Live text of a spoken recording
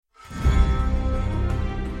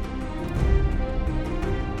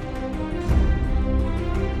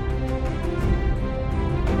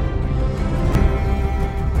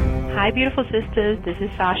Hi, beautiful sisters. This is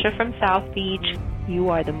Sasha from South Beach. You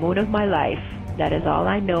are the moon of my life. That is all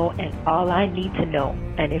I know and all I need to know.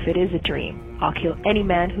 And if it is a dream, I'll kill any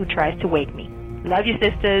man who tries to wake me. Love you,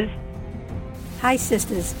 sisters. Hi,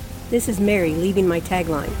 sisters. This is Mary leaving my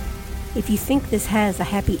tagline. If you think this has a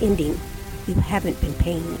happy ending, you haven't been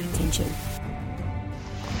paying attention.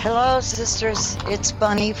 Hello, sisters. It's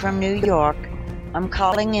Bunny from New York. I'm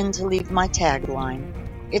calling in to leave my tagline.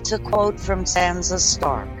 It's a quote from Sansa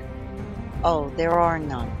Stark. Oh, there are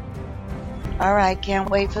none. All right, can't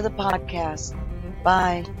wait for the podcast.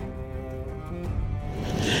 Bye.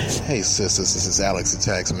 Hey, sisters, this is Alex the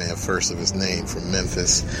Taxman, first of his name, from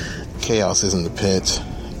Memphis. Chaos isn't the pit.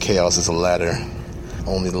 Chaos is a ladder.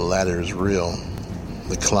 Only the ladder is real.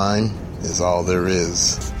 The climb is all there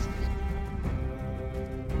is.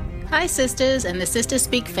 Hi, sisters and the Sister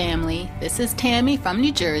Speak family. This is Tammy from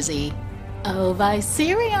New Jersey. Oh,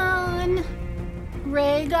 Viserion!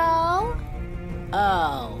 Rhaegal?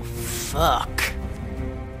 Oh, fuck.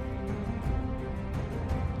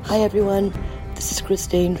 Hi everyone, this is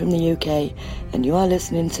Christine from the UK, and you are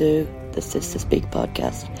listening to the Sister Speak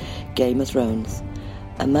podcast, Game of Thrones.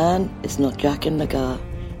 A man is not Jaqen Nagar,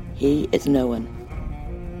 he is no one.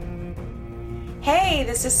 Hey,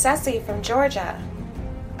 this is Ceci from Georgia.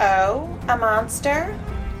 Oh, a monster?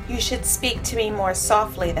 You should speak to me more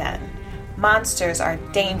softly then. Monsters are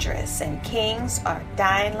dangerous and kings are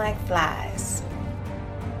dying like flies.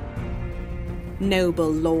 Noble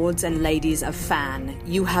lords and ladies of Fan,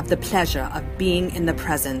 you have the pleasure of being in the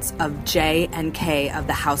presence of J and K of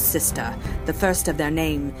the House Sistah, the first of their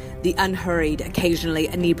name, the unhurried, occasionally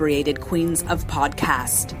inebriated queens of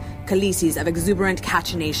podcast, Khaleesi's of exuberant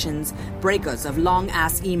cachinations, breakers of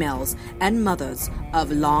long-ass emails, and mothers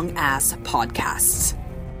of long-ass podcasts.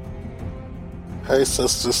 Hey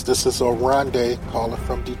sisters, this is Oronde calling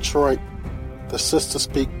from Detroit. The Sister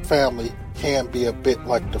Speak family can be a bit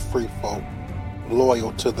like the free folk,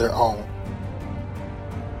 loyal to their own.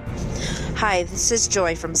 Hi, this is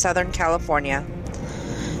Joy from Southern California.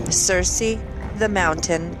 Cersei, The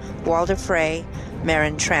Mountain, Walder Frey,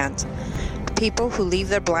 Meryn Trant. People who leave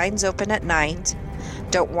their blinds open at night,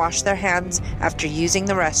 don't wash their hands after using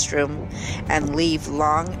the restroom, and leave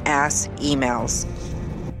long-ass emails.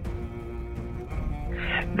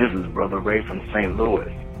 This is Brother Ray from St.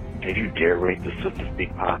 Louis. If you dare rate the Sister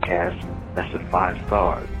Speak podcast, that's at 5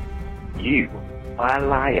 stars. You are a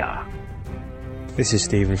liar. This is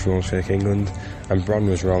Stephen from Ulster, England, and Bronn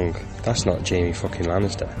was wrong. That's not Jamie fucking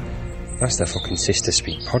Lannister. That's the fucking Sister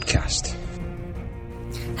Speak podcast.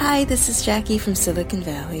 Hi, this is Jackie from Silicon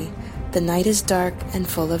Valley. The night is dark and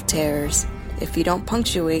full of terrors if you don't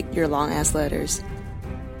punctuate your long-ass letters.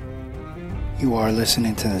 You are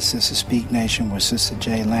listening to the Sister Speak Nation with Sister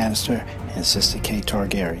J. Lannister and Sister K.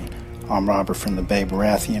 Targaryen. I'm Robert from the Bay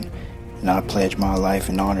Baratheon, and I pledge my life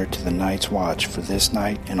and honor to the Night's Watch for this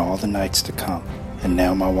night and all the nights to come. And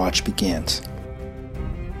now my watch begins.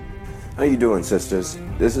 How you doing, sisters?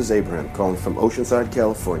 This is Abraham calling from Oceanside,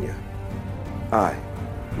 California. I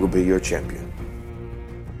will be your champion.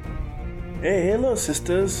 Hey, hello,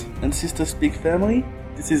 sisters and Sister Speak family.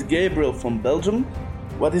 This is Gabriel from Belgium.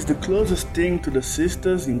 What is the closest thing to the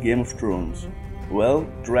sisters in Game of Thrones? Well,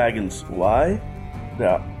 dragons. Why? They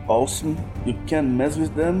are awesome, you can't mess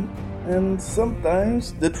with them, and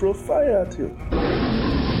sometimes they throw fire at you.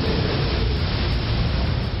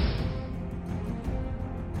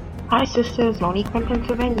 Hi, sisters. Monique from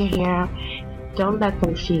Pennsylvania here. Don't let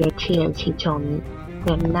them see their TNT, Tony.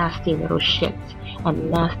 They're nasty little shits,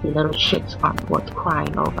 and nasty little shits aren't worth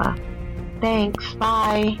crying over. Thanks.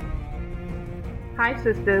 Bye. Hi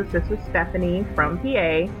sisters, this is Stephanie from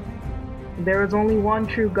PA. There is only one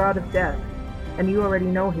true God of death, and you already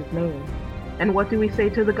know his name. And what do we say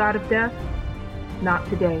to the God of death? Not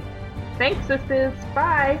today. Thanks sisters,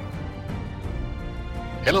 bye!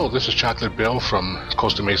 Hello, this is Chocolate Bill from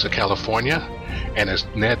Costa Mesa, California, and as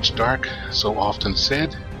Ned Stark so often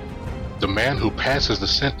said, the man who passes the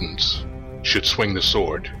sentence should swing the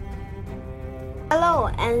sword. Hello,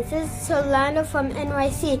 and this is Solano from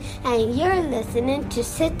NYC, and you're listening to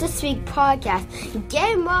Sister Speak podcast,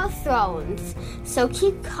 Game of Thrones. So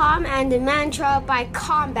keep calm and demand trial by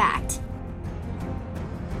combat.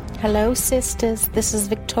 Hello, sisters. This is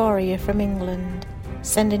Victoria from England,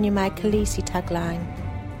 sending you my Khaleesi tagline.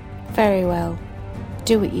 Very well.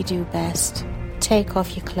 Do what you do best. Take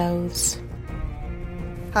off your clothes.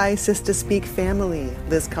 Hi, Sister Speak family.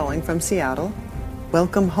 Liz calling from Seattle.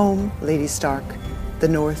 Welcome home, Lady Stark. The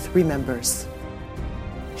North remembers.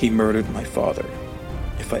 He murdered my father.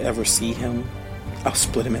 If I ever see him, I'll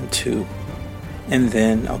split him in two, and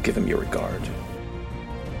then I'll give him your regard.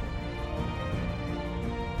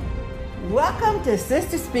 Welcome to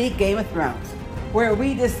Sister Speak Game of Thrones, where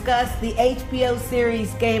we discuss the HBO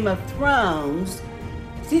series Game of Thrones,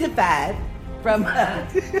 Season 5, from a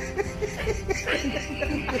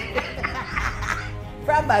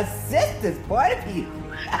sister's point of view.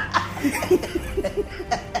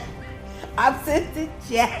 I'm Sister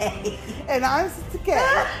J. And I'm Sister K.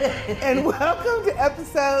 And welcome to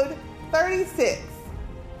episode 36.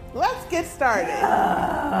 Let's get started.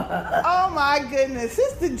 Oh my goodness,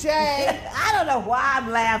 Sister J. I don't know why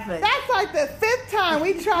I'm laughing. That's like the 5th time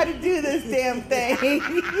we tried to do this damn thing.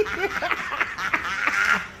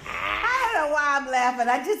 I don't know why I'm laughing.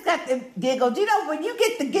 I just got the giggles. You know, when you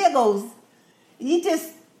get the giggles, you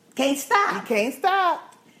just can't stop. You can't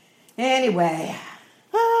stop. Anyway.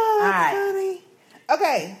 Oh, all right. Funny.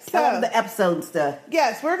 Okay, so. Tell them the episode and stuff.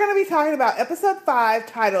 Yes, we're going to be talking about episode 5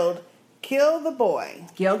 titled Kill the Boy.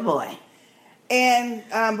 Kill the Boy. And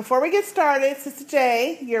before we get started, Sister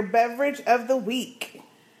J, your beverage of the week.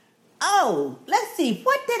 Oh, let's see.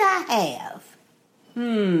 What did I have?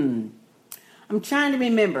 I'm trying to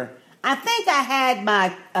remember. I think I had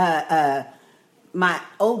my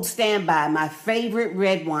old standby, my favorite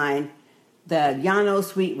red wine, the Llano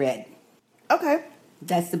Sweet Red. Okay.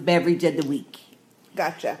 That's the beverage of the week.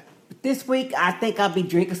 Gotcha. But this week, I think I'll be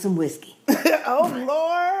drinking some whiskey. Oh,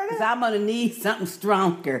 Lord. Because I'm going to need something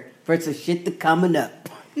stronger for some shit to coming up.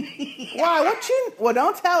 Why? Well,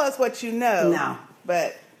 don't tell us what you know. No.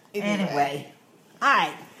 But anyway. All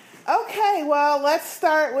right. Okay, well, let's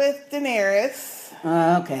start with Daenerys.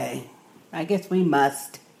 Okay. I guess we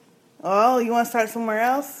must. Oh, you want to start somewhere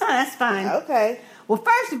else? Oh, that's fine. Okay. Well,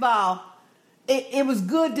 first of all, it was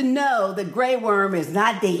good to know that Grey Worm is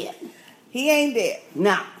not dead. He ain't dead.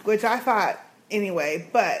 No. Which I thought anyway,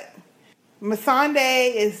 but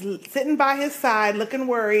Missandei is sitting by his side looking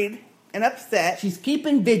worried and upset. She's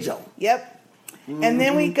keeping vigil. Yep. Mm-hmm. And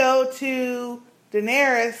then we go to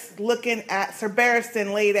Daenerys looking at Sir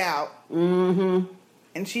Barristan laid out. Mm-hmm.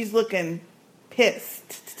 And she's looking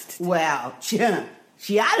pissed. Well, she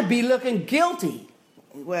ought to be looking guilty.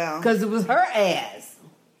 Well. Because it was her ass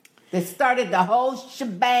that started the whole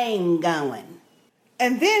shebang going.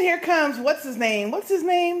 And then here comes, what's his name?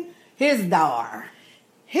 Hisdar.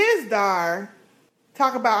 Hisdar.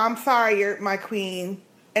 Talk about, I'm sorry, you're my queen.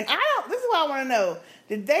 And this is what I want to know.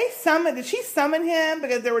 Did she summon him?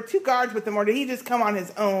 Because there were 2 guards with him, or did he just come on his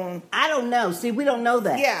own? I don't know. See, we don't know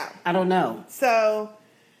that. Yeah. I don't know. So,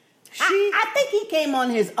 I think he came on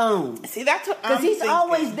his own. See, that's what I'm thinking. Because he's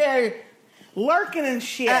always there. Lurking and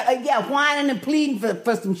shit. Whining and pleading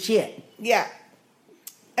for some shit. Yeah.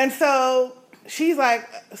 And so, she's like,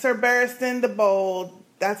 Sir Barristan the Bold,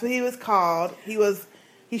 that's what he was called.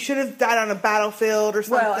 He should have died on a battlefield or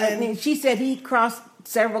something. Well, I mean, she said he crossed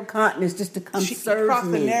several continents just to come serve me. He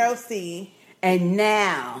crossed the narrow sea. And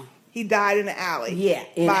now he died in an alley. Yeah,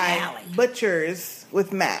 in an alley. Butchers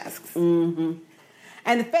with masks. Mm-hmm.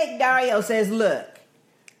 And the fake Dario says, look,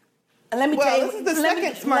 let me tell you. This is the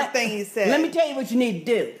second smart thing he said. Let me tell you what you need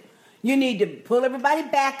to do. You need to pull everybody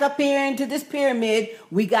back up here into this pyramid.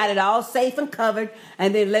 We got it all safe and covered.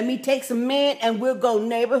 And then let me take some men and we'll go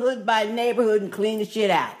neighborhood by neighborhood and clean the shit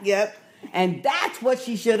out. Yep. And that's what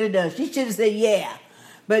she should have done. She should have said, yeah.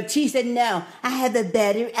 But she said, no, I have a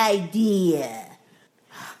better idea.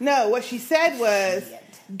 No, what she said was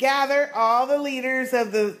gather all the leaders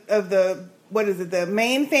of the the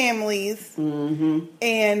main families,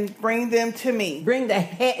 and bring them to me. Bring the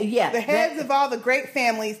heads of all the great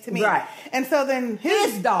families to me. Right. And so then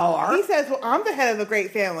Hisdar, he says, well, I'm the head of the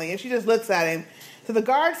great family. And she just looks at him. So the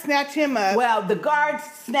guards snatch him up. Well, the guards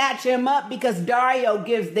snatch him up because Dario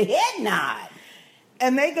gives the head nod.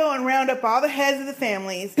 And they go and round up all the heads of the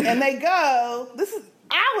families. And they go,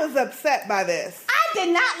 I was upset by this. I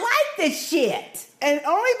did not like this shit. And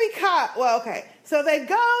only because, so they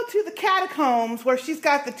go to the catacombs where she's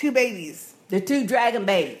got the 2 babies. The 2 dragon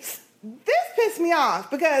babies. This pissed me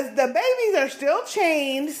off because the babies are still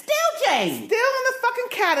chained. Still in the fucking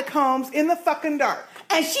catacombs in the fucking dark.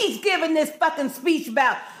 And she's giving this fucking speech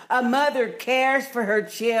about a mother cares for her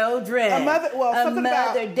children. A mother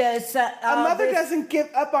doesn't give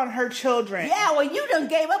up on her children. Yeah, well, you done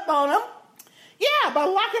gave up on them. Yeah, by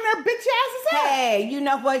locking their bitch asses up. Hey, you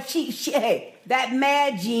know what? Hey, that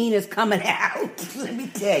mad gene is coming out. Let me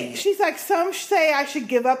tell you. She's like, some say I should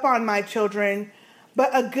give up on my children, but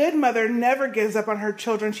a good mother never gives up on her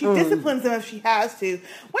children. She disciplines them if she has to.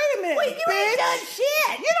 Wait a minute, you ain't done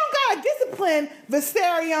shit. You don't gotta discipline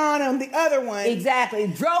Viserion and the other one. Exactly.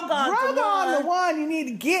 Drogon the one you need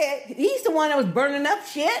to get. He's the one that was burning up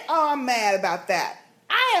shit. Oh, I'm mad about that.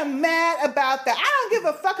 I am mad about that. I don't give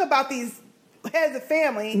a fuck about these heads of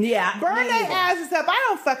family. Yeah. Burn their asses up. I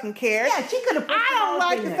don't fucking care. Yeah, she could have put I don't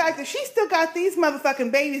like the fact that she still got these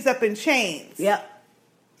motherfucking babies up in chains. Yep.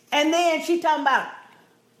 And then she talking about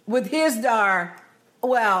with his dar,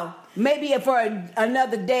 well, maybe for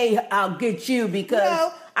another day I'll get you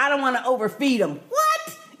because I don't want to overfeed him.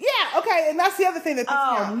 What? Yeah, okay, and that's the other thing that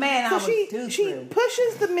pisses me off. Man, so I was she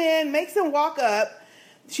pushes the men, makes them walk up.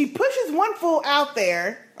 She pushes one fool out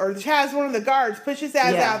there, or has one of the guards push his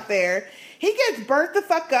ass out there. He gets burnt the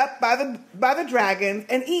fuck up by the dragons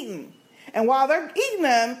and eaten. And while they're eating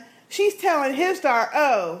them, she's telling his star,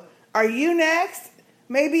 "Oh, are you next?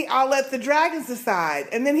 Maybe I'll let the dragons decide."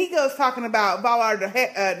 And then he goes talking about Valar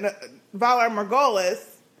Morghulis.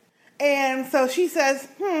 And so she says,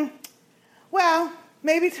 well,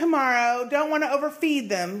 maybe tomorrow. Don't want to overfeed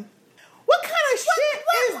them. What kind of shit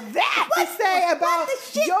is that to say about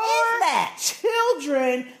your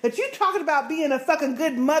children that you talking about being a fucking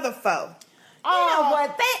good mother for? You know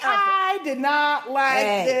what? I did not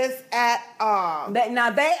like this at all. Now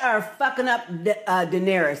they are fucking up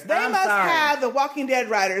Daenerys. They must have the Walking Dead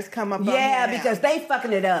writers come up on here because they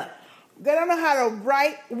fucking it up. They don't know how to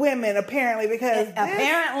write women, apparently, because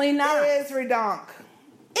apparently not. It is redonk.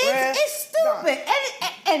 It's stupid.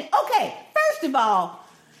 And okay, first of all,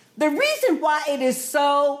 the reason why it is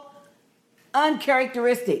so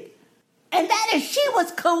uncharacteristic, and that is she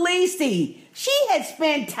was Khaleesi. She had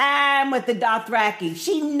spent time with the Dothraki.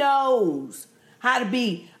 She knows how to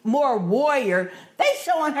be more warrior. They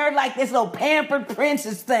showing her like this little pampered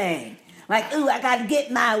princess thing. Like, ooh, I got to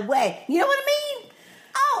get my way. You know what I mean?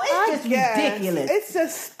 Oh, it's just ridiculous. It's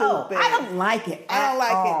just stupid. I don't like it. I don't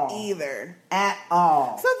like it either. At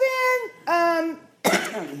all. So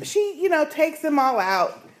then, she, takes them all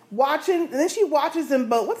out, and then she watches them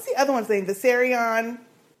both. What's the other one's name? Viserion,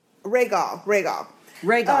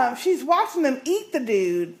 Rhaegal. She's watching them eat the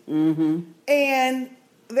dude, and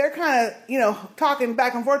they're kind of, talking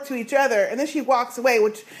back and forth to each other, and then she walks away,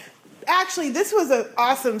 which, actually, this was an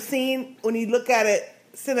awesome scene when you look at it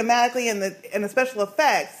cinematically and the special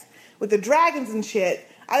effects with the dragons and shit.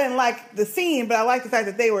 I didn't like the scene, but I liked the fact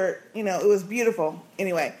that they were, it was beautiful.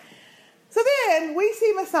 Anyway. So then we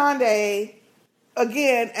see Missandei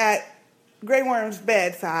again at Grey Worm's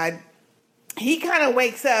bedside. He kind of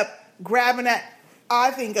wakes up grabbing at,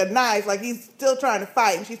 I think, a knife, like he's still trying to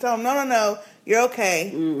fight. And she's telling him, no, you're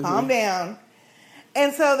okay. Calm down.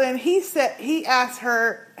 And so then he asked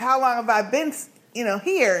her, how long have I been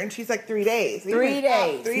here? And she's like, 3 days. 3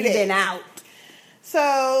 days. He's been out.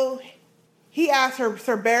 So he asked her,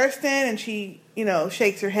 Sir Barristan, and she,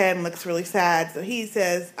 shakes her head and looks really sad. So he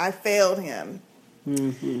says, I failed him,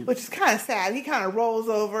 which is kind of sad. He kind of rolls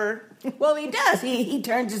over. Well, he does. He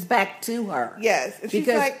turns his back to her. Yes. And she's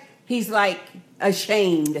because he's like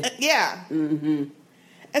ashamed. Yeah. And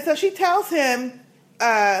so she tells him,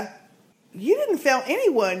 you didn't fail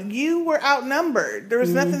anyone. You were outnumbered. There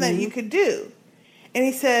was nothing that you could do. And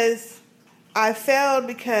he says, I failed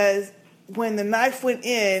because when the knife went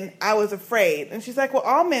in, I was afraid. And she's like, well,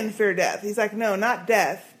 all men fear death. He's like, no, not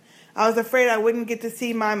death. I was afraid I wouldn't get to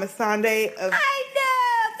see my Missandei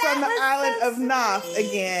from the island of Noth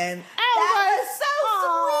again. That was so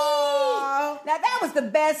sweet. Now, that was the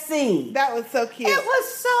best scene. That was so cute. It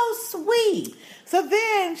was so sweet. So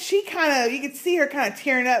then she you could see her kind of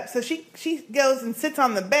tearing up. So she goes and sits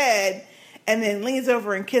on the bed and then leans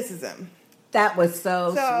over and kisses him. That was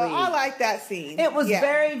so sweet. I like that scene. It was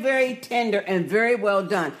very, very tender and very well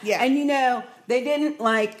done. Yeah. And they didn't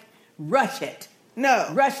rush it. No.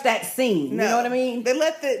 Rush that scene. No. You know what I mean? They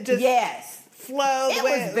let it just flow. It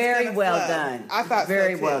was very well done. I thought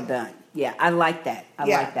very so too. well done. Yeah, I like that. I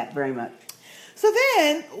like that very much. So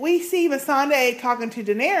then we see Missandei talking to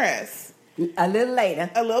Daenerys. A little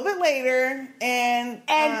bit later. And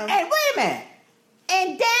wait a minute.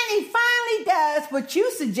 And Dany finally does what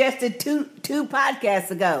you suggested two podcasts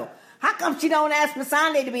ago. How come she don't ask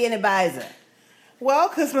Missandei to be an advisor? Well,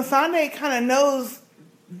 because Missandei kind of knows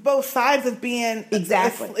both sides of being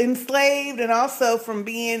enslaved and also from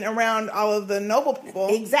being around all of the noble people.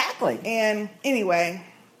 Exactly. And anyway,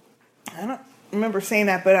 I don't remember saying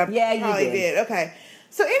that, but I probably did. Okay.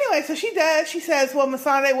 So anyway, so she does. She says, well,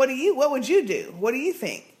 Missandei, what would you do? What do you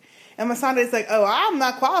think? And Missandei's like, oh, I'm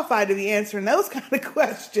not qualified to be answering those kind of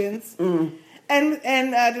questions. And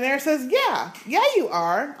Daenerys says, yeah, you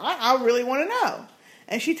are. I really want to know.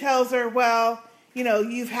 And she tells her, well,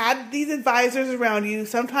 you've had these advisors around you.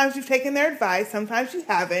 Sometimes you've taken their advice. Sometimes you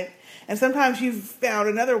haven't. And sometimes you've found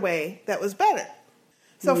another way that was better.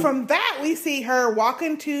 So from that, we see her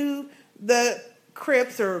walking to the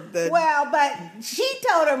Crips or the... Well, but she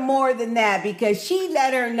told her more than that because she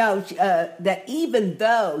let her know that even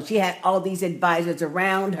though she had all these advisors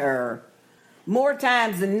around her, more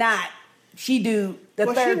times than not, she do the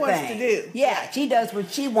what third she wants thing. to do. Yeah, she does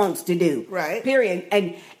what she wants to do. Right. Period.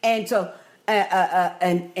 And so...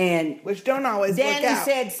 and which don't always Danny work out.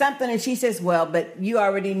 said something, and she says, "Well, but you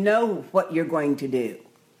already know what you're going to do,"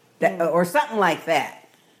 or something like that.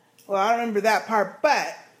 Well, I don't remember that part,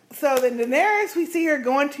 but so then Daenerys, we see her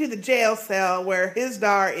going to the jail cell where his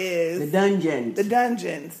daughter is. The dungeons. The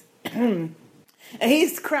dungeons. And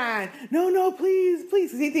he's crying, no, please, please,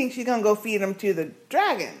 because he thinks she's gonna go feed him to the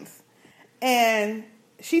dragons, and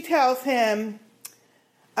she tells him,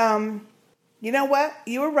 "You know what?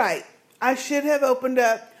 You were right. I should have opened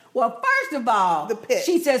up." Well, first of all, the pit.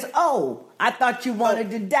 She says, "Oh, I thought you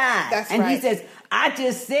wanted to die." That's and right. he says, "I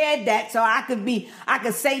just said that so I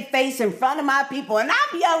could save face in front of my people." And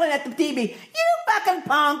I'm yelling at the TV, "You fucking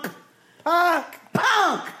punk.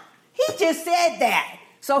 He just said that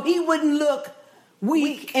so he wouldn't look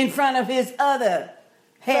weak in front of his other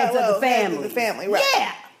heads of the family. Right.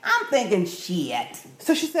 Yeah, I'm thinking shit.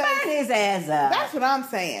 So she said, "Burn his ass up." That's what I'm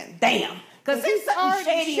saying. Damn. Because there's something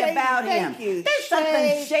shady about him. There's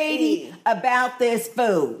something shady about this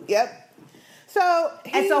food. Yep. So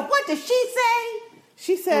what does she say?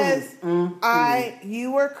 She says,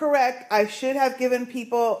 you were correct. I should have given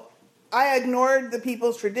people, I ignored the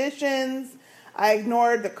people's traditions. I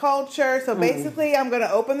ignored the culture. So basically I'm going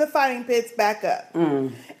to open the fighting pits back up.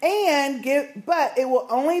 But it will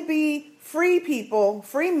only be free people,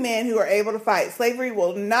 free men who are able to fight. Slavery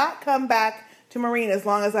will not come back to Marine as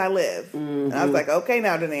long as I live. And I was like, okay,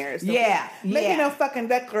 now Daenerys. Making no fucking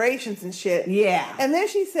declarations and shit. Yeah. And then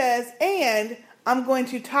she says, and I'm going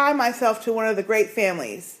to tie myself to one of the great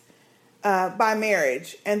families by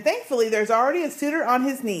marriage. And thankfully, there's already a suitor on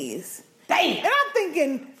his knees. Damn. And I'm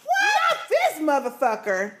thinking, not this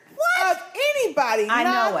motherfucker. What? Of anybody. I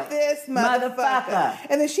know not it. this motherfucker.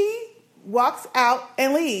 And then she walks out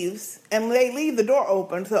and leaves. And they leave the door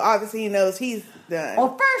open. So obviously he knows he's done.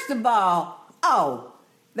 Well, first of all,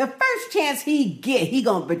 the first chance he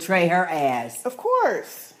gonna betray her ass. Of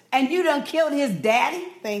course. And you done killed his daddy?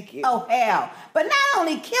 Thank you. Oh, hell. But not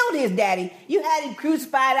only killed his daddy, you had him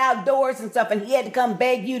crucified outdoors and stuff, and he had to come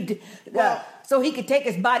beg you so he could take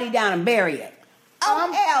his body down and bury it.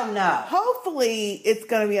 Oh, hell no. Hopefully, it's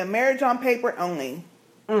going to be a marriage on paper only.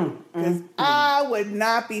 Because I would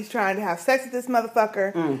not be trying to have sex with this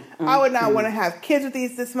motherfucker. I would not want to have kids with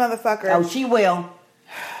this motherfucker. Oh, she will.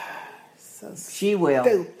 She will.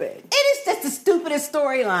 Stupid. It is just the stupidest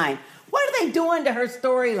storyline. What are they doing to her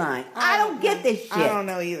storyline? I don't get this shit. I don't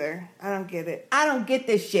know either. I don't get it. I don't get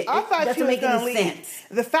this shit. I It thought she doesn't was make going to any leave. sense.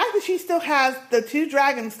 The fact that she still has the two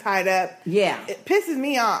dragons tied up, it pisses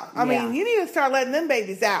me off. I mean, you need to start letting them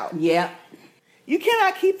babies out. Yeah. You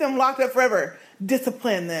cannot keep them locked up forever.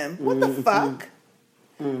 Discipline them. What the fuck?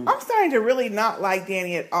 I'm starting to really not like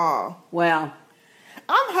Dany at all. Well,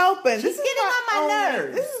 I'm hoping. She's getting on my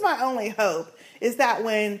nerves. This is my only hope, is that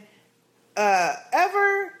when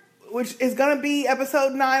which is going to be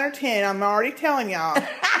episode 9 or 10, I'm already telling y'all,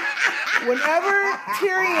 whenever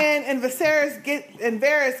Tyrion and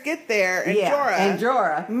Varys get there, and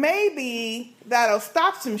Jorah, maybe that'll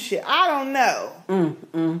stop some shit. I don't know.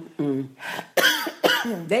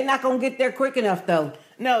 They're not going to get there quick enough, though.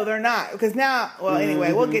 No, they're not. Because now,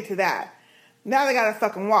 anyway, we'll get to that. Now they got to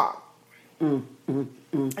fucking walk. And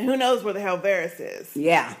who knows where the hell Varys is.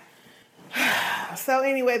 Yeah. So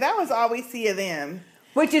anyway, that was all we see of them.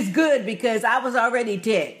 Which is good because I was already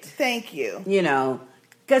ticked. Thank you. You know,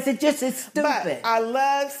 because it just is stupid. But I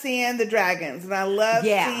love seeing the dragons, and I love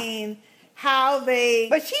seeing how they...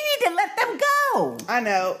 But she need to let them go. I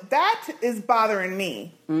know. That is bothering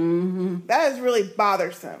me. That is really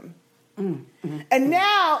bothersome. And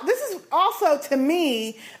now, this is also, to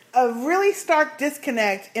me, a really stark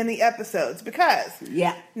disconnect in the episodes, because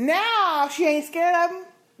now she ain't scared of them.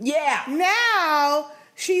 Yeah. Now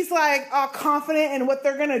she's like all confident in what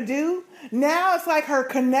they're gonna do. Now it's like her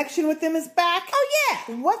connection with them is back. Oh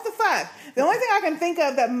yeah. What the fuck? The only thing I can think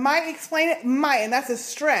of that might explain it, and that's a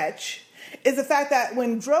stretch, is the fact that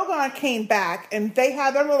when Drogon came back and they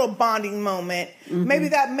had their little bonding moment, maybe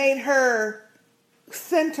that made her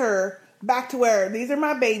center back to where these are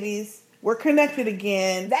my babies. We're connected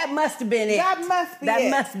again. That must have been it. That must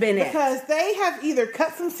have been it. Because they have either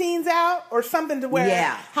cut some scenes out or something to where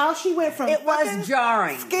how she went from it was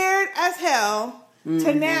jarring, scared as hell,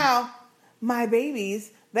 to now, my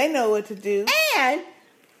babies, they know what to do. And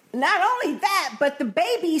Not only that, but the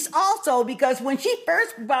babies also, because when she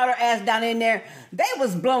first brought her ass down in there, they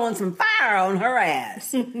was blowing some fire on her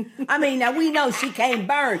ass. I mean, now we know she can't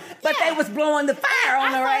burn, but they was blowing the fire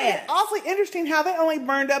on her ass. It's awfully interesting how they only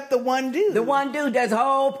burned up the one dude. The one dude, there's a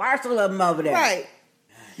whole parcel of them over there. Right.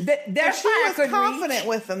 Their she was confident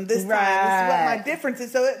with them this time. This is what my difference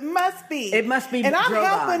is. So it must be. It must be. And I'm Drogon.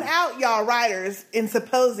 helping out y'all writers in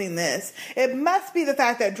supposing this. It must be the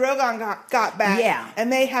fact that Drogon got back. Yeah.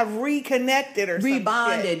 And they have reconnected or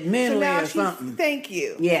rebonded mentally so now or something. Thank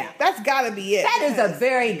you. Yeah. That's got to be it. That is a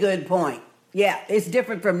very good point. Yeah. It's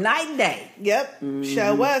different from night and day. Yep.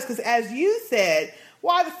 Sure was. Because as you said,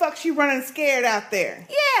 why the fuck she running scared out there?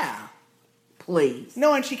 Yeah. Please.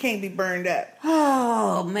 Knowing she can't be burned up.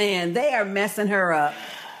 Oh, man. They are messing her up.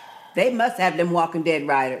 They must have them Walking Dead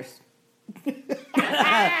writers.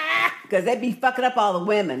 Because they be fucking up all the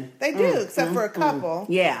women. They do, except for a couple.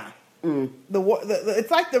 Yeah.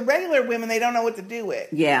 It's like the regular women they don't know what to do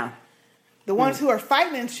with. Yeah. The ones who are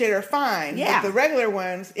fighting and shit are fine. Yeah. But the regular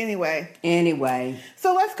ones, anyway. Anyway.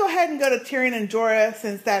 So let's go ahead and go to Tyrion and Jorah,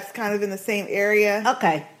 since that's kind of in the same area.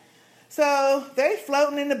 Okay. So they're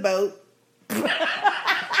floating in the boat.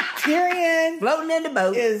 Tyrion floating in the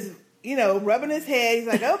boat is, rubbing his head. He's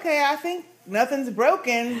like, okay, I think nothing's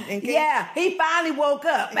broken. Yeah, he finally woke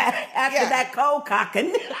up after that cold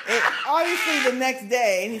cocking. Obviously the next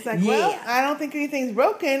day. And he's like, well, I don't think anything's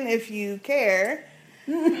broken if you care.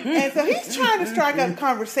 And so he's trying to strike up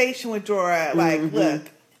conversation with Jorah. Like,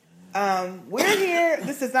 look, we're here.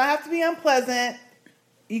 This does not have to be unpleasant.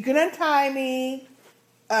 You can untie me.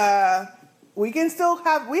 We can still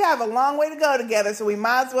we have a long way to go together, so we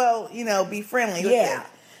might as well, be friendly with it.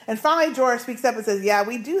 And finally, Jorah speaks up and says, yeah,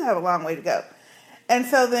 we do have a long way to go. And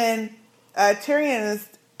so then Tyrion is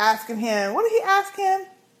asking him, what did he ask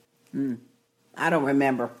him? I don't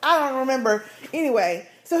remember. Anyway,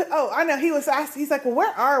 so, I know, he was asking, he's like, well,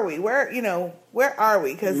 where are we? Where are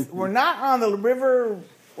we? Because we're not on the river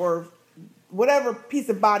or whatever piece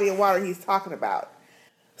of body of water he's talking about.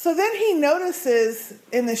 So then he notices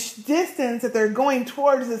in the distance that they're going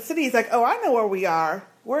towards the city. He's like, oh, I know where we are.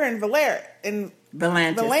 We're in Valantis. No,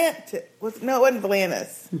 it wasn't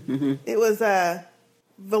Valantis. It was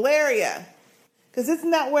Valeria. Because isn't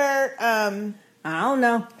that where... I don't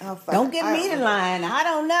know. Don't get me to lying. I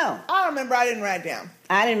don't know. I don't remember. I didn't write it down.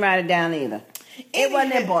 I didn't write it down either. It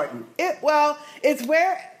wasn't important. It's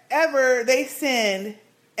wherever they send...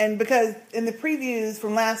 And because in the previews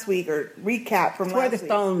from last week, or recap from last week... Where the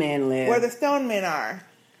Stone Men live. Where the Stone Men are.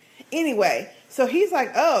 Anyway, so he's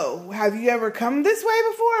like, oh, have you ever come this way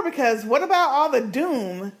before? Because what about all the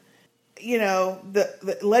doom?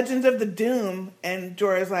 The legends of the doom. And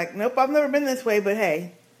Jorah's like, nope, I've never been this way, but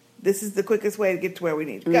hey, this is the quickest way to get to where we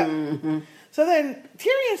need to go. So then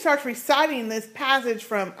Tyrion starts reciting this passage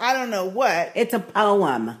from I don't know what. It's a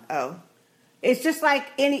poem. Oh. It's just like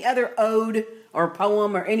any other ode or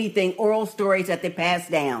poem or anything, oral stories that they pass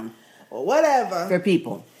down. Well, whatever. For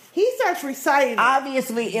people. He starts reciting it.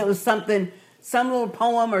 Obviously, it was some little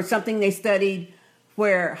poem or something they studied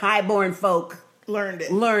where highborn folk learned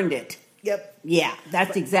it. Yep. Yeah,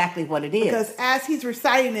 that's exactly what it is. Because as he's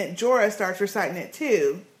reciting it, Jorah starts reciting it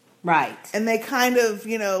too. Right. And they kind of,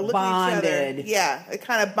 look bonded. at each other. Yeah, they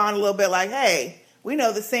kind of bond a little bit like, hey, we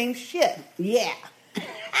know the same shit. Yeah.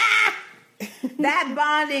 That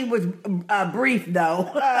bonding was brief,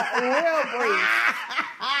 though.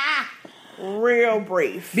 Real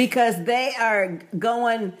brief. Because they are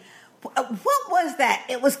going... What was that?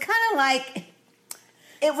 It was kind of like...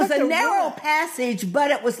 It was a narrow passage, but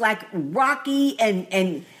it was like rocky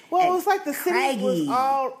and well, it was like the craggy. City was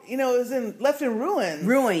all, it was left in ruins.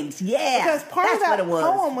 Ruins, yeah. Because part of that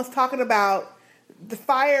poem was talking about the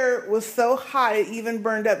fire was so hot it even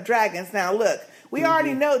burned up dragons. Now, look, we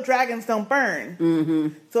already know dragons don't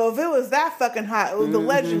burn. So if it was that fucking hot, the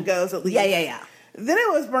legend goes at least. Yeah. Then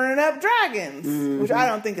it was burning up dragons, which I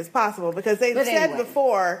don't think is possible because they said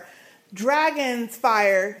before, dragon's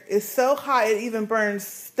fire is so hot it even burns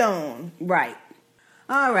stone. Right.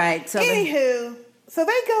 All right. So anywho, so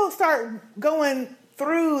they start going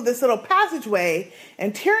through this little passageway,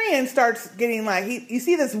 and Tyrion starts getting like, you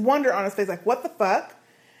see this wonder on his face, like, what the fuck?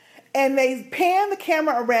 And they pan the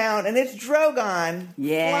camera around, and it's Drogon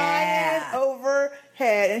flying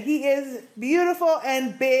overhead, and he is beautiful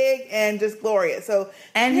and big and just glorious. So,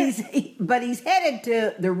 and he's headed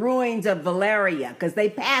to the ruins of Valeria because they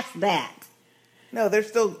passed that. No, they're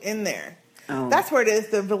still in there. Oh. That's where it is,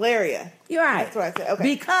 the Valeria. You're right. That's what I said. Okay.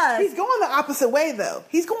 Because he's going the opposite way, though.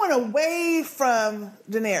 He's going away from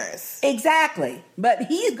Daenerys. Exactly. But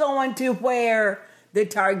he's going to where the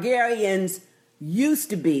Targaryens used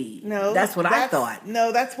to be. No. That's what I thought.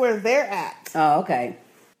 No, that's where they're at. Oh, okay.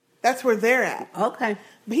 That's where they're at. Okay.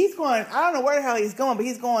 But he's going, I don't know where the hell he's going, but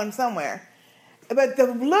he's going somewhere. But the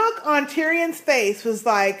look on Tyrion's face was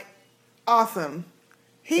like, awesome.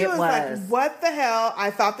 He was like, what the hell?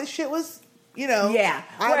 I thought this shit was, Yeah.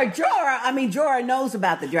 Where Jorah knows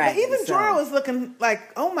about the dragon. But even Jorah was looking like,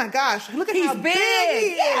 oh my gosh, look at how big he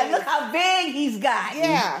is. Yeah, look how big he's got.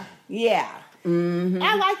 Yeah. Yeah. Mm-hmm.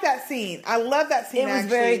 I like that scene. I love that scene. It was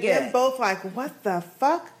very good. They're both like, what the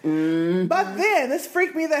fuck? Mm-hmm. But then this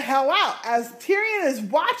freaked me the hell out. As Tyrion is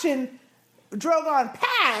watching Drogon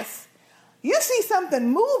pass, you see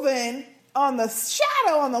something moving on the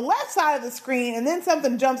shadow on the left side of the screen, and then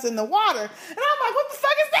something jumps in the water. And I'm like, what the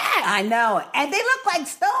fuck is that? I know. And they look like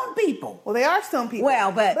stone people. Well, they are stone people.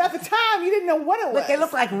 Well, but at the time, you didn't know what it was. But they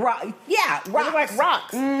look like rocks. Yeah, rocks. They look like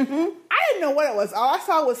rocks. Mm-hmm. I didn't know what it was. All I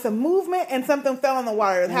saw was some movement and something fell in the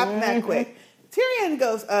water. It happened that quick. Tyrion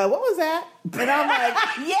goes, what was that? And I'm like,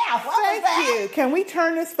 yeah, what was that? You. Can we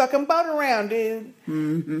turn this fucking boat around, dude?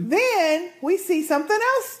 Mm-hmm. Then we see something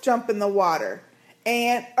else jump in the water.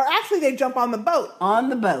 Or actually they jump on the boat. On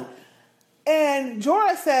the boat. And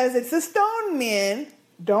Jorah says, it's the stone men.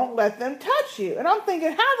 Don't let them touch you. And I'm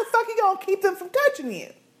thinking, how the fuck you going to keep them from touching you?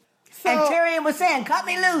 And Tyrion was saying, cut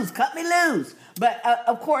me loose, cut me loose. But,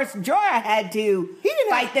 of course, Jorah had to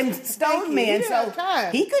fight them stone men. So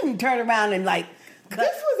he couldn't turn around and, cut.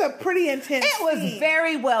 This was a pretty intense It was scene.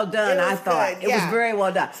 very well done, I thought. Good, It was very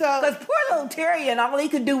well done. Because So, poor little Tyrion, all he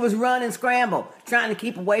could do was run and scramble, trying to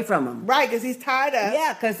keep away from him. Right, because he's tied up.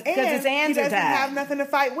 Yeah, because his hands are tied. He doesn't have nothing to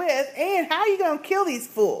fight with. And how are you going to kill these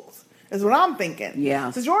fools? Is what I'm thinking. Yeah.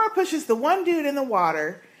 So Jorah pushes the one dude in the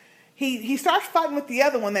water. He starts fighting with the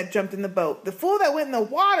other one that jumped in the boat. The fool that went in the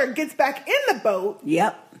water gets back in the boat.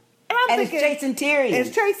 Yep. And I'm thinking, it's chasing Tyrion. It's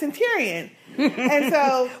chasing Tyrion. And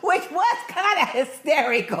so... Which was kind of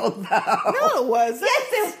hysterical, though. No, it wasn't.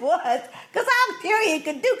 Yes, it was. Because all Tyrion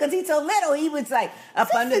could do, because he's so little, he was like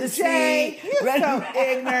up under the Jay, sea. You're so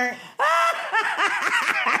ignorant.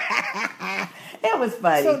 It was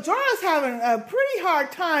funny. So Jorah's having a pretty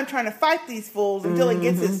hard time trying to fight these fools until he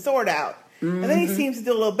gets his sword out. And then he seems to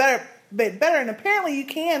do a little bit better. And apparently you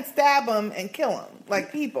can stab them and kill them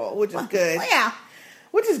like people, which is good. Yeah.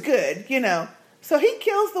 Which is good, So he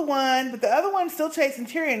kills the one, but the other one's still chasing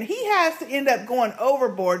Tyrion. He has to end up going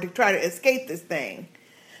overboard to try to escape this thing.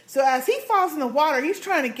 So as he falls in the water, he's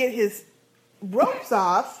trying to get his ropes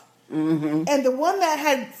off. Mm-hmm. And the one that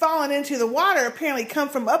had fallen into the water apparently come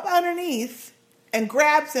from up underneath and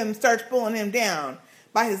grabs him, starts pulling him down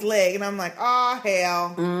by his leg. And I'm like, oh,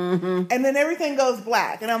 hell. Mm-hmm. And then everything goes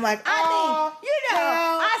black. And I'm like, oh,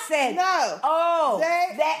 I said, no. Oh,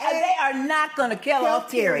 they are not going to kill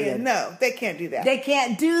off Tyrion. No, they can't do that. They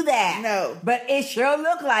can't do that. No. But it sure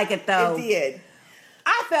looked like it, though. It did.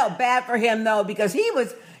 I felt bad for him, though, because he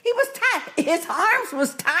was tied. His arms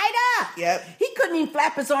was tied up. Yep. He couldn't even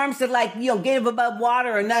flap his arms to, get him above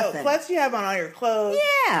water or nothing. No, plus you have on all your clothes.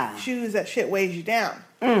 Yeah. Shoes, that shit weighs you down.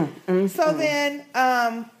 Then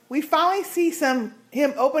we finally see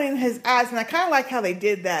him opening his eyes, and I kind of like how they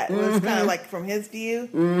did that. It was kind of like from his view.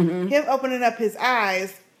 Mm-hmm. Him opening up his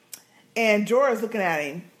eyes, and Jorah's looking at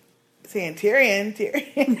him, saying, Tyrion.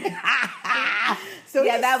 So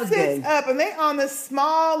yeah, that was good. Sits up, and they're on this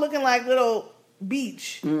small looking like little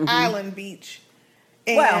beach, island beach.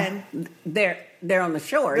 And they're on the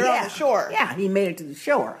shore. They're on the shore. Yeah, he made it to the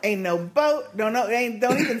shore. Ain't no boat. Don't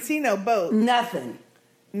even see no boat. Nothing.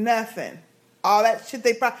 All that shit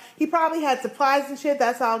he probably had supplies and shit.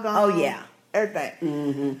 That's all gone. Oh yeah, everything.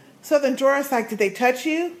 Mm-hmm. So then Jorah's like, "Did they touch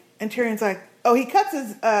you?" And Tyrion's like, "Oh, he cuts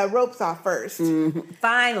his ropes off first. Mm-hmm.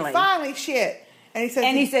 Finally, shit." And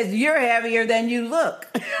he says, "You're heavier than you look."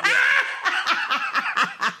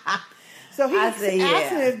 So he asks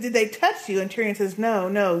him, "Did they touch you?" And Tyrion says,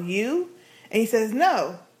 "No, you." And he says,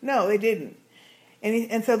 "No, they didn't."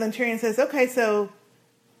 And so then Tyrion says, "Okay, so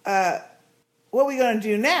what are we going to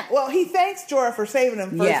do now?" Well, he thanks Jorah for saving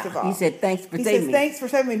him first of all. He said, "Thanks for saving me." "Thanks for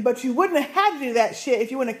saving me, but you wouldn't have had to do that shit if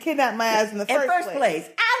you wouldn't have kidnapped my ass in the first place."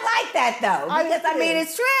 I like that though, because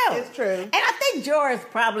it's true. It's true, and I think Jorah's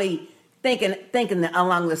probably thinking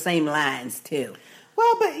along the same lines too.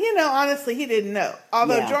 Well, but honestly, he didn't know.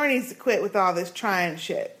 Although Jorah needs to quit with all this trying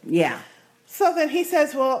shit. Yeah. So then he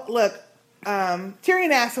says, "Well, look."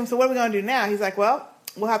 Tyrion asks him, "So what are we going to do now?" He's like, "Well,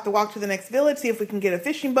 we'll have to walk to the next village, see if we can get a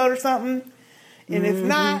fishing boat or something. And if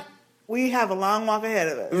not, we have a long walk ahead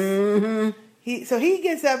of us." Mm-hmm. So he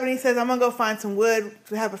gets up and he says, "I'm going to go find some wood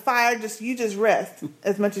to have a fire. You just rest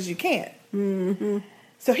as much as you can." Mm-hmm.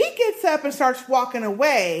 So he gets up and starts walking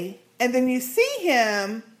away. And then you see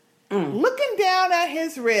him looking down at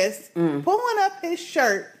his wrist, pulling up his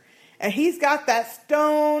shirt, and he's got that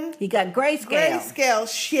stone. He got grayscale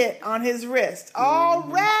shit on his wrist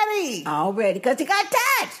already. Already, because he got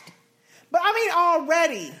touched. But I mean,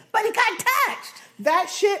 already. But he got touched. That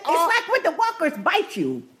shit. It's like when the walkers bite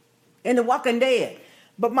you in The Walking Dead.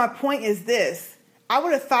 But my point is this: I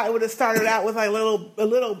would have thought it would have started out with like a little.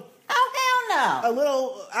 Oh hell no! A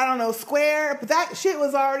little, I don't know, square. But that shit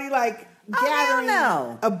was already like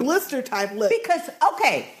gathering a blister type look. Because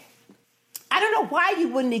I don't know why you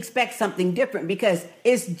wouldn't expect something different, because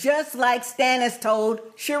it's just like Stannis told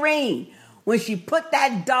Shireen when she put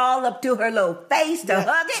that doll up to her little face to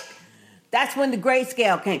hug it. That's when the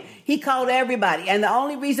grayscale came. He called everybody. And the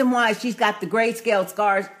only reason why she's got the grayscale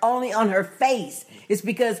scars only on her face is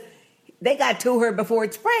because they got to her before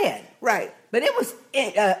it spread. Right. But it was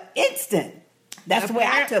instant. That's the way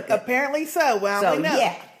I took it. Apparently so. Well, we know.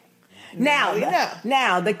 Yeah.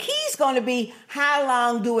 Now, the key's going to be how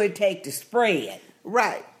long do it take to spread?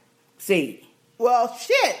 Right. See. Well,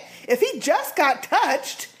 shit. If he just got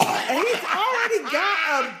touched and he's already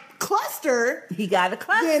got a cluster. He got a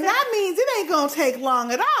cluster. Then that means it ain't going to take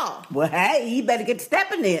long at all. Well, hey, he better get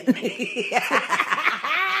stepping in. He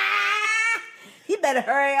better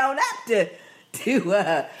hurry on up to he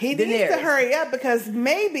needs to hurry up, because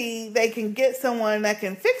maybe they can get someone that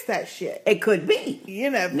can fix that shit. It could be. You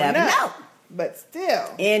never know. But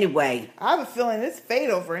still. Anyway. I have a feeling it's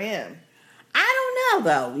fatal for him. I don't know,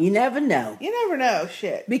 though. You never know. You never know,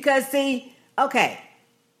 shit. Because, see, okay,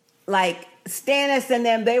 like Stannis and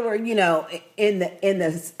them, they were, in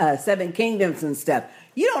the Seven Kingdoms and stuff.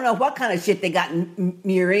 You don't know what kind of shit they got in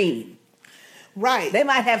Meereen. Right. They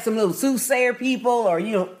might have some little soothsayer people or,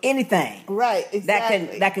 anything. Right,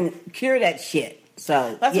 exactly. That can cure that shit.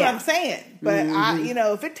 So that's what I'm saying. But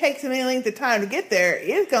if it takes him any length of time to get there,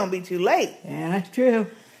 it's gonna be too late. Yeah, that's true.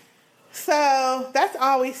 So that's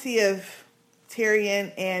all we see of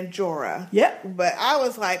Tyrion and Jorah. Yep. But I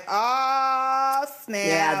was like, oh snap!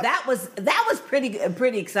 Yeah, that was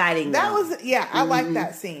pretty exciting. That was I like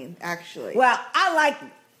that scene actually. Well, I like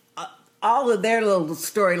all of their little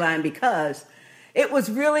storyline because it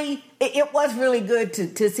was really good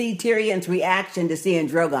to see Tyrion's reaction to seeing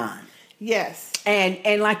Drogon. Yes.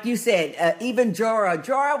 And like you said, even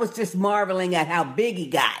Jorah was just marveling at how big he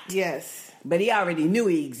got. Yes. But he already knew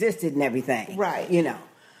he existed and everything. Right. And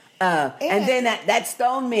then that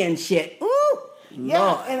stone man shit. Ooh. Yeah,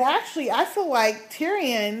 Lord. and actually I feel like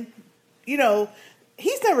Tyrion,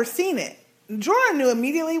 he's never seen it. Jorah knew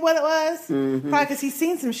immediately what it was, probably because he's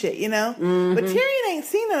seen some shit, But Tyrion ain't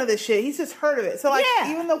seen none of this shit. He's just heard of it. So,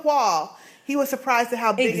 even the wall, he was surprised at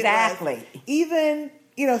how big it was. Even,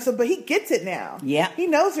 but he gets it now. Yeah. He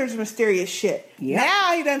knows there's mysterious shit. Yeah.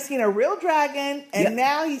 Now he done seen a real dragon, and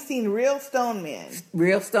now he's seen real stone men.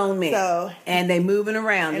 Real stone men. So, and they moving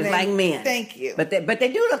around just like men. Thank you. But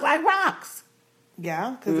they do look like rocks.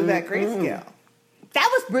 Yeah, because of that grayscale.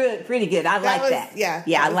 That was pretty good. I like that. Yeah.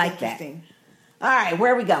 Yeah, I like that. All right,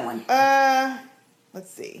 where are we going? Let's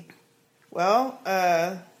see. Well,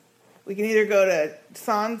 we can either go to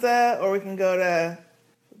Sansa or we can go to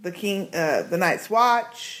the Night's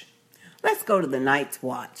Watch. Let's go to the Night's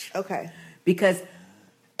Watch. Okay. Because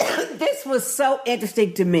this was so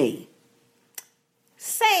interesting to me.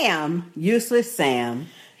 Sam, useless Sam,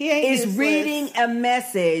 is reading a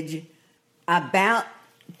message about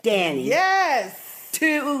Dany. Yes.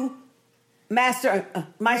 To Master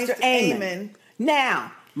Aemon.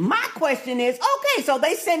 Now, my question is, okay, so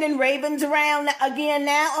they sending ravens around again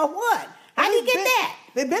now, or what? How do you get that?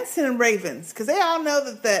 They've been sending ravens, because they all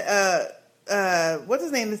know that what's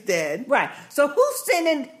his name is dead. Right. So who's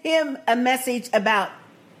sending him a message about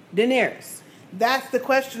Daenerys? That's the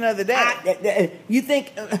question of the day. You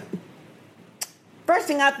think... first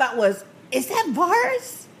thing I thought was, is that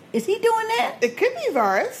Varys? Is he doing that? It could be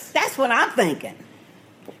Varys. That's what I'm thinking.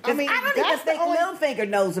 I don't even think Littlefinger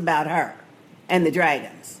knows about her and the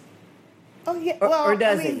dragons. Oh yeah, or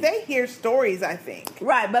does he? They hear stories, I think.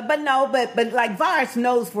 Right, but like Varys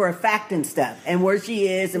knows for a fact and stuff, and where she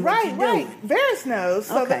is and what she's doing. Varys knows.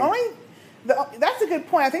 So that's a good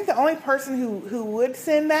point. I think the only person who would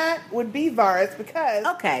send that would be Varys, because that's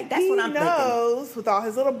what I'm thinking. He knows with all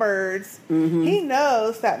his little birds. He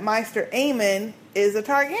knows that Maester Aemon is a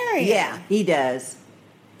Targaryen. Yeah, he does.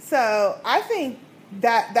 So I think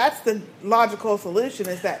that's the logical solution,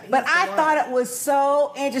 is that. But I thought it was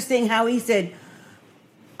so interesting how he said,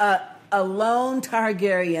 a lone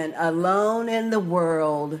Targaryen, alone in the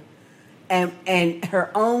world, and her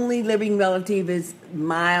only living relative is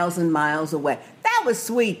miles and miles away. That was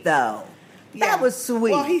sweet, though. Yeah. That was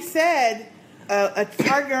sweet. Well, he said, a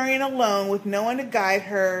Targaryen alone with no one to guide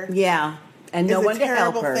her. Yeah. And no one to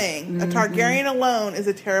help her. Thing. A Targaryen alone is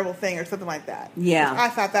a terrible thing, or something like that. Yeah. I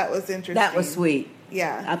thought that was interesting. That was sweet.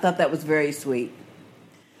 Yeah. I thought that was very sweet.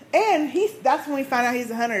 And that's when we find out he's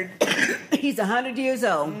 100. He's 100 years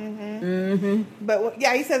old. But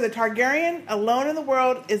yeah, he says a Targaryen alone in the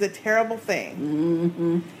world is a terrible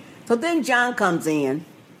thing. So then John comes in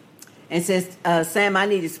and says, Sam, I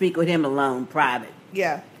need to speak with him alone, private.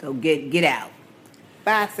 Yeah. So get out.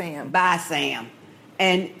 Bye, Sam. Bye, Sam.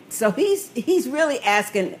 And so he's really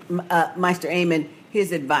asking Maester Aemon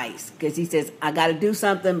his advice, because he says, I got to do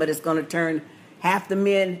something, but it's going to turn half the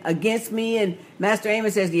men against me. And Maester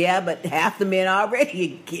Aemon says, yeah, but half the men are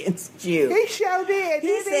already against you. He sure did.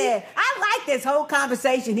 He said, I like this whole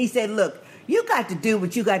conversation. He said, look, you got to do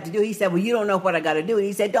what you got to do. He said, well, you don't know what I got to do. And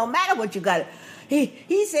he said, don't matter what you got to.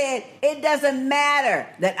 He said, it doesn't matter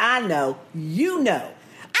that I know, you know.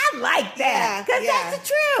 I like that, because that's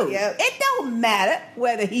the truth. Yep. It don't matter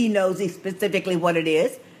whether he knows specifically what it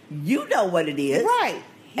is. You know what it is. Right.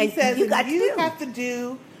 He says you have to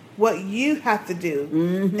do what you have to do.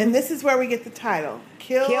 And this is where we get the title.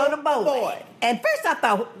 Kill the boy. And first I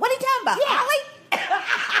thought, what are you talking about? Yeah. Ollie?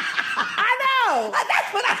 I know.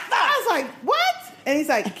 That's what I thought. I was like, what? And he's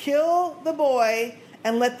like, kill the boy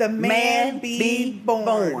and let the man be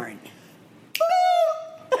born.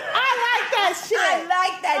 I like that shit. I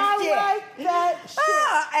like that shit.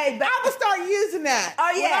 Oh, hey, but I'm gonna start using that.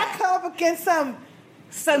 Oh yeah. When I come up against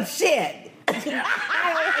some shit. I don't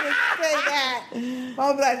want to say that.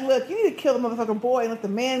 I'll be like, look, you need to kill the motherfucking boy and let the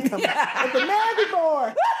man come out. Let the man be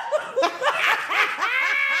born.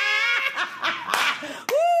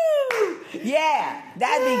 Yeah,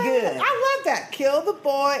 that'd be good. I love that. Kill the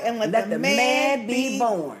boy and let the man be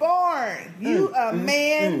born. You a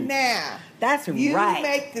man now. That's you right. You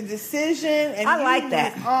make the decision and I you like move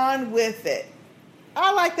that. on with it.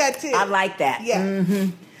 I like that too. I like that. Yeah.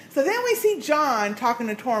 So then we see John talking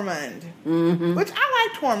to Tormund, which I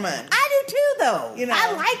like Tormund. I do too, though. You know,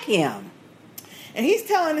 I like him. And he's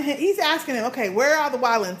asking him, okay, where are the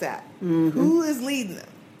wildlings at? Who is leading them?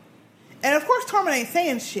 And of course, Tormund ain't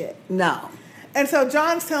saying shit. No. And so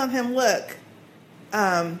John's telling him, look,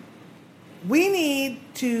 you need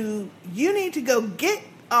to go get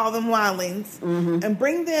all them wildlings and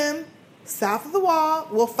bring them south of the wall.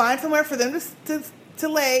 We'll find somewhere for them to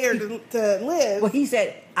lay or to live. Well, he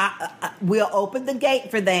said, we'll open the gate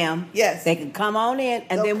for them. Yes. They can come on in,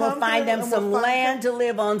 and then we'll find them some land to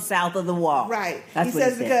live on south of the wall. Right. That's he what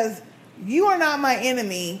says, because you are not my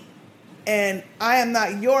enemy, and I am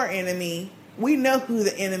not your enemy. We know who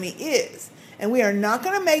the enemy is. And we are not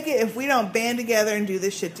going to make it if we don't band together and do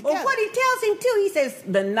this shit together. Well, what he tells him, too, he says,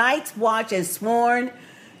 the Night's Watch has sworn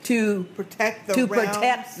to protect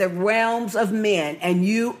the realms of men, and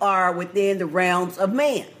you are within the realms of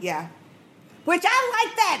men. Yeah. Which I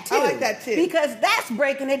like that, too. I like that, too. Because that's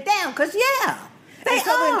breaking it down, because, yeah, they and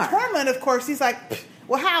so are. then Tormund, of course, he's like,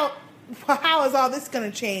 well, how is all this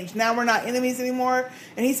going to change? Now we're not enemies anymore.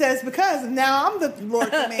 And he says, because now I'm the Lord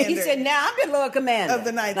Commander. He said, now I'm the Lord Commander. Of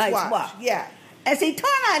the Night's Watch. Yeah. And see,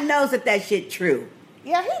 Tormund knows that shit true.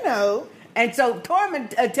 Yeah, he knows. And so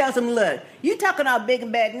Tormund tells him, look, you talking all big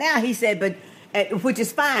and bad now, he said, but which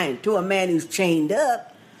is fine to a man who's chained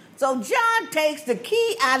up. So John takes the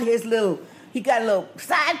key out of his he got a little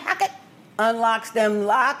side pocket, unlocks them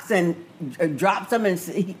locks, and drops them,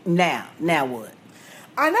 and now what?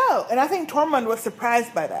 I know, and I think Tormund was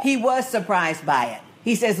surprised by that. He was surprised by it.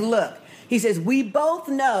 He says, look, we both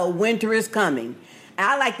know winter is coming. And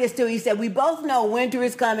I like this too. He said, we both know winter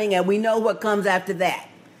is coming, and we know what comes after that.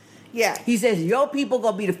 Yeah. He says, your people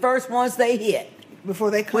going to be the first ones they hit.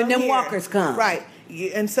 Before they come when them here. walkers come. Right.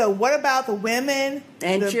 And so what about the women?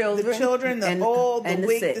 And the children, the old, the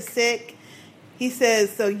weak, the sick. He says,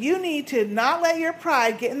 so you need to not let your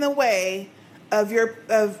pride get in the way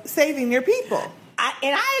of saving your people.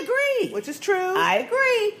 And I agree. Which is true. I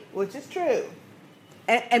agree. Which is true.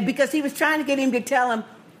 And because he was trying to get him to tell him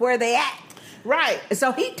where they at. Right.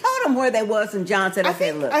 So he told him where they was, and John said,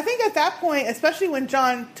 okay, look. I think at that point, especially when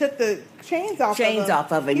John took the chains off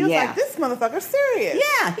of him, he was like, this motherfucker's serious.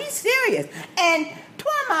 Yeah, he's serious. And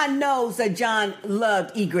Tormund knows that John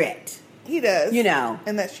loved Ygritte. He does. You know.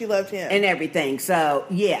 And that she loved him. And everything. So,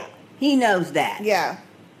 yeah, he knows that. Yeah.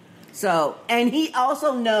 So, and he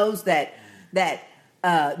also knows that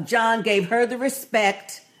John gave her the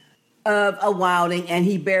respect of a wildling, and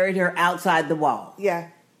he buried her outside the wall. Yeah.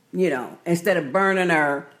 You know, instead of burning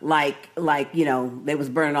her like you know, they was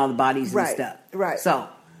burning all the bodies and stuff. Right. So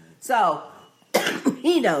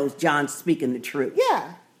he knows John's speaking the truth.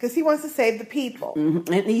 Yeah. Because he wants to save the people.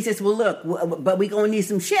 Mm-hmm. And he says, well, look, but we're going to need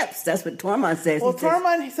some ships. That's what Tormund says. Well,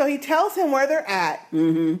 so he tells him where they're at.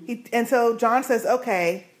 Mm-hmm. And so John says,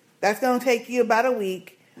 okay, that's going to take you about a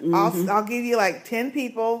week. Mm-hmm. I'll give you like 10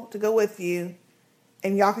 people to go with you.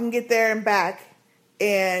 And y'all can get there and back.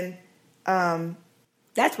 And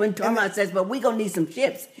that's when Tormund says, well, we're going to need some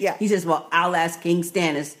ships. Yeah. He says, well, I'll ask King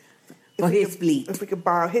Stannis for his fleet. If we could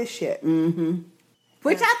borrow his ship. Mm-hmm.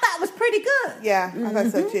 Which I thought was pretty good. Yeah, I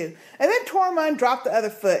thought so too. And then Tormund dropped the other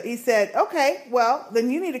foot. He said, okay, well, then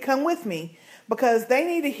you need to come with me because they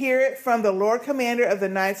need to hear it from the Lord Commander of the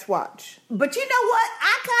Night's Watch. But you know what?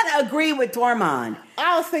 I kind of agree with Tormund.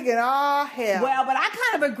 I was thinking, oh, hell. Well, but I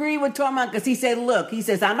kind of agree with Tormund because he said, look, he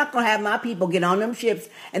says, I'm not going to have my people get on them ships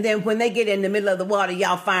and then when they get in the middle of the water,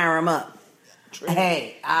 y'all fire them up. True.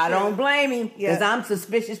 Hey, I don't blame him because I'm a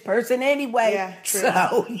suspicious person anyway. Yeah, true.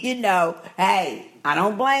 So, hey, I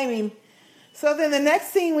don't blame him. So then the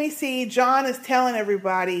next scene we see, John is telling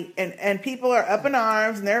everybody, and people are up in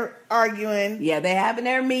arms, and they're arguing. Yeah, they're having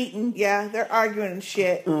their meeting. Yeah, they're arguing and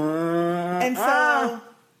shit. And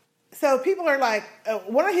so people are like,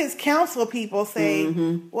 one of his council people say,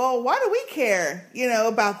 well, why do we care,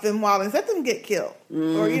 about them wildlings? Let them get killed.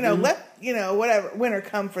 Or, let, whatever, winter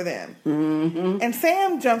come for them. And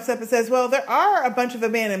Sam jumps up and says, well, there are a bunch of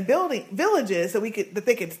abandoned villages that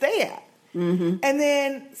they could stay at. And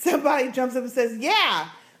then somebody jumps up and says, yeah,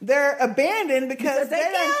 they're abandoned because they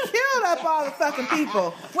done killed up all the fucking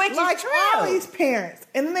people. Which like is true. Ollie's parents.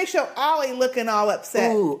 And then they show Ollie looking all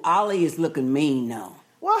upset. Ooh, Ollie is looking mean though.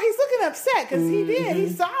 Well, he's looking upset because he did. He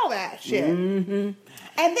saw that shit. And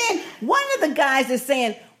then one of the guys is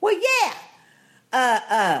saying, well,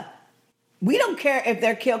 yeah, we don't care if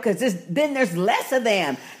they're killed because then there's less of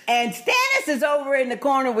them. And Stannis is over in the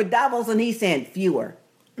corner with Davos and he's saying fewer.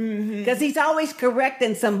 Because he's always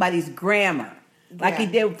correcting somebody's grammar. Like he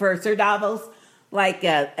did for Sir Davos,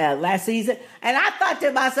 last season. And I thought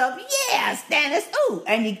to myself, yeah, Stannis, ooh.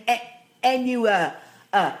 And you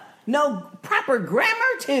know proper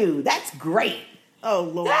grammar too. That's great. Oh,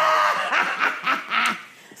 Lord.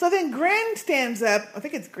 So then Grin stands up. I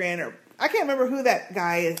think it's Grin or I can't remember who that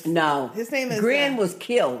guy is. No. His name is... Grin was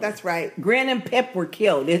killed. That's right. Grin and Pip were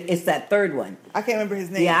killed. It's that third one. I can't remember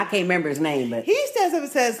his name. Yeah, I can't remember his name. But he stands up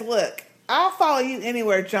and says, look, I'll follow you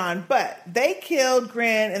anywhere, John, but they killed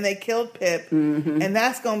Grin and they killed Pip, and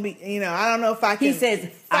that's going to be, I don't know if I can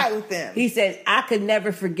fight with them. He says, I could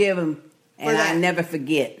never forgive him, and I never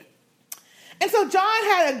forget. And so John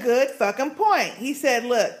had a good fucking point. He said,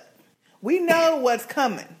 look, we know what's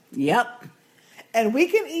coming. Yep. And we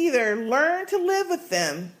can either learn to live with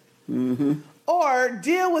them or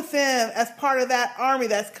deal with them as part of that army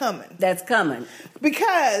that's coming. That's coming.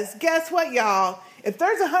 Because guess what, y'all? If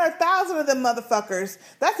there's 100,000 of them motherfuckers,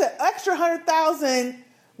 that's an extra 100,000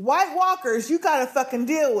 White Walkers you gotta fucking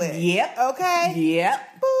deal with. Yep. Okay?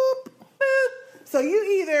 Yep. Boop, boop. So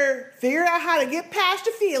you either figure out how to get past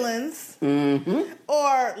your feelings, or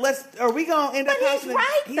we gonna end up. But he's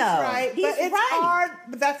right, he's though. right, He's but it's right. hard.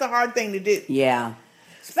 But that's a hard thing to do. Yeah,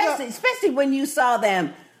 especially when you saw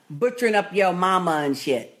them butchering up your mama and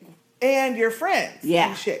shit, and your friends,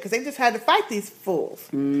 and shit, because they just had to fight these fools.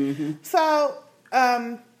 So,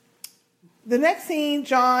 the next scene,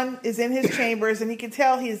 John is in his chambers, and he can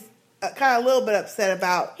tell he's kind of a little bit upset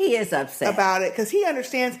about. He is upset about it because he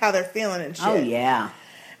understands how they're feeling and shit. Oh yeah.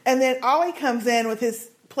 And then Ollie comes in with his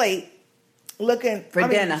plate, looking for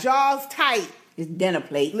dinner. Jaws tight. His dinner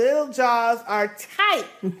plate. Little jaws are tight.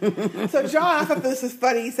 So John, I thought this was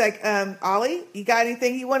funny. He's like, Ollie, you got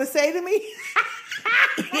anything you want to say to me?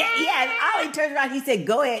 yeah. And Ollie turns around. He said,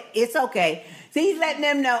 "Go ahead. It's okay." So he's letting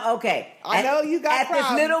them know, okay. I know you got problems.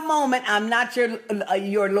 At this little moment, I'm not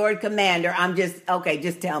your Lord Commander. I'm just, okay,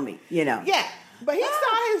 just tell me, Yeah, but he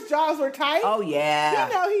saw his jaws were tight. Oh, yeah.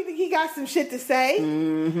 He got some shit to say.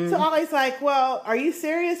 So Ollie's like, well, are you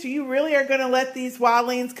serious? You really are going to let these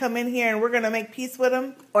wildlings come in here and we're going to make peace with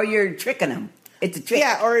them? Or you're tricking them. It's a trick.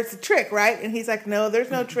 Yeah, or it's a trick, right? And he's like, no, there's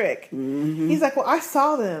no trick. He's like, well, I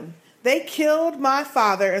saw them. They killed my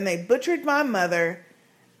father and they butchered my mother.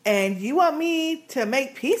 And you want me to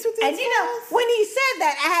make peace with these guys? And when he said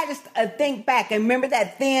that, I had to think back. And remember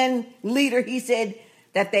that thin leader, he said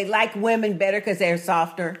that they like women better because they're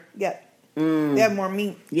softer? Yep. They have more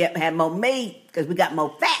meat. Yep, have more meat because we got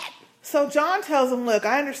more fat. So John tells him, look,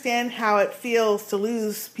 I understand how it feels to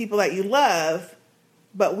lose people that you love,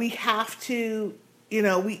 but we have to,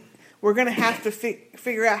 we're going to have to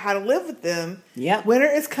figure out how to live with them. Yep. Winter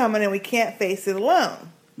is coming and we can't face it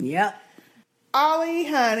alone. Yep. Ollie,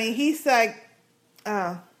 honey, he's like,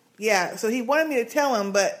 Yeah, so he wanted me to tell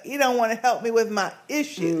him, but he don't want to help me with my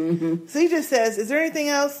issue. So he just says, is there anything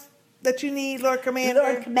else that you need, Lord Commander?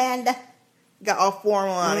 Lord Commander. Got all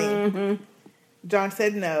formal on him. John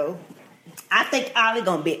said no. I think Ollie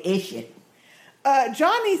gonna be an issue.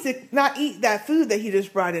 John needs to not eat that food that he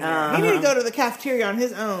just brought in there. He needs to go to the cafeteria on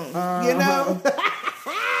his own. You know?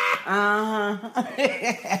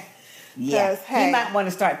 Yeah, hey, he might want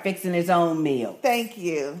to start fixing his own meal. Thank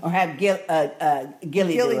you. Or have Gilly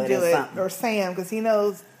do it or something. Or Sam, because he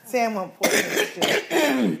knows Sam won't pour his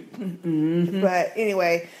shit. But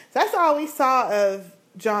anyway, so that's all we saw of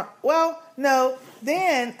John. Well, no.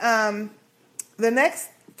 Then the next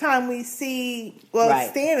time we see,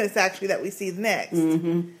 Stannis actually that we see next.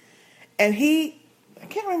 And I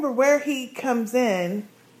can't remember where he comes in.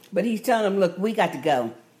 But he's telling him, look, we got to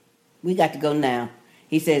go. We got to go now.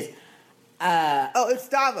 He says... it's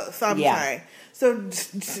Davos. I'm sorry. So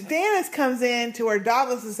Stannis comes in to where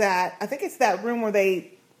Davos is at. I think it's that room where I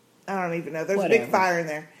don't even know. There's a big fire in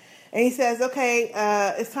there. And he says, okay,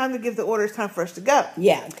 it's time to give the order. It's time for us to go.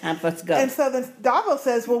 Yeah, time for us to go. And so then Davos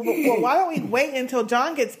says, well, why don't we wait until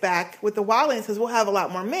Jon gets back with the wildlings because we'll have a lot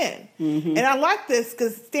more men. And I like this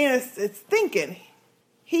because Stannis is thinking.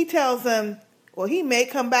 He tells them, well, he may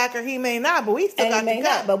come back or he may not, but we still got to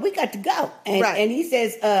go. But we got to go. And he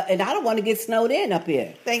says, and I don't want to get snowed in up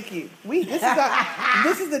here. Thank you.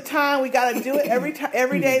 This is the time we got to do it.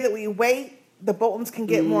 Every day that we wait, the Boltons can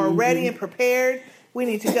get more ready and prepared. We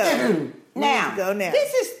need to go. Now,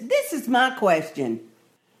 this is my question.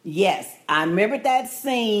 Yes, I remember that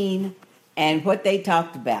scene and what they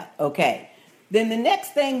talked about. Okay. Then the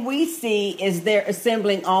next thing we see is they're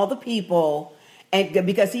assembling all the people. And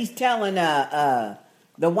because he's telling the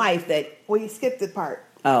wife that... Well, you skipped the part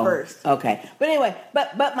first. Okay. But anyway,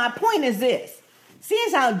 but my point is this.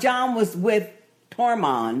 Seeing how Jon was with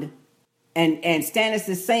Tormund and Stannis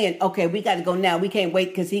is saying, okay, we got to go now. We can't wait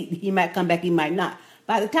because he might come back, he might not.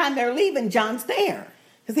 By the time they're leaving, Jon's there.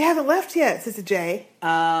 Because they haven't left yet, Sister J.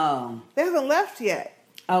 Oh. They haven't left yet.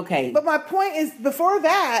 Okay. But my point is, before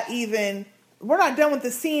that even, we're not done with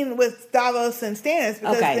the scene with Davos and Stannis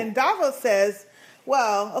because then Davos says...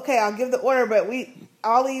 Well, okay, I'll give the order, but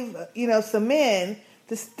I'll leave, some men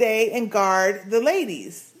to stay and guard the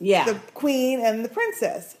ladies. Yeah. The queen and the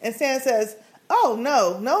princess. And Stannis says, oh,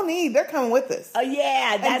 no need. They're coming with us. Oh,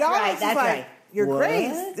 yeah, that's right. That's right. Your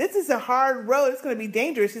Grace, this is a hard road. It's going to be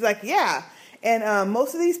dangerous. He's like, yeah. And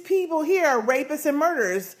most of these people here are rapists and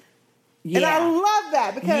murderers. Yeah. And I love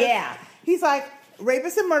that because he's like,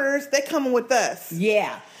 rapists and murderers, they coming with us.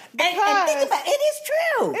 Yeah. And think about it, it is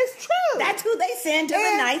true. It's true. That's who they send to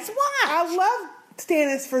the Night's Watch. I love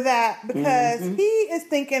Stannis for that because he is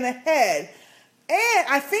thinking ahead. And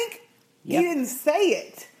I think he didn't say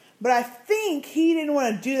it, but I think he didn't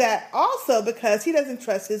want to do that also because he doesn't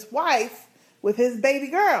trust his wife with his baby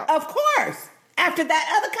girl. Of course. After that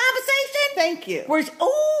other conversation? Thank you. Of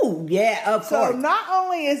course. So not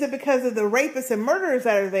only is it because of the rapists and murderers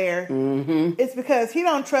that are there, it's because he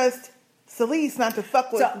don't trust Celeste not to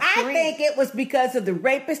fuck with. So I think it was because of the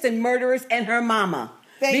rapists and murderers and her mama.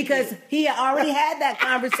 Because he already had that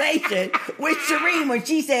conversation with Shireen when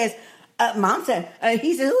she says, Mom said,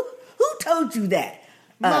 he said, who told you that?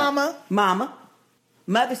 Mama.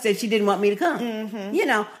 Mother said she didn't want me to come.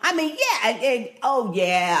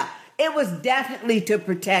 It was definitely to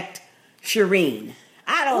protect Shireen.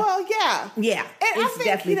 Yeah. Yeah. And I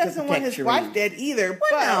think he doesn't want his wife dead either.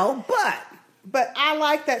 But I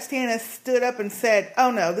like that Stannis stood up and said,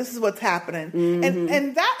 oh no, this is what's happening.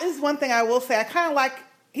 And that is one thing I will say. I kind of like,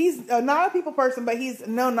 he's not a people person, but he's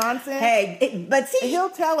no nonsense.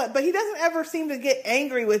 He'll tell it, but he doesn't ever seem to get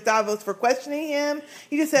angry with Davos for questioning him.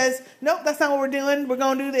 He just says, nope, that's not what we're doing. We're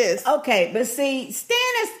going to do this. Okay, but see,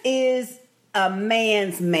 Stannis is a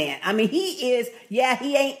man's man. I mean, he is, he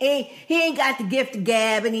ain't got the gift of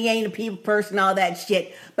gab and he ain't a people person, all that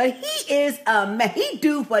shit. But he is a man. He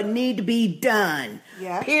do what need to be done.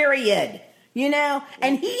 Yeah. Period.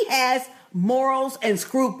 And he has morals and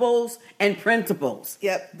scruples and principles.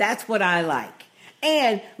 Yep. That's what I like.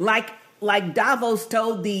 And like Davos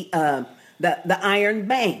told the Iron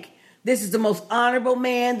Bank, this is the most honorable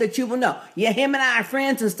man that you will know. Yeah, him and I are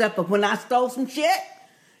friends and stuff, but when I stole some shit,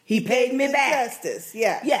 he paid me back. Justice,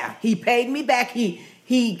 yeah. Yeah, he paid me back. He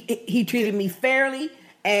treated me fairly,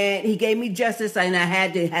 and he gave me justice, and I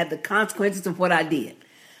had to have the consequences of what I did.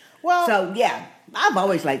 Well, so yeah, I've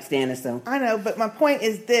always liked Stannis, though. I know, but my point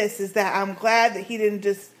is that I'm glad that he didn't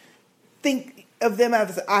just think of them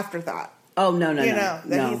as an afterthought. Oh no!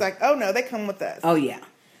 He's like, oh no, they come with us. Oh yeah.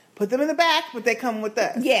 put them in the back, but they come with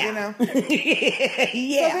us. Yeah. You know?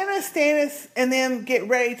 Yeah. So then as Stannis and them get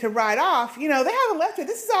ready to ride off, they haven't left it.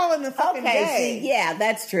 This is all in the fucking day. See, yeah,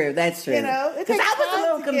 that's true. That's true. It Because takes I was a time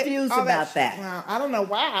little to get confused all about that. Well, I don't know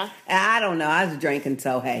why. I don't know. I was drinking,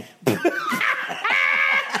 so hey.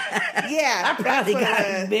 Yeah. I probably that's what got it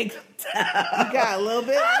a is. big You got a little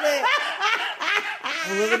bit lit.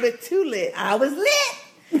 A little bit too lit. I was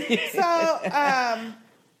lit. So,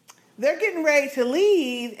 they're getting ready to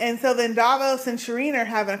leave, and so then Davos and Shireen are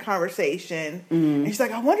having a conversation. And she's like,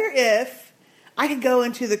 I wonder if I could go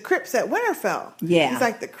into the crypts at Winterfell. Yeah. He's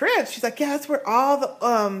like, the crypts? She's like, yeah, that's where all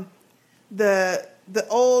the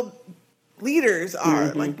old leaders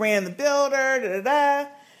are, like Bran the Builder, da-da-da.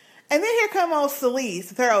 And then here come old Selyse,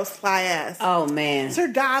 with her old sly ass. Oh, man. Sir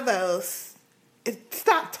Davos,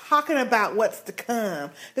 stop talking about what's to come.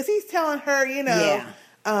 Because he's telling her,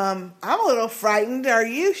 I'm a little frightened. Are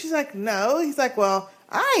you? She's like, no. He's like, well,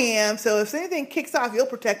 I am. So if anything kicks off, you'll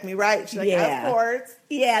protect me, right? She's like, Yeah. of course.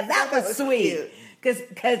 Yeah, that was sweet. Because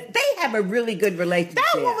they have a really good relationship.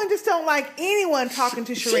 That woman just don't like anyone talking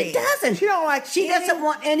to Shireen. She doesn't. She don't like. She doesn't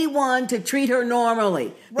want anyone to treat her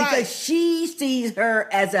normally. Right. Because she sees her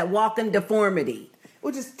as a walking deformity.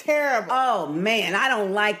 Which is terrible. Oh, man. I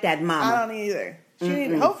don't like that mama. I don't either.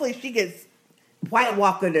 Hopefully she gets White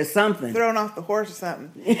Walker or something. thrown off the horse or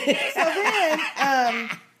something. So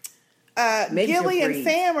then Gilly and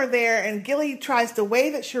Sam are there, and Gilly tries to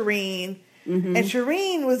wave at Shireen. And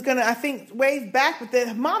Shireen was going to, I think, wave back, but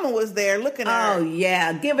then Mama was there looking at her. Oh,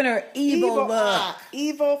 yeah. Giving her evil look. Eye.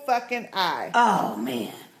 Evil fucking eye. Oh,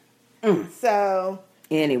 man. So.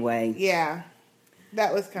 Anyway. Yeah.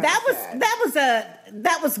 That was kind of sad.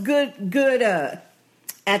 That was good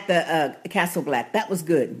at the Castle Black. That was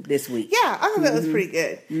good this week. Yeah, I thought that was pretty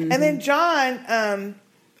good. And then John,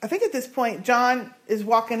 I think at this point, John is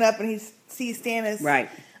walking up and he sees Stannis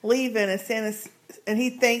leaving, and he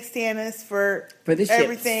thanks Stannis for the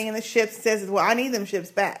everything in the ships. Says, well, I need them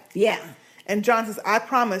ships back. Yeah. And John says, I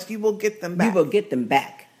promise you will get them back. You will get them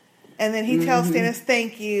back. And then he tells Stannis,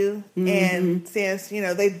 thank you. And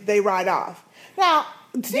Stannis, they ride off. Now,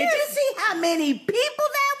 did you see how many people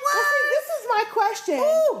that was? Well, see, this is my question.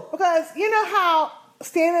 Ooh. Because you know how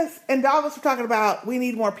Stannis and Davos were talking about we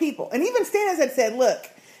need more people. And even Stannis had said, look,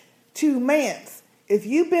 to Mance, if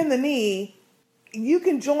you bend the knee, you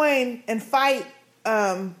can join and fight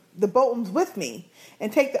the Boltons with me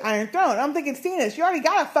and take the Iron Throne. I'm thinking, Stannis, you already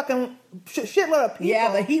got a fucking shitload of people.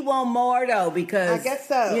 Yeah, but he want more, though, because... I guess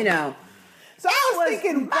so. So I was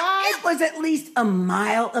thinking, it was at least a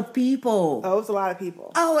mile of people. Oh, it was a lot of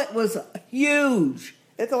people. Oh, it was huge.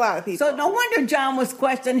 It's a lot of people. So no wonder John was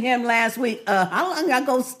questioning him last week. How long I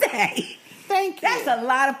gonna stay? Thank you. That's a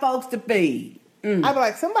lot of folks to feed. I'd be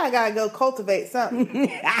like, somebody gotta go cultivate something.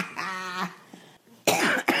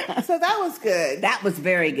 So that was good. That was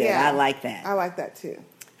very good. Yeah, I like that. I like that too.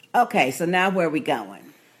 Okay, so now where are we going?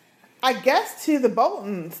 I guess to the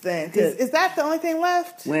Boltons then. Is that the only thing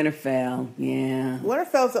left? Winterfell, yeah.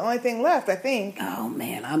 Winterfell's the only thing left, I think. Oh,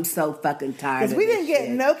 man, I'm so fucking tired of Because we didn't get shit.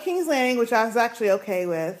 no King's Landing, which I was actually okay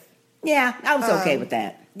with. Yeah, I was okay with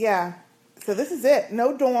that. Yeah. So this is it.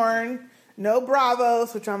 No Dorne, no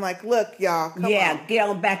Bravos, which I'm like, look, y'all, come on. Yeah, get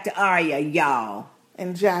on back to Arya, y'all.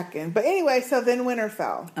 And Jaqen. But anyway, so then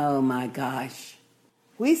Winterfell. Oh, my gosh.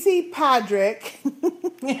 We see Podrick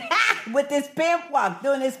with this pimp walk,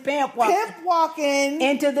 doing his pimp walk. Pimp walking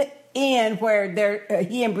into the inn where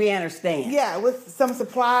he and Brienne are staying. Yeah, with some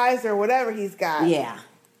supplies or whatever he's got. Yeah.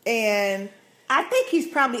 And I think he's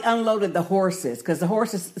probably unloaded the horses because the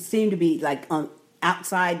horses seem to be like on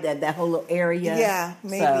outside that whole little area. Yeah,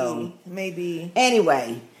 maybe. So, maybe.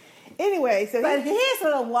 Anyway, so but his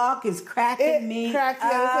little walk is cracking me cracks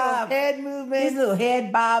up. His little head movement. His little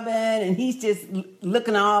head bobbing, and he's just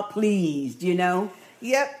looking all pleased, you know?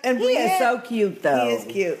 Yep. And he is so cute, though. He is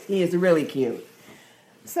cute. He is really cute.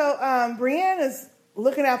 So Brienne is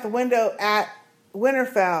looking out the window at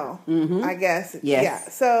Winterfell, I guess. Yes. Yeah.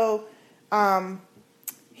 So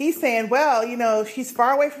he's saying, well, you know, she's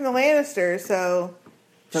far away from the Lannisters, so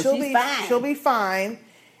she'll be fine.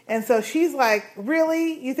 And so she's like,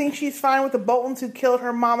 really? You think she's fine with the Boltons who killed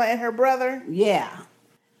her mama and her brother? Yeah.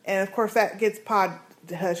 And of course that gets Pod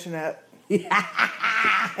hushing up.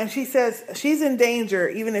 And she says she's in danger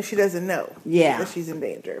even if she doesn't know that she's in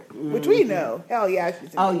danger. Which we know. Hell yeah, she's in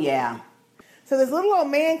danger. Oh, yeah. So this little old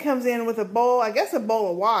man comes in with a bowl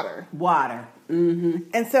of water.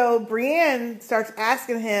 And so Brienne starts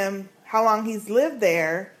asking him how long he's lived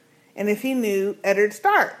there and if he knew Eddard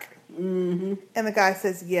Stark. And the guy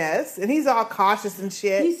says yes, and he's all cautious and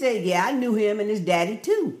shit. He said, yeah, I knew him and his daddy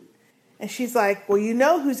too. And she's like, well, you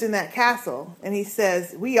know who's in that castle. And he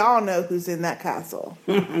says, we all know who's in that castle.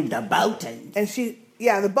 The Boltons. And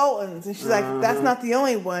the Boltons. And she's like, that's not the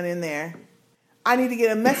only one in there. I need to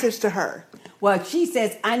get a message to her. Well, she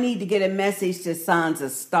says, I need to get a message to Sansa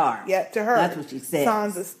Stark. Yeah, to her. That's what she said.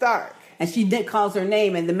 Sansa Stark. And she calls her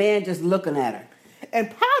name, and the man just looking at her. And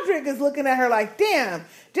Podrick is looking at her like, damn,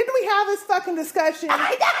 didn't we have this fucking discussion?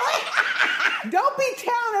 I know. Don't be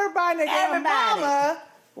telling everybody and their mama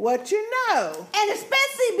what you know. And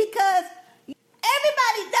especially because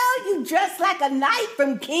everybody knows you dress like a knight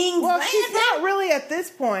from King's Landing. She's not really at this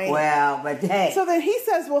point. Well, but hey. So then he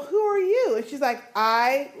says, well, who are you? And she's like,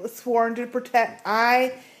 I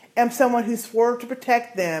am someone who swore to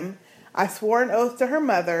protect them. I swore an oath to her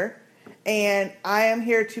mother. And I am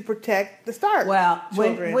here to protect the Stark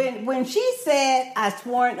children. When she said, I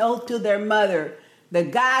swore an oath to their mother, the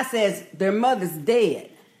guy says, their mother's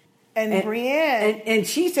dead. And Brienne. And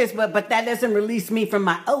she says, but that doesn't release me from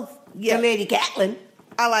my oath to Lady Catelyn.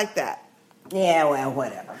 I like that. Yeah, well,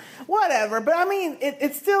 whatever. Whatever. But I mean,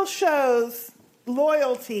 it still shows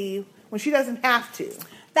loyalty when she doesn't have to.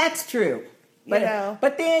 That's true.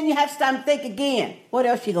 But then you have to stop and think again. What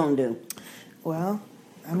else she gonna do? Well,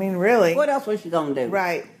 I mean, really. What else was she gonna do?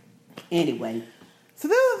 Right. Anyway. So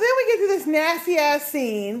then we get to this nasty ass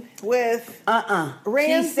scene with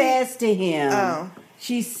Ramsay.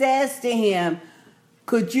 She says to him,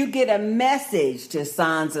 could you get a message to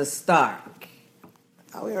Sansa Stark?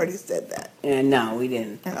 Oh, we already said that. No, we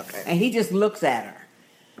didn't. Okay. And he just looks at her.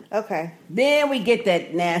 Okay. Then we get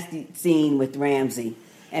that nasty scene with Ramsay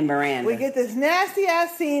and Miranda. We get this nasty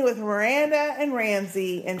ass scene with Miranda and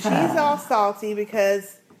Ramsay, and she's all salty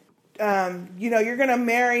because, you're going to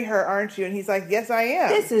marry her, aren't you? And he's like, yes, I am.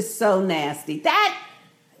 This is so nasty. That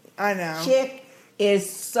I know. Chick is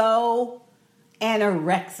so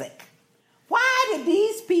anorexic. Why do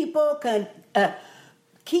these people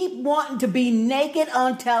keep wanting to be naked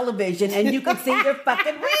on television and you can see their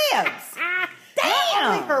fucking ribs? Damn!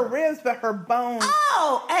 Not only her ribs, but her bones.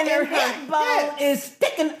 Oh, and her hip bone is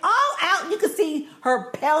sticking all out. You can see her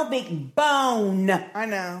pelvic bone. I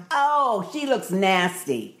know. Oh, she looks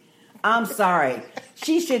nasty. I'm sorry.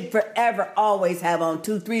 She should forever always have on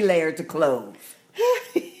 2-3 layers of clothes.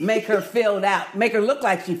 Make her filled out. Make her look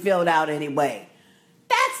like she filled out anyway.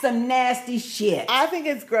 That's some nasty shit. I think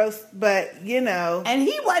it's gross, but And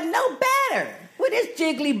he wasn't no better with his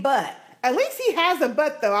jiggly butt. At least he has a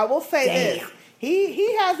butt, though. I will say this.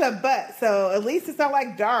 He has a butt, so at least it's not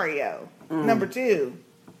like Dario, number 2.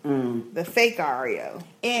 The fake Ario.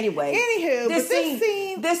 Anyway. Anywho,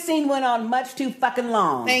 this scene went on much too fucking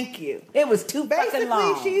long. Thank you. It was too fucking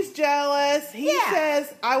long. Basically, she's jealous. He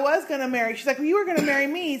says, I was going to marry. She's like, well, you were going to marry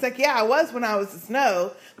me. He's like, yeah, I was when I was the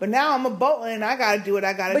Snow, but now I'm a Bolton and I got to do what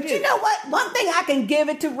I got to do. But you know what? One thing I can give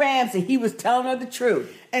it to Ramsay. He was telling her the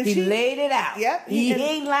truth. And he laid it out. Yep. He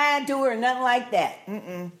ain't lying to her or nothing like that.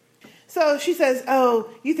 Mm-mm. So she says, oh,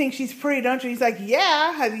 you think she's pretty, don't you? He's like,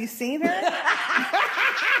 yeah. Have you seen her?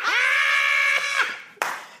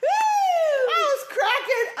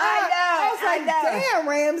 Damn,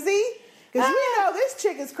 Ramsay. Because we know this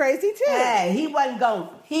chick is crazy too. Hey, he wasn't going.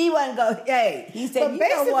 Hey, he said, but you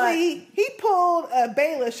basically, know what? He pulled a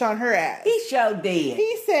Baelish on her ass. He sure did.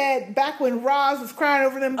 He said, back when Roz was crying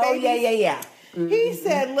over them babies. Oh, yeah. Mm-hmm. He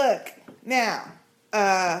said, look, now,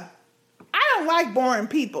 I don't like boring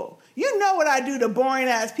people. You know what I do to boring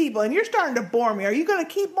ass people, and you're starting to bore me. Are you going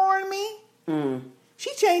to keep boring me?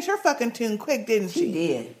 She changed her fucking tune quick, didn't she? She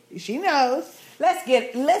did. She knows. Let's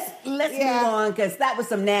move on, because that was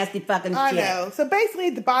some nasty fucking shit. I know. So basically,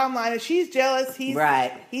 the bottom line is she's jealous. He's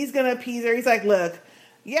going to appease her. He's like, look,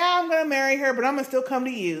 yeah, I'm going to marry her, but I'm going to still come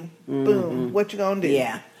to you. Mm-hmm. Boom. What you going to do?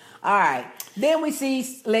 Yeah. All right. Then we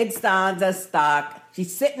see Lady Sansa Stark.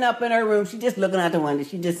 She's sitting up in her room. She's just looking out the window.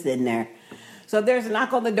 She's just sitting there. So there's a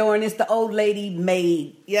knock on the door, and it's the old lady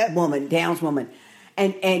maid woman, downswoman.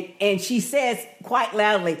 And she says quite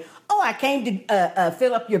loudly, oh, I came to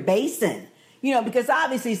fill up your basin. Because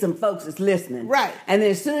obviously some folks is listening. Right. And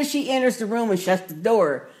then as soon as she enters the room and shuts the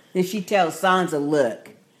door, then she tells Sansa,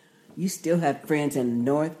 look, you still have friends in the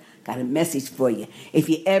north. Got a message for you. If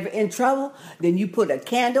you're ever in trouble, then you put a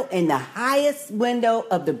candle in the highest window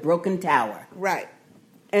of the broken tower. Right.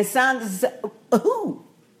 And Sansa says, who?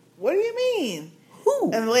 What do you mean?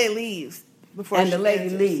 Who? And the lady leaves. And the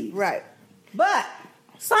lady leaves. Right. But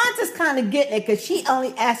Sansa's kind of getting it because she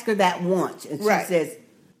only asked her that once. And she says,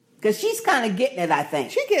 because she's kind of getting it, I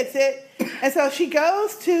think. She gets it. And so she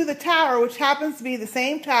goes to the tower, which happens to be the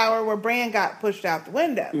same tower where Bran got pushed out the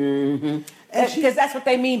window. Mm-hmm. Because that's what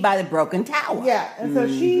they mean by the broken tower. Yeah. And so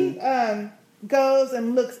she goes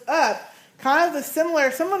and looks up kind of the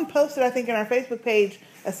similar. Someone posted, I think, in our Facebook page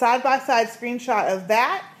a side-by-side screenshot of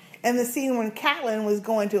that and the scene when Catelyn was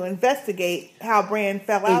going to investigate how Bran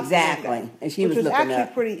fell out. Exactly, and she was looking actually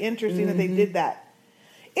up. Pretty interesting that they did that.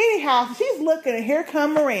 Anyhow, she's looking, and here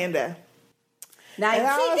come Miranda. Now, And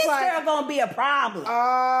I see, was this like, girl gonna be a problem.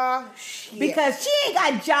 Shit. Because she ain't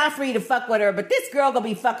got Joffrey to fuck with her, but this girl gonna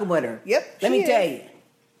be fucking with her. Yep. Let me she tell is. you.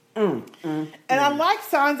 And I like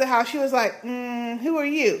Sansa how she was like, who are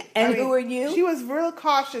you? And who are you? She was real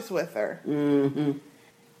cautious with her. Mm-hmm.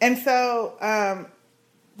 And so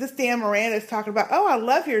this damn Miranda is talking about, oh, I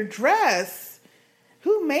love your dress.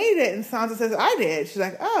 Who made it? And Sansa says, I did. She's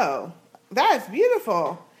like, oh, that's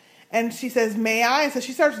beautiful. And she says, may I? And so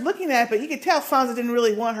she starts looking at it, but you could tell Sansa didn't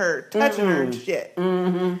really want her touching her and shit.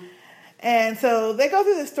 Mm-hmm. And so they go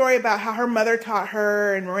through the story about how her mother taught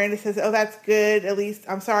her, and Miranda says, oh, that's good. At least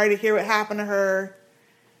I'm sorry to hear what happened to her.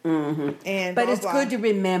 Mm-hmm. And but blah, it's blah. good to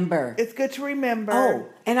remember. It's good to remember. Oh,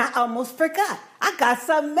 and I almost forgot. I got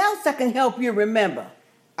something else that can help you remember.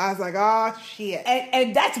 I was like, oh, shit.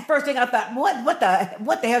 And that's the first thing I thought, what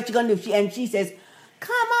the hell she gonna do? And she says,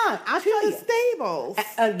 come on, I'll show you. To the stables.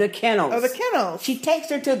 The kennels. Oh, the kennels. She takes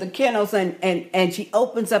her to the kennels and she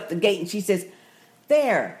opens up the gate and she says,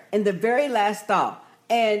 there, in the very last stall.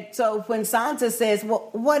 And so when Sansa says, well,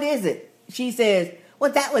 what is it? She says,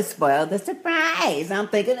 well, that was spoiled the surprise. I'm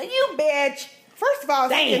thinking, you bitch. First of all,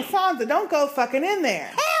 damn. Sansa, don't go fucking in there.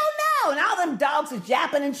 Hell no. And all them dogs is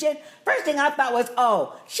yapping and shit. First thing I thought was,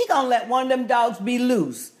 oh, she gonna let one of them dogs be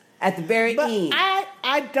loose at the very end.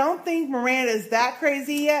 I don't think Miranda's that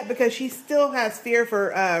crazy yet because she still has fear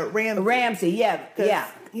for Ramsay. Ramsay, yeah.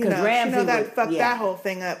 You know, Ramsay she know that fucked that whole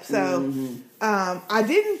thing up. So I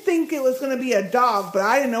didn't think it was going to be a dog, but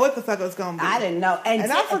I didn't know what the fuck it was going to be. I didn't know.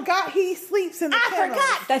 And I forgot he sleeps in the kennels. I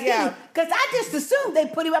forgot. That's because I just assumed they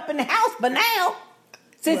put him up in the house, but now,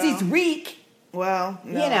 since he's Reek. Well,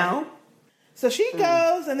 no. You know. So she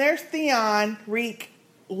goes, and there's Theon, Reek,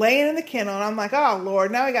 laying in the kennel, and I'm like, oh, Lord,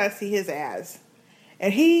 now we got to see his ass.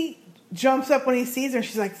 And he jumps up when he sees her, and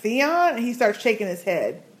she's like, Theon? And he starts shaking his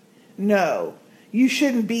head. No, you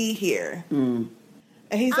shouldn't be here. And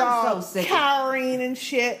he's all so cowering and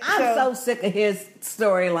shit. I'm so sick of his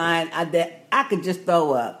storyline that I could just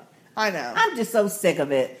throw up. I know. I'm just so sick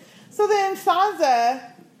of it. So then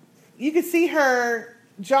Sansa, you can see her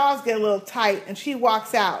jaws get a little tight, and she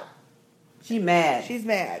walks out. She's mad. She's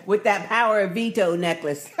mad. With that power of veto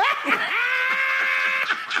necklace.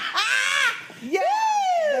 Yeah,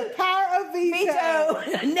 the power of veto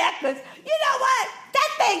necklace. You know what? That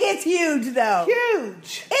thing is huge, though.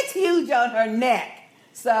 Huge. It's huge on her neck.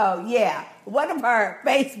 So, yeah. One of her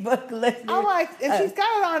Facebook listeners. I like, and she's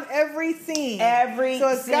got it on every scene. So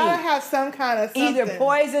it's got to have some kind of something. Either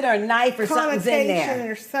poison or knife or something's in there.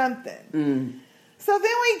 Connotation or something. So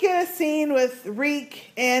then we get a scene with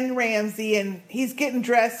Reek and Ramsay, and he's getting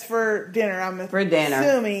dressed for dinner, I'm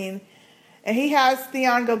assuming. And he has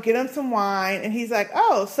Theon go get him some wine, and he's like,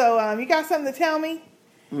 oh, so you got something to tell me?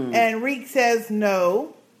 And Reek says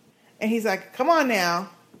no. And he's like, come on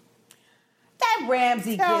now. That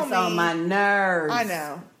Ramsay gets on my nerves. I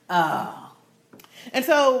know. Oh. And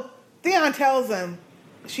so Theon tells him,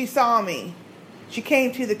 she saw me. She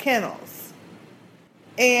came to the kennels.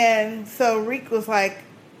 And so Reek was like,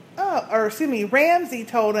 Ramsay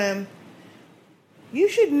told him, you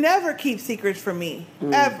should never keep secrets from me,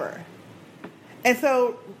 ever. And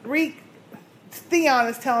so Theon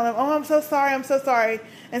is telling him, oh, I'm so sorry.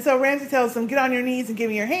 And so Ramsay tells him, get on your knees and give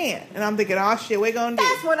me your hand. And I'm thinking, oh, shit, what you going to do?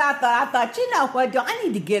 That's what I thought. I thought, you know what, I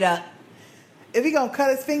need to get up. If he going to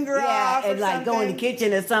cut his finger off and like go in the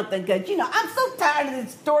kitchen or something. Because, I'm so tired of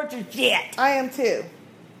this torture shit. I am too.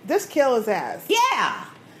 Just kill his ass. Yeah.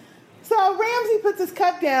 So Ramsay puts his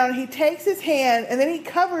cup down, he takes his hand, and then he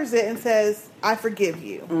covers it and says, I forgive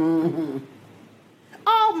you.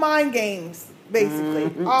 All mind games,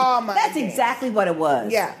 basically. All mind That's games. exactly what it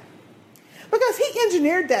was. Yeah. Because he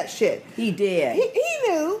engineered that shit. He did. He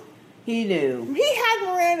knew. He knew. He had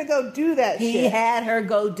Miranda go do that shit. He had her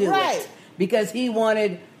go do it. Because he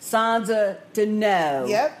wanted Sansa to know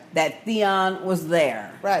that Theon was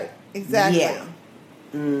there. Right. Exactly. Yeah.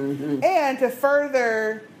 And to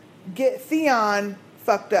further get Theon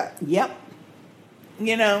fucked up. Yep.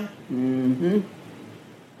 You know?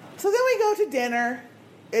 So then we go to dinner.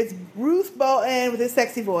 It's Bruce Bolton with his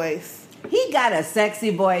sexy voice. He got a sexy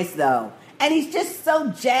voice, though. And he's just so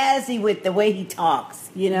jazzy with the way he talks,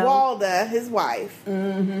 Walda, his wife.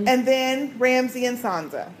 And then Ramsay and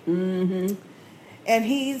Sansa. And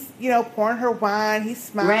he's, pouring her wine. He's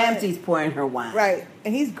smiling. Ramsay's pouring her wine. Right.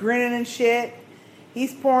 And he's grinning and shit.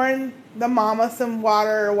 He's pouring the mama some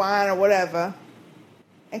water or wine or whatever.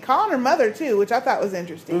 And calling her mother, too, which I thought was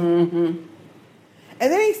interesting. Mm-hmm.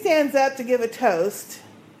 And then he stands up to give a toast.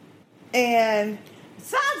 And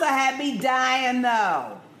Sansa had me dying,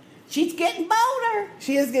 though. She's getting bolder.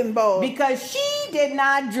 She is getting bold. Because she did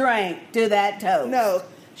not drink to that toast. No,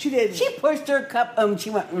 she didn't. She pushed her cup, she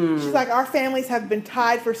went, She's like, our families have been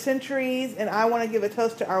tied for centuries, and I want to give a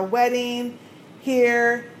toast to our wedding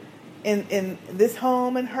here in this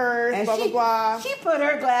home and hers, and blah, blah, blah. She put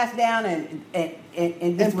her glass down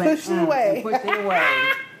and just went, pushed it away. And pushed it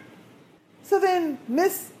away. So then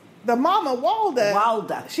the mama,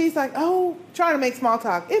 Walda, she's like, oh, trying to make small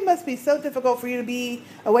talk. It must be so difficult for you to be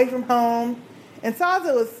away from home. And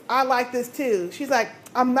Sansa I like this too. She's like,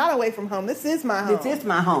 I'm not away from home. This is my home. This is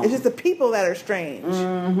my home. It's just the people that are strange.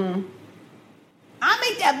 Mm-hmm.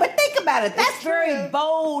 But think about it. That's very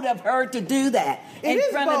bold of her to do that in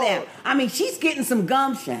front of them. I mean, she's getting some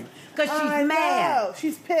gumption because she's mad. Know.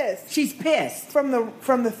 She's pissed. She's pissed from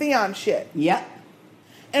the Theon shit. Yep.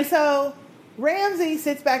 And so Ramsay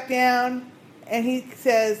sits back down and he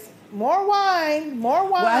says, more wine, more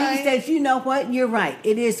wine. Well, he says, you know what? You're right.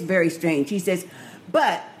 It is very strange. He says,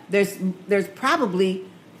 but there's probably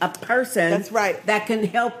a person that's right that can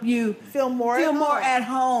help you feel more at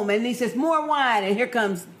home. And he says, more wine. And here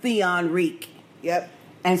comes Theon Reek. Yep.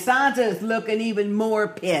 And Sansa is looking even more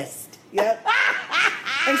pissed. Yep.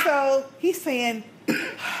 And so he's saying,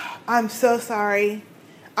 I'm so sorry.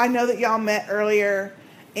 I know that y'all met earlier.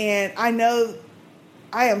 And I know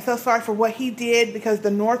I am so sorry for what he did because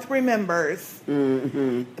the North remembers.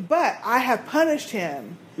 Mm-hmm. But I have punished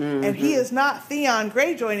him. Mm-hmm. And he is not Theon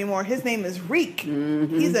Greyjoy anymore. His name is Reek.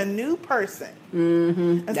 Mm-hmm. He's a new person.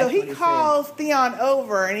 Mm-hmm. And so he calls Theon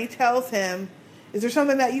over and he tells him, is there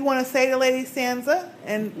something that you want to say to Lady Sansa?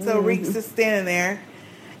 And so Reek's just standing there.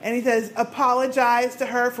 And he says, apologize to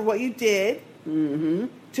her for what you did. Mm-hmm.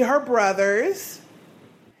 To her brothers.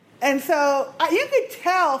 And so you could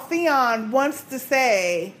tell Theon wants to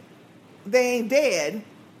say they ain't dead. In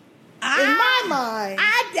my mind.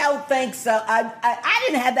 I don't think so. I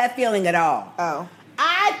didn't have that feeling at all. Oh.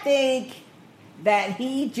 I think that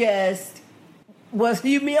he just was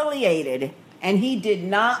humiliated and he did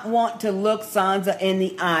not want to look Sansa in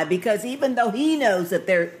the eye because even though he knows that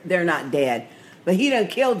they're not dead, but he done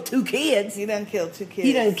killed 2 kids. He done killed 2 kids.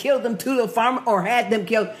 He done killed them 2 little farmers or had them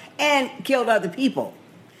killed and killed other people.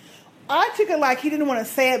 I took it like he didn't want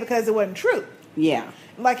to say it because it wasn't true. Yeah.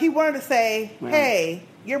 Like he wanted to say, hey,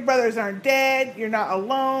 your brothers aren't dead. You're not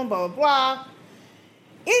alone, blah, blah, blah.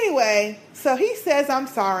 Anyway, so he says, I'm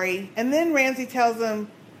sorry. And then Ramsay tells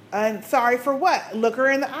him, sorry for what? Look her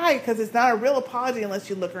in the eye because it's not a real apology unless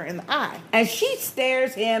you look her in the eye. And she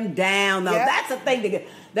stares him down, though. Yep. That's the thing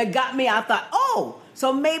that got me. I thought, oh,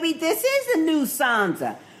 so maybe this is a new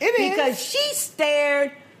Sansa. It is. Because she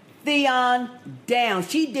stared Theon down.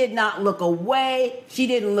 She did not look away. She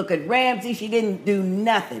didn't look at Ramsay. She didn't do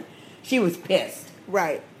nothing. She was pissed.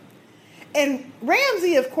 Right. And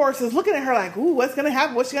Ramsay, of course, is looking at her like, ooh, what's going to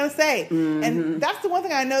happen? What's she going to say? Mm-hmm. And that's the one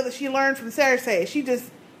thing I know that she learned from Cersei. She just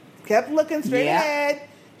kept looking straight ahead.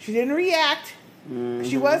 She didn't react. Mm-hmm.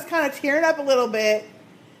 She was kind of tearing up a little bit.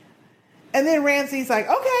 And then Ramsay's like,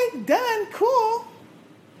 okay, done, cool,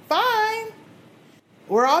 fine.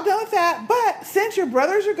 We're all done with that. But since your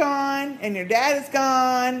brothers are gone, and your dad is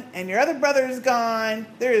gone, and your other brother is gone,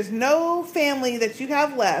 there is no family that you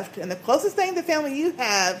have left. And the closest thing to family you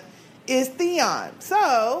have is Theon.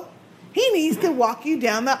 So he needs to walk you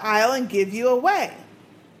down the aisle and give you away.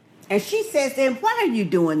 And she says to him, why are you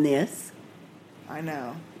doing this? I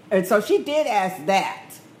know. And so she did ask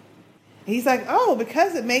that. He's like, oh,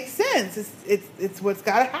 because it makes sense. It's what's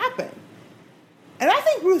got to happen. And I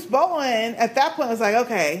think Bruce Bolton at that point was like,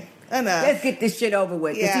 okay, enough. Let's get this shit over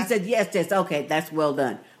with. Because he said, yes, okay, that's well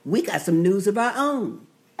done. We got some news of our own.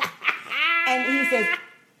 And he says,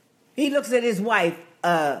 he looks at his wife,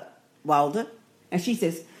 Walda, and she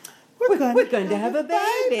says, we're going to have a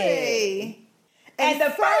baby. And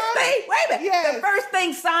the first thing, wait a minute, the first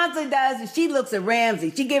thing Sansa does is she looks at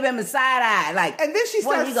Ramsay. She give him a side eye, like, and then she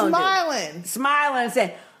starts smiling. Smiling and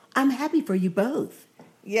saying, I'm happy for you both.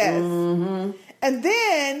 Yes. Mm-hmm. And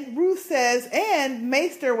then Ruth says, and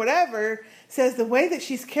Maester, whatever, says the way that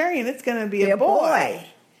she's carrying it's going to be a boy.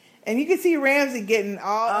 And you can see Ramsay getting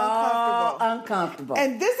all uncomfortable.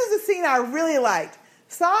 And this is a scene I really liked.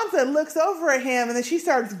 Sansa looks over at him and then she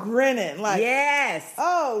starts grinning like, yes.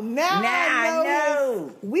 Oh, now I know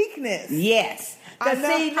his weakness. Yes. I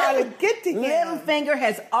know how to get to him. Littlefinger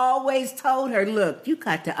has always told her, look, you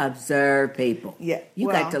got to observe people. Yeah.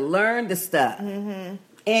 You got to learn the stuff. Mm-hmm.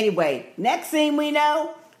 Anyway, next thing we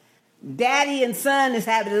know, Daddy and son is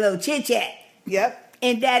having a little chit-chat. Yep.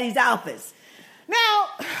 In Daddy's office. Now,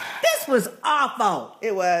 this was awful.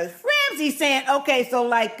 It was. Ramsey saying, okay, so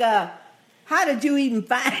like, how did you even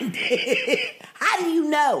find it? How do you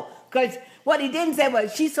know? Because what he didn't say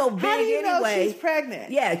was, she's so big How do you know anyway. she's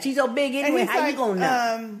pregnant? Yeah, she's so big anyway. How you gonna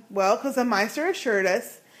know? Well, because the Meister assured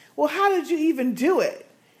us. Well, how did you even do it?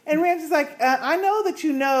 And Ramsey's like, I know that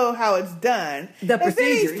you know how it's done. The and then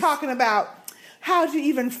procedures. he's talking about, how'd you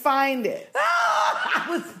even find it? Oh, I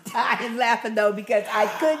was dying laughing though because I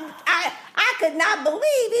could not believe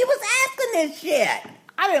he was asking this shit.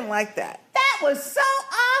 I didn't like that. That was so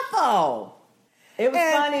awful. It was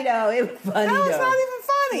funny though. It was funny though. No, it's not even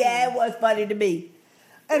funny. Yeah, it was funny to me.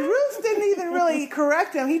 And Ruth didn't even really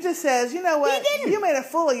correct him. He just says, you know what? He didn't. You made a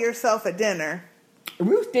fool of yourself at dinner.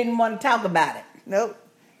 Ruth didn't want to talk about it. Nope.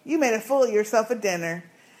 You made a fool of yourself at dinner.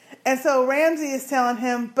 And so Ramsey is telling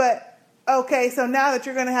him, but, okay, so now that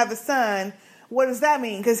you're going to have a son, what does that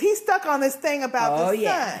mean? Because he's stuck on this thing about the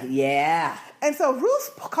son. Yeah. And so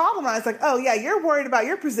Ruth called him on. It's like, oh, yeah, you're worried about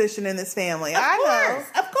your position in this family. Of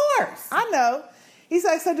course. I know. He's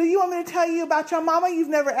like, so do you want me to tell you about your mama? You've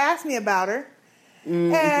never asked me about her.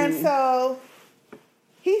 Mm-hmm. And so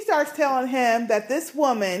he starts telling him that this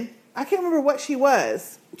woman, I can't remember what she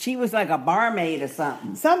was. She was like a barmaid or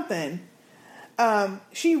something.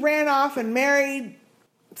 She ran off and married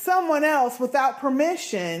someone else without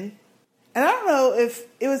permission. And I don't know if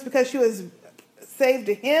it was because she was saved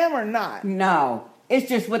to him or not. No, it's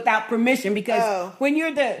just without permission because when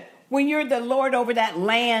you're the lord over that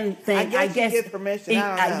land thing, I guess you get permission.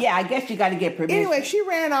 I don't know. Yeah, I guess you got to get permission. Anyway, she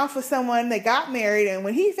ran off with someone. They got married, and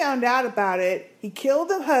when he found out about it, he killed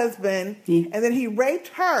the husband, and then he raped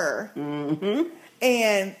her,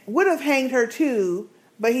 and would have hanged her too,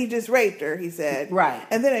 but he just raped her. He said, right.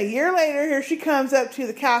 And then a year later, here she comes up to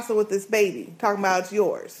the castle with this baby, talking about it's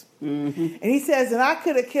yours. And he says, and I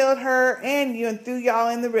could have killed her and you and threw y'all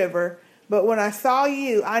in the river, but when I saw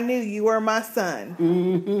you, I knew you were my son.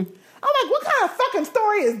 I'm like, what kind of fucking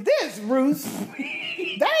story is this, Ruth?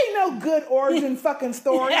 That ain't no good origin fucking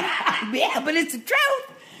story. Yeah, but it's the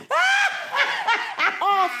truth.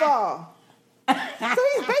 Awful. So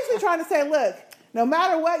he's basically trying to say, look, no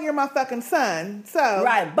matter what, you're my fucking son. So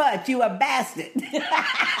right, but you a bastard.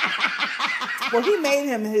 Well, he made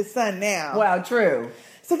him his son now. Well, true.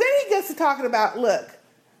 So then he gets to talking about, look,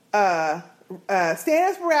 Stannis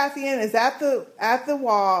Baratheon is at the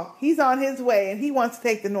wall. He's on his way, and he wants to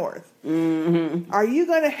take the north. Are you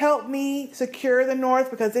going to help me secure the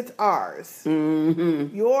north because it's ours,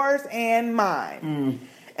 yours and mine?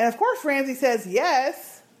 And of course, Ramsay says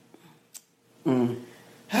yes. Yeah.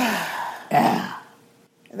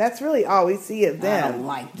 And that's really all we see of them. I don't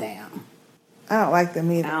like them. I don't like them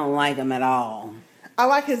either. I don't like them at all. I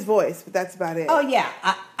like his voice, but that's about it. Oh yeah,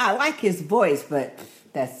 I like his voice, but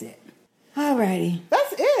that's it. Alrighty.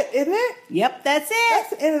 That's it, isn't it? Yep, that's it. That's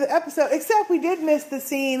the end of the episode. Except we did miss the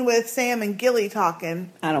scene with Sam and Gilly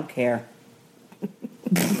talking. I don't care.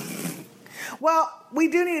 Well, we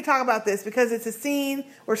do need to talk about this because it's a scene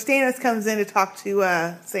where Stannis comes in to talk to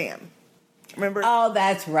Sam. Remember? Oh,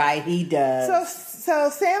 that's right. He does. So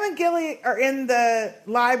Sam and Gilly are in the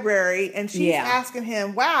library, and she's asking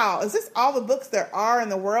him, wow, is this all the books there are in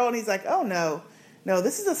the world? And he's like, oh, no,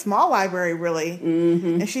 this is a small library, really.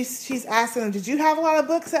 And she's asking him, did you have a lot of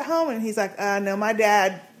books at home? And he's like, no, my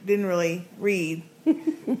dad didn't really read.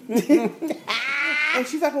 And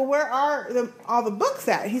she's like, well, where are all the books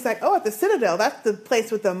at? And he's like, oh, at the Citadel. That's the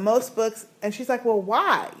place with the most books. And she's like, well,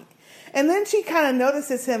 why? And then she kind of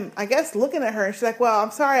notices him, I guess, looking at her. And she's like, well,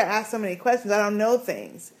 I'm sorry I asked so many questions. I don't know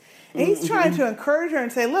things. And he's trying to encourage her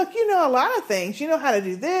and say, look, you know a lot of things. You know how to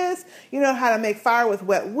do this. You know how to make fire with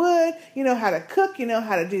wet wood. You know how to cook. You know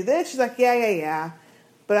how to do this. She's like, yeah.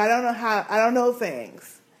 But I don't know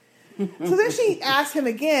things. So then she asks him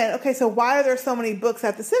again, okay, so why are there so many books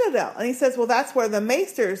at the Citadel? And he says, well, that's where the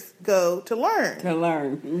maesters go to learn.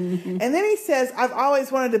 And then he says, I've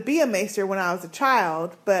always wanted to be a maester when I was a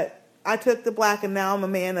child, but I took the black and now I'm a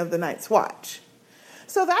man of the Night's Watch.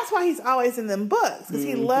 So that's why he's always in them books, because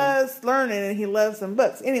he loves learning and he loves them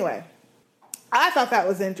books. Anyway, I thought that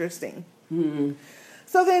was interesting.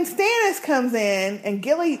 So then Stannis comes in and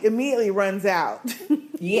Gilly immediately runs out.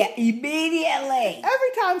 Yeah, immediately. Every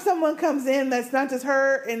time someone comes in that's not just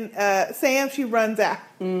her and Sam, she runs out.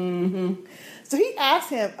 So he asks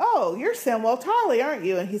him, oh, you're Samwell Tarly, aren't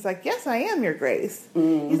you? And he's like, yes, I am, Your Grace.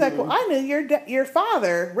 He's like, well, I knew your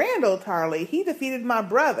father, Randall Tarly. He defeated my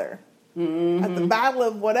brother at the Battle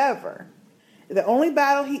of whatever. The only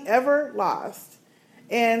battle he ever lost.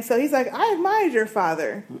 And so he's like, I admired your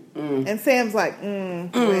father. And Sam's like,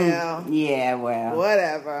 well. Yeah, well.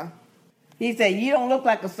 Whatever. He said, "You don't look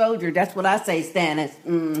like a soldier." That's what I say, Stannis.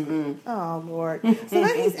 Mm-hmm. Oh, Lord. So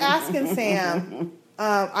then he's asking Sam,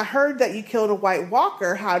 I heard that you killed a White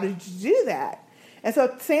Walker. How did you do that? And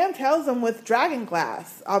so Sam tells him with dragon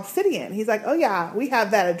glass, obsidian. He's like, oh, yeah, we have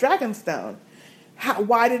that at Dragonstone.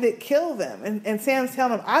 Why did it kill them? And Sam's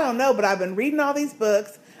telling him, I don't know, but I've been reading all these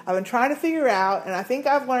books. I've been trying to figure out, and I think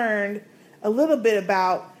I've learned a little bit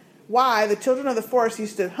about why the children of the forest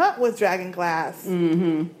used to hunt with dragon glass.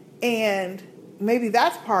 Mm-hmm. And maybe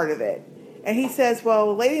that's part of it. And he says,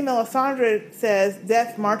 well, Lady Melisandre says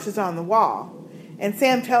death marches on the wall. And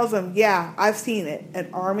Sam tells him, yeah, I've seen it,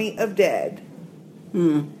 an army of dead.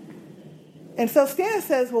 Hmm. And so Stannis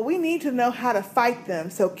says, well, we need to know how to fight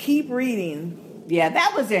them, so keep reading. Yeah,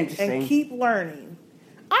 that was interesting. And keep learning.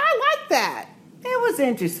 I like that. It was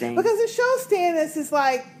interesting. Because it shows Stannis is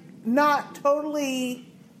like not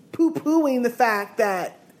totally poo-pooing the fact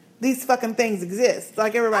that these fucking things exist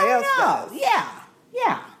like everybody else does.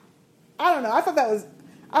 Yeah. I don't know. I thought that was,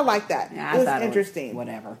 I like that. Yeah, it was interesting.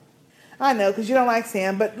 Whatever. I know, because you don't like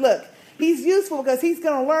Sam, but look, he's useful because he's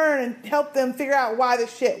going to learn and help them figure out why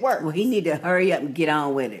this shit works. Well, he need to hurry up and get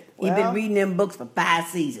on with it. He's been reading them books for 5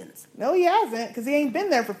 seasons. No, he hasn't, because he ain't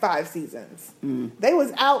been there for 5 seasons. They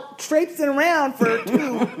was out traipsing around for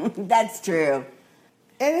 2. That's true.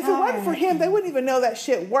 And if it wasn't for him, they wouldn't even know that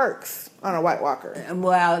shit works on a White Walker.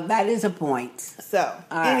 Well, that is a point. So,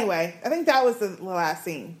 anyway, I think that was the last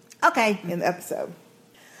scene. Okay. In the episode.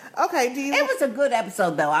 Okay, It was a good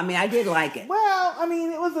episode, though. I mean, I did like it. Well, I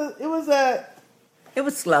mean, it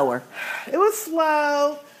was slower. It was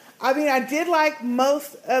slow. I mean, I did like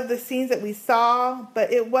most of the scenes that we saw,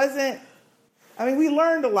 but it wasn't. I mean, we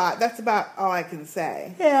learned a lot. That's about all I can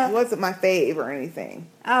say. Yeah. It wasn't my fave or anything.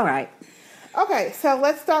 All right. Okay, so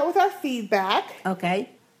let's start with our feedback. Okay,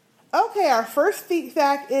 our first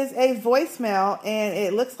feedback is a voicemail, and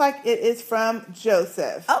it looks like it is from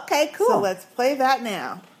Joseph. Okay, cool. So let's play that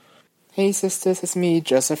now. Hey sisters, it's me,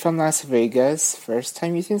 Joseph from Las Vegas. First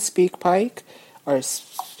time using SpeakPipe or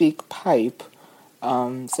SpeakPipe.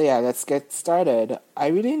 So yeah, let's get started. I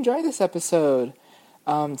really enjoyed this episode.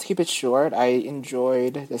 To keep it short, I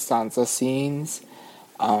enjoyed the Sansa scenes.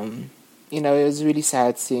 It was really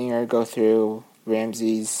sad seeing her go through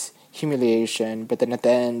Ramsay's humiliation, but then at the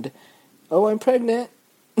end, oh, I'm pregnant,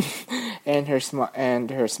 and her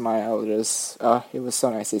smile just, it was so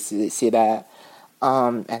nice to see that.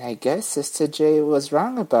 And I guess Sister J was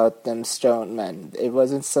wrong about them stone men. It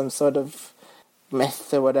wasn't some sort of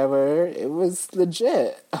myth or whatever. It was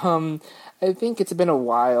legit. I think it's been a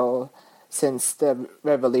while since the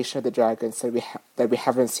revelation of the dragons that we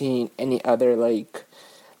haven't seen any other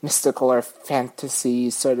mystical or fantasy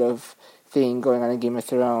sort of thing going on in Game of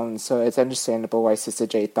Thrones. So it's understandable why Sister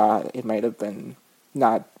J thought it might have been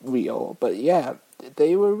not real. But yeah,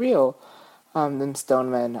 they were real. Them stone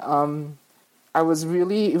men. it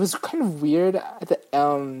was kind of weird at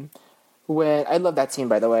the, when, I love that scene,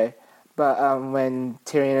 by the way, but when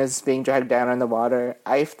Tyrion is being dragged down in the water,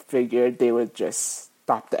 I figured they would just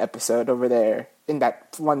stop the episode over there in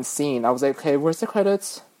that one scene. I was like, okay, where's the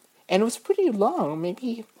credits? And it was pretty long,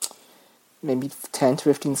 maybe 10 to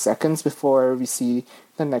 15 seconds before we see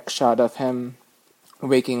the next shot of him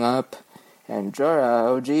waking up. And Jorah,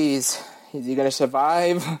 oh geez, is he gonna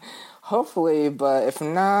survive? Hopefully, but if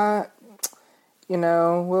not,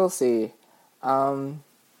 we'll see.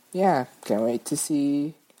 Yeah, can't wait to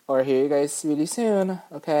see or hear you guys really soon.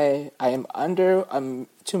 Okay, I am under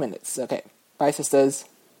 2 minutes. Okay, bye, sisters.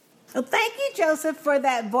 Well, thank you, Joseph, for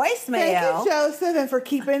that voicemail. Thank you, Joseph, and for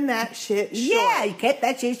keeping that shit short. Yeah, you kept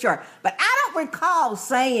that shit short. But I don't recall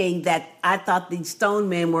saying that I thought these stone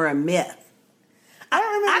men were a myth. I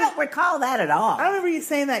don't recall that at all. I don't remember you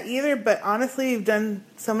saying that either, but honestly, you've done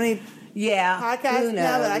so many podcasts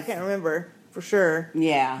now that I can't remember for sure.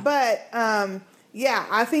 Yeah. But, yeah,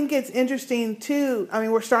 I think it's interesting, too. I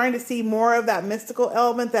mean, we're starting to see more of that mystical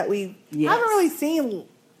element that we haven't really seen.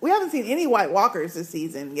 We haven't seen any White Walkers this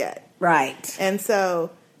season yet. Right. And so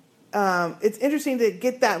it's interesting to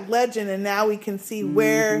get that legend, and now we can see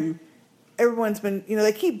where everyone's been,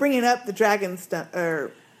 they keep bringing up the dragon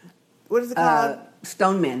or what is it called?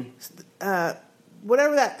 Stone men.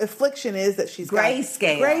 Whatever that affliction is that she's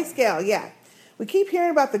Grayscale. got. Grayscale, yeah. We keep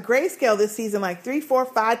hearing about the grayscale this season like 3, 4,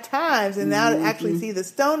 5 times, and now to actually see the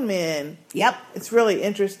stone men. Yep. It's really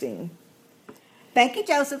interesting. Thank you,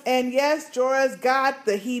 Joseph. And yes, Jorah's got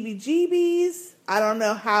the heebie-jeebies. I don't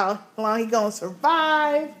know how long he's going to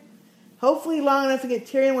survive. Hopefully long enough to get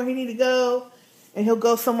Tyrion where he need to go, and he'll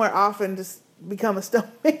go somewhere off and just become a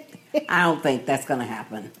stone man. I don't think that's going to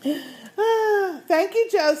happen. Thank you,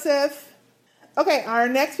 Joseph. Okay, our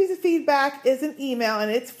next piece of feedback is an email, and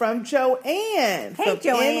it's from Joanne from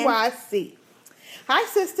Joanne. NYC. Hi,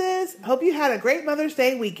 sisters. Hope you had a great Mother's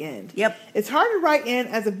Day weekend. Yep. It's hard to write in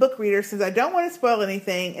as a book reader since I don't want to spoil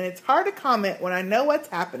anything, and it's hard to comment when I know what's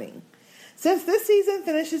happening. Since this season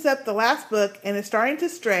finishes up the last book and is starting to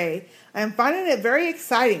stray, I am finding it very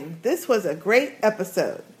exciting. This was a great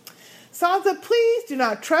episode. Sansa, please do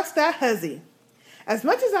not trust that hussy. As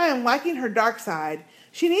much as I am liking her dark side,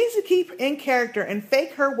 she needs to keep in character and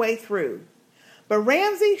fake her way through. But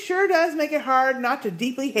Ramsay sure does make it hard not to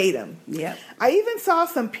deeply hate him. Yep. I even saw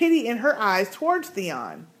some pity in her eyes towards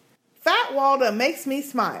Theon. Fat Walda makes me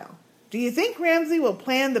smile. Do you think Ramsay will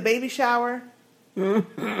plan the baby shower?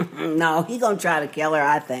 No, he's gonna try to kill her,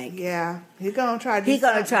 I think. Yeah, he's gonna try to do He's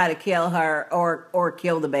gonna something. try to kill her or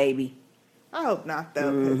kill the baby. I hope not, though.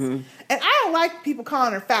 And I don't like people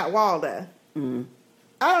calling her Fat Walda.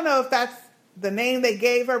 I don't know if that's the name they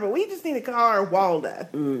gave her, but we just need to call her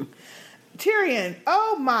Walda. Tyrion,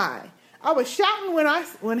 oh my. I was shouting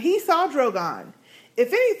when he saw Drogon.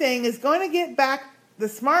 If anything is going to get back the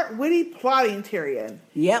smart, witty, plotting Tyrion.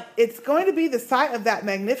 Yep. It's going to be the sight of that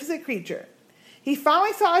magnificent creature. He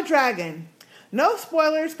finally saw a dragon. No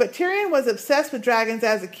spoilers, but Tyrion was obsessed with dragons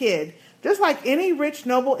as a kid, just like any rich,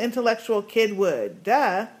 noble, intellectual kid would.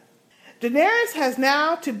 Duh. Daenerys has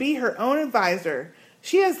now to be her own advisor.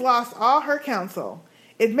 She has lost all her counsel.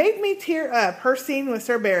 It made me tear up, her scene with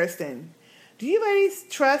Sir Barristan. Do you ladies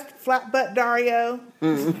trust Flatbutt Dario?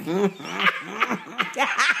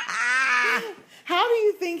 How do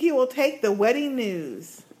you think he will take the wedding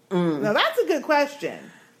news? Now, that's a good question.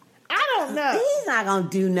 I don't know. He's not gonna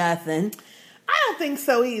do nothing. I don't think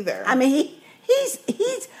so either. I mean, he's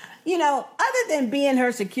other than being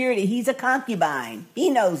her security, he's a concubine.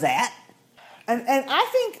 He knows that. And I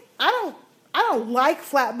think I don't like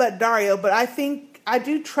Flatbutt Dario, but I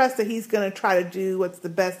do trust that he's going to try to do what's the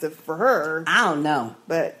best for her. I don't know,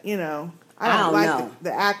 but I don't like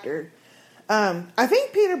the actor. I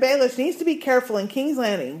think Peter Baelish needs to be careful in King's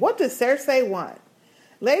Landing. What does Cersei want?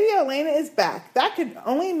 Lady Olenna is back. That could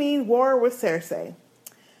only mean war with Cersei.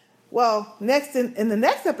 Well, next in the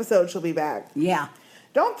next episode, she'll be back. Yeah.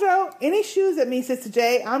 Don't throw any shoes at me, Sister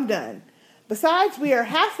J. I'm done. Besides, we are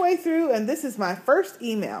halfway through, and this is my first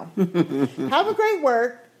email. Have a great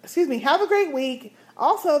week.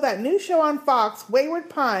 Also, that new show on Fox, Wayward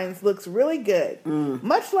Pines, looks really good.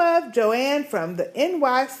 Much love, Joanne from the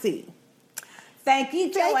NYC. Thank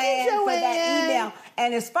you, Joanne, for that email.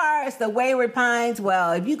 And as far as the Wayward Pines,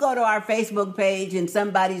 well, if you go to our Facebook page and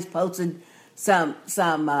somebody's posted some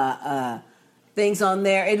things on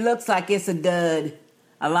there, it looks like it's a dud.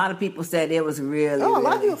 A lot of people said it was really. Oh, a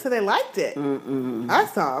lot of people said they liked it. I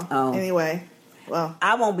saw. Oh. Anyway, well,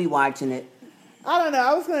 I won't be watching it. I don't know.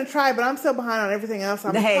 I was going to try, but I'm so behind on everything else.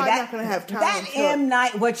 I'm probably not going to have time. That M.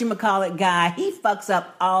 Night, whatchamacallit guy, he fucks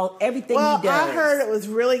up everything he does. I heard it was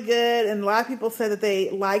really good, and a lot of people said that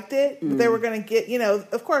they liked it, but they were going to get,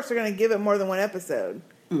 of course, they're going to give it more than one episode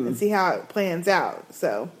and see how it plans out.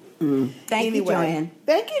 So, Thank you, Joanne.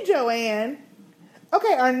 Thank you, Joanne.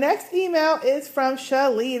 Okay, our next email is from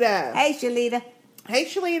Shalita. Hey, Shalita. Hey,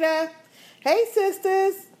 Shalita. Hey,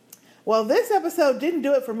 sisters. Well, this episode didn't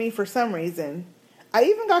do it for me for some reason. I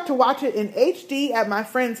even got to watch it in HD at my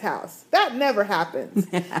friend's house. That never happens.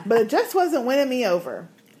 But it just wasn't winning me over.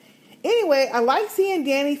 Anyway, I like seeing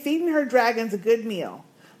Dany feeding her dragons a good meal.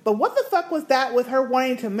 But what the fuck was that with her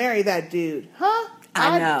wanting to marry that dude? Huh?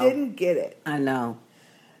 I know. I didn't get it. I know.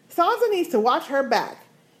 Sansa needs to watch her back.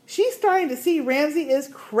 She's starting to see Ramsay is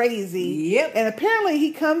crazy. Yep. And apparently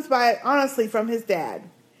he comes by it honestly from his dad.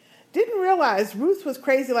 Didn't realize Ruth was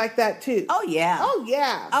crazy like that too. Oh, yeah. Oh,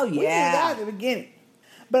 yeah. Oh, We knew yeah. that at the beginning.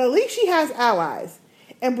 But at least she has allies.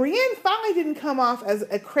 And Brienne finally didn't come off as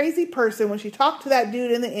a crazy person when she talked to that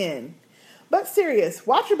dude in the inn. But serious,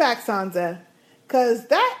 watch your back, Sansa. Cause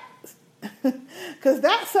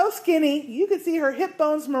that's so skinny, you could see her hip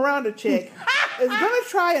bones Miranda chick is gonna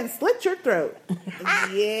try and slit your throat.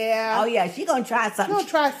 Yeah. Oh, yeah, she gonna try something.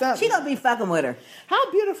 She gonna be fucking with her.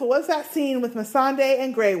 How beautiful was that scene with Missandei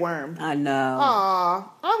and Grey Worm? I know.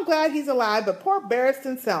 Aw, I'm glad he's alive, but poor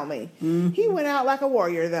Barristan Selmy. He went out like a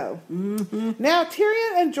warrior, though. Now,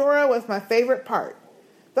 Tyrion and Jorah was my favorite part.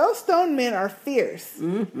 Those stone men are fierce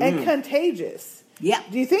and contagious. Yeah.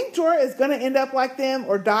 Do you think Jorah is going to end up like them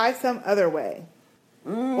or die some other way?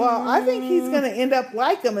 Well, I think he's going to end up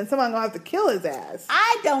like them and someone's going to have to kill his ass.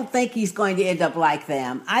 I don't think he's going to end up like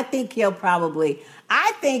them. I think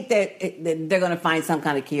I think that they're going to find some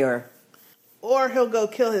kind of cure. Or he'll go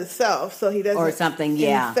kill himself so he doesn't or something,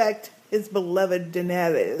 infect his beloved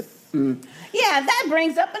Daenerys. Yeah, that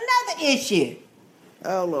brings up another issue.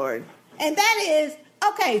 Oh, Lord. And that is,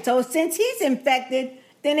 okay, so since he's infected,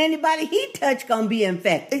 then anybody he touch gonna be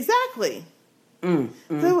infected. Exactly.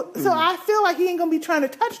 So I feel like he ain't gonna be trying to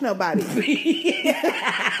touch nobody.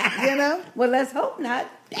 You know? Well, let's hope not.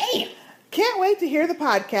 Damn. Can't wait to hear the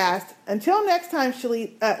podcast. Until next time,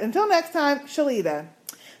 Shalita.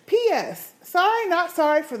 P.S. Sorry, not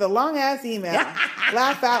sorry for the long ass email.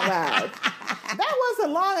 Laugh out loud. That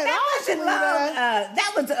wasn't long at all, Shalita.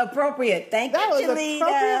 That was appropriate. Thank you, That was Shalita.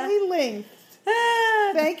 appropriately linked.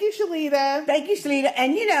 Thank you, Shalita. Thank you, Shalita.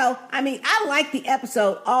 And I like the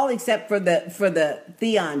episode all except for the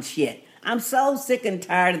Theon shit. I'm so sick and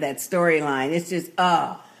tired of that storyline. It's just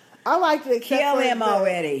I liked it. Kill him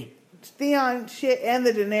already. Theon shit and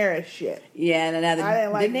the Daenerys shit. Yeah, and another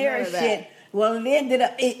Daenerys shit. Well, it ended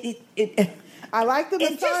up. I like the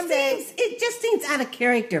Missandei. It just seems out of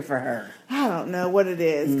character for her. I don't know what it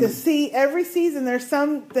is. Because, see, every season there's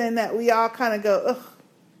something that we all kind of go, ugh,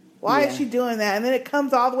 why is she doing that? And then it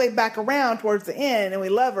comes all the way back around towards the end and we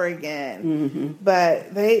love her again. Mm-hmm.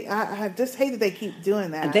 But I just hate that they keep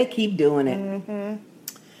doing that. They keep doing it. Mm-hmm.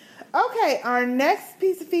 Okay, our next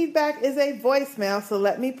piece of feedback is a voicemail, so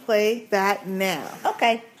let me play that now.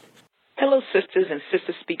 Okay. Hello, sisters and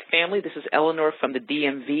Sister Speak family. This is Eleanor from the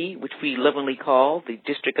DMV, which we lovingly call the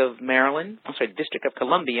District of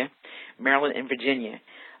Columbia, Maryland, and Virginia.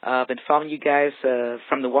 I've been following you guys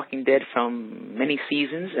from The Walking Dead from many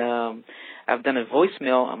seasons. I've done a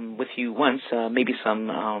voicemail with you once, maybe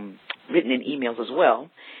some written in emails as well,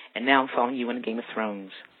 and now I'm following you in Game of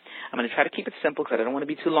Thrones. I'm going to try to keep it simple because I don't want to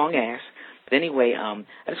be too long-assed. But anyway, I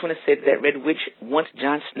just want to say that Red Witch wants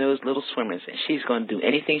Jon Snow's little swimmers, and she's going to do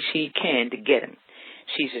anything she can to get him.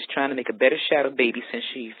 She's just trying to make a better shadow baby since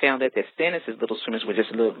she found out that Stannis' little swimmers were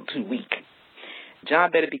just a little too weak.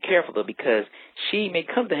 Jon better be careful, though, because she may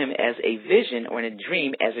come to him as a vision or in a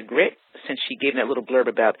dream as a regret, since she gave him that little blurb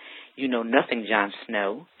about, you know nothing, Jon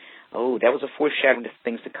Snow. Oh, that was a foreshadowing of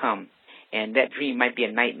things to come, and that dream might be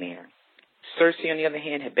a nightmare. Cersei, on the other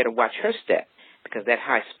hand, had better watch her step, because that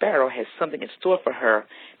High Sparrow has something in store for her,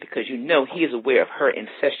 because he is aware of her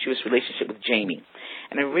incestuous relationship with Jaime.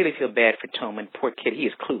 And I really feel bad for Tommen. Poor kid, he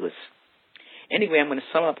is clueless. Anyway, I'm going to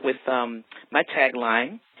sum up with my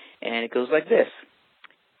tagline, and it goes like this.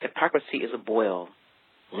 Hypocrisy is a boil.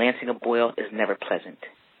 Lancing a boil is never pleasant.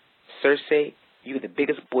 Cersei, you're the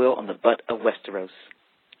biggest boil on the butt of Westeros.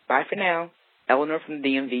 Bye for now. Eleanor from the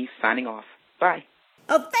DMV signing off. Bye.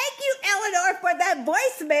 Oh, thank you, Eleanor, for that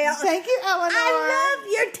voicemail. Thank you, Eleanor. I love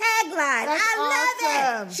your tagline. That's I love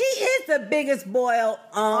awesome. it. She is the biggest boil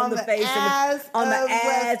on the face ass of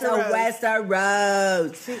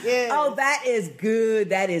Westeros. She is. Oh, that is good.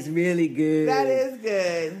 That is really good. That is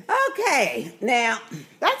good. Okay, now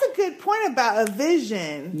that's a good point about a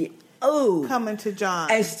vision. Coming to Jon.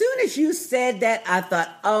 As soon as you said that, I thought,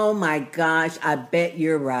 oh my gosh, I bet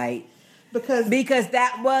you're right. Because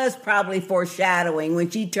that was probably foreshadowing when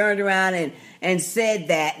she turned around and said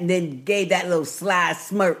that and then gave that little sly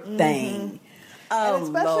smirk thing. Oh, and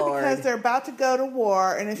especially Lord. Because they're about to go to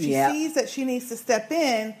war, and if she sees that she needs to step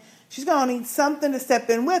in, she's going to need something to step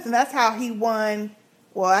in with, and that's how he won.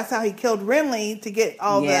 Well, that's how he killed Renly to get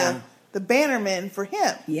all the bannermen for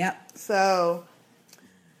him. Yep. So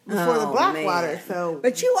before the Blackwater. So,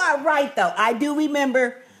 but you are right, though. I do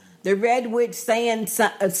remember the Red Witch saying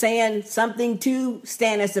something to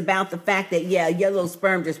Stannis about the fact that, your little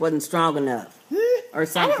sperm just wasn't strong enough. Or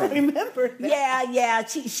something. I don't remember that. Yeah.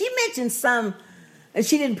 She mentioned some, and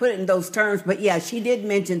she didn't put it in those terms, but she did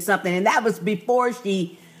mention something, and that was before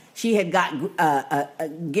she had got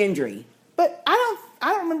Gendry. But I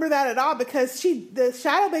don't remember that at all because the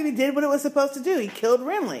Shadow Baby did what it was supposed to do. He killed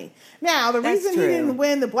Renly. Now, the reason he didn't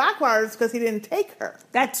win the Blackwater is because he didn't take her.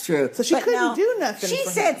 That's true. So she couldn't do nothing. She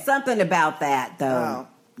said something about that, though. Oh.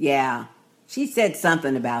 Yeah. She said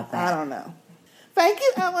something about that. I don't know. Thank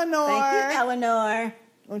you, Eleanor. Thank you, Eleanor.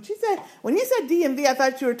 When you said DMV, I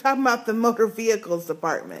thought you were talking about the motor vehicles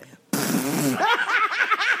department.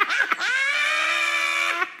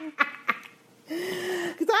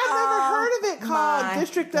 Because I've never heard of it called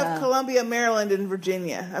District of Columbia, Maryland, and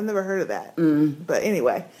Virginia. I've never heard of that. But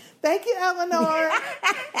anyway, thank you, Eleanor.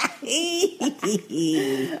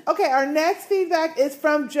 Okay, our next feedback is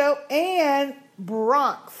from Joanne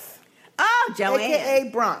Bronx. Oh, Joanne. AKA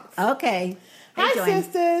Bronx. Okay. Hi, Joanne.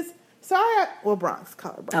 Sisters. Sorry, Bronx.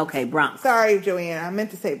 Call her Bronx. Okay, Bronx. Sorry, Joanne. I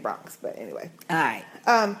meant to say Bronx, but anyway. All right.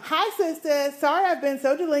 Hi, sisters. Sorry I've been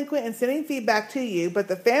so delinquent in sending feedback to you, but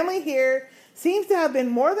the family here seems to have been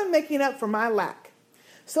more than making up for my lack.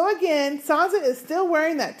 So again, Sansa is still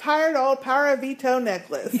wearing that tired old Power of Veto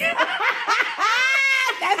necklace.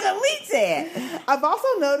 That's what we said. I've also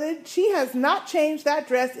noted she has not changed that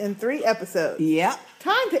dress in 3 episodes. Yep.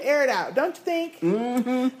 Time to air it out, don't you think?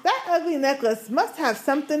 Mm-hmm. That ugly necklace must have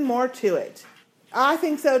something more to it. I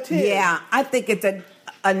think so too. Yeah, I think it's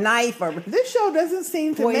a knife or this show doesn't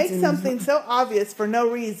seem to make something so obvious for no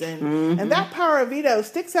reason, and that power of veto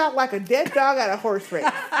sticks out like a dead dog at a horse race.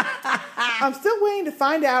 I'm still waiting to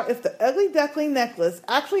find out if the ugly duckling necklace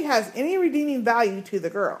actually has any redeeming value to the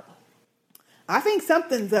girl. I think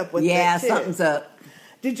something's up with that too. Something's up.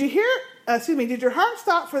 Did your heart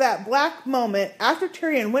stop for that black moment after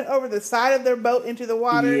Tyrion went over the side of their boat into the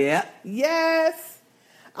water? Yeah. Yes.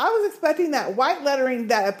 I was expecting that white lettering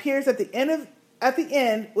that appears at the end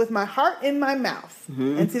with my heart in my mouth.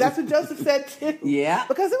 Mm-hmm. And see, that's what Joseph said too. Yeah.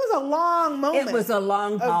 Because it was a long moment. It was a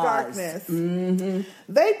long of pause. Darkness. Mm-hmm.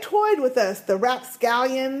 They toyed with us, the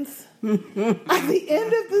rapscallions. At the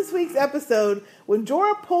end of this week's episode, when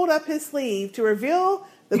Jorah pulled up his sleeve to reveal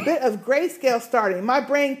the bit of grayscale starting, my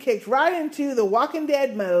brain kicked right into the Walking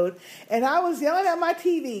Dead mode, and I was yelling at my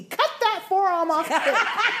TV, cut that forearm off quick.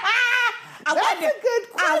 That's a good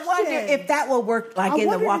question. I wonder if that will work in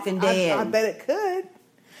The Walking Dead. I bet it could.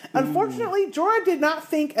 Unfortunately, Jorah did not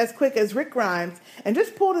think as quick as Rick Grimes and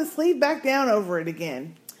just pulled his sleeve back down over it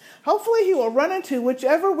again. Hopefully he will run into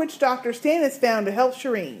whichever witch doctor Stannis found to help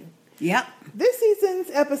Shireen. Yep. This season's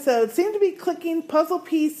episodes seem to be clicking puzzle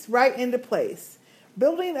piece right into place,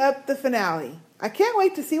 building up the finale. I can't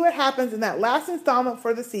wait to see what happens in that last installment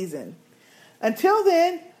for the season. Until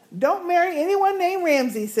then, don't marry anyone named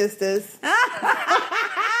Ramsay, sisters.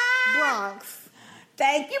 Bronx.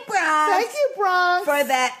 Thank you, Bronx. Thank you, Bronx. For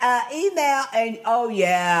that email. And,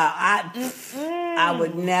 I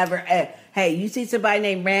would never. Hey, you see somebody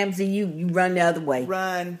named Ramsay, you run the other way.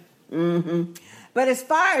 Run. Mm-hmm. But as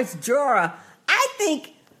far as Jorah, I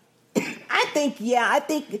think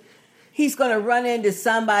he's going to run into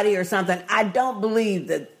somebody or something. I don't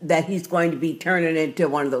believe that he's going to be turning into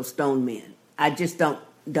one of those stone men. I just don't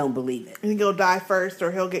believe it. I think he'll die first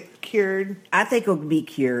or he'll get cured. I think he'll be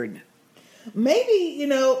cured. Maybe,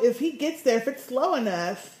 if he gets there, if it's slow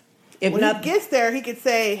enough, he gets there, he could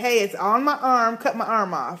say, hey, it's on my arm, cut my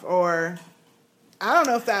arm off. Or, I don't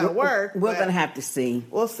know if that'll work. We're going to have to see.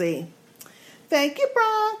 We'll see. Thank you,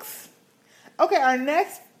 Bronx. Okay, our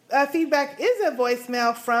next feedback is a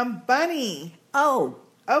voicemail from Bunny. Oh.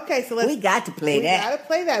 Okay, so we got to play that. We got to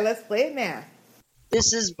play that. Let's play it now.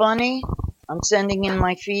 This is Bunny. I'm sending in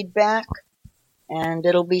my feedback, and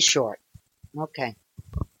it'll be short. Okay.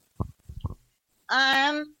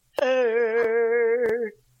 I'm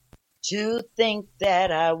hurt to think that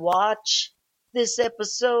I watch this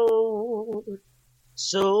episode.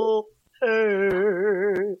 So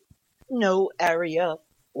hurt. No Arya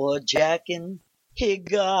or Jack and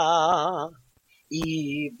Higa,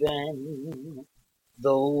 even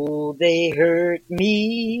though they hurt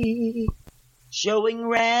me. Showing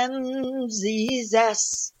Ramsay's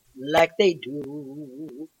ass like they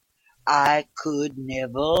do. I could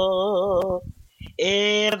never,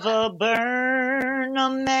 ever burn a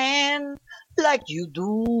man like you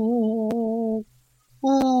do.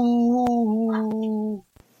 Ooh.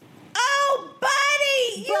 Oh,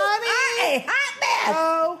 Buddy! You are a hot mess!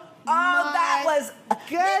 Oh, that was...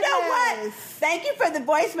 Goodness. You know what? Thank you for the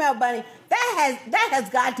voicemail, Bunny. That has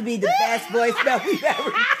got to be the best voicemail we've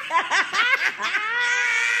ever...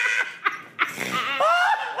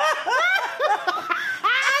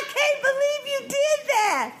 I can't believe you did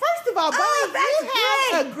that. First of all, Bunny, you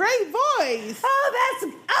have a great voice.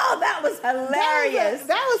 That was hilarious.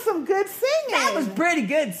 That was some good singing. That was pretty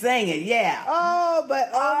good singing, yeah. Oh,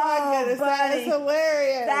 my goodness, Buddy. That is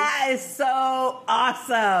hilarious. That is so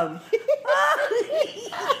awesome.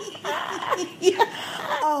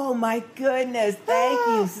 Oh my goodness. Thank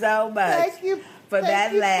you so much. Thank you for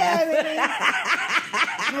that laugh.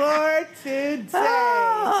 For today.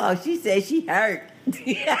 Oh, she said she hurt.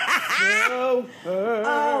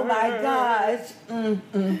 Oh my gosh.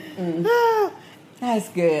 That's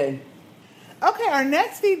good. Okay, our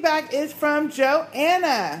next feedback is from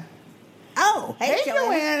Joanna. Oh, hey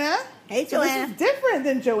Joanna. Hey, So Joanna. this is different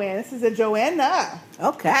than Joanna. This is a Joanna.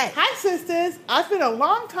 Okay. Hi, sisters. I've been a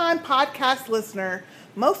long-time podcast listener,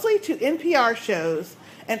 mostly to NPR shows,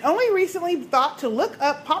 and only recently thought to look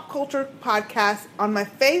up pop culture podcasts on my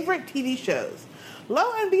favorite TV shows.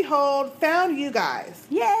 Lo and behold, found you guys.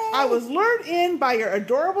 Yay! I was lured in by your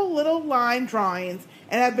adorable little line drawings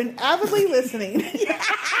and have been avidly listening.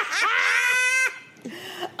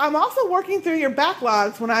 I'm also working through your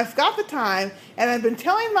backlogs when I've got the time, and I've been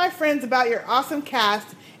telling my friends about your awesome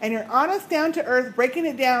cast and your honest, down-to-earth, breaking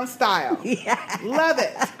it down style. Yeah. Love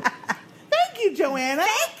it. Thank you, Joanna.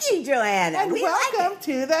 Thank you, Joanna. And We welcome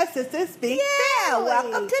to the Sistah Speak family.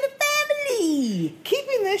 Welcome to the family.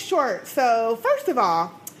 Keeping this short, so first of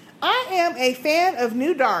all, I am a fan of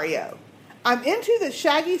new Dario. I'm into the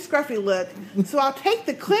shaggy, scruffy look, so I'll take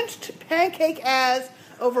the clinched pancake ass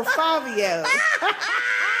over Fabio.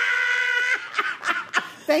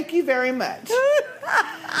 Thank you very much.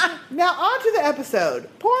 Now on to the episode.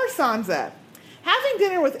 Poor Sansa. Having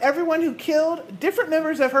dinner with everyone who killed different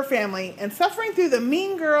members of her family and suffering through the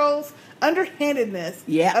mean girl's underhandedness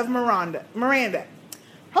of Miranda.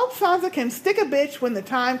 Hope Sansa can stick a bitch when the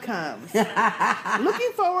time comes.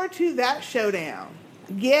 Looking forward to that showdown.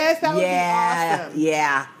 Yes, that would be awesome.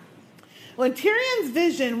 Yeah. When Tyrion's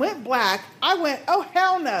vision went black, I went, oh,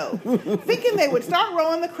 hell no. Thinking they would start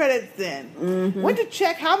rolling the credits then. Mm-hmm. Went to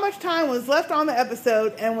check how much time was left on the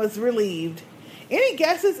episode and was relieved. Any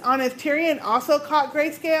guesses on if Tyrion also caught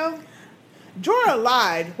grayscale? Jorah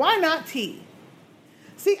lied. Why not T?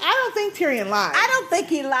 See, I don't think Tyrion lied. I don't think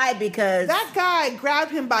he lied because that guy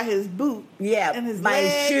grabbed him by his boot. And his by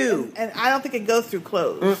his shoe. And I don't think it goes through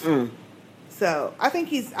clothes. So I think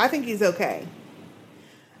he's okay.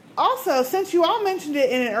 Also, since you all mentioned it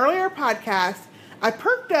in an earlier podcast, I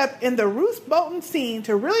perked up in the Roose Bolton scene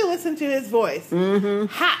to really listen to his voice.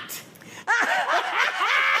 Hot.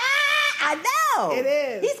 I know. It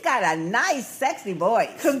is. He's got a nice, sexy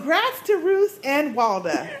voice. Congrats to Roose and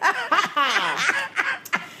Walda.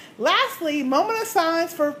 Lastly, moment of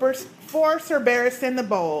silence for Sir Barristan the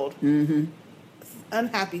Bold.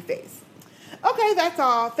 Unhappy face. Okay, that's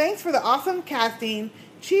all. Thanks for the awesome casting.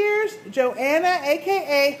 Cheers, Joanna,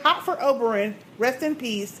 a.k.a. Hot for Oberyn. Rest in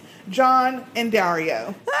peace, John and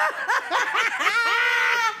Dario.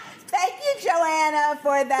 Thank you, Joanna,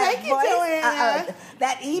 for that Thank you, voice. Joanna.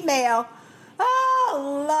 That email.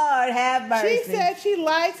 Oh, Lord, have mercy. She said she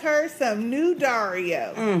likes her some new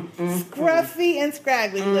Dario. Scruffy and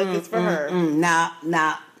scraggly look is for her. No.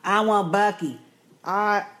 I want Bucky.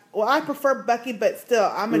 I prefer Bucky, but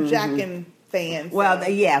still, I'm a Jaqen fan. So. Well,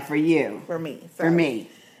 yeah, for you. For me. For me.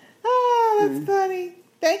 Oh, that's funny.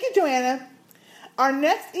 Thank you, Joanna. Our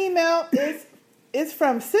next email is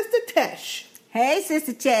from Sister Tesh. Hey,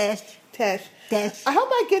 Sister Tesh. Tesh. I hope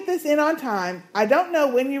I get this in on time. I don't know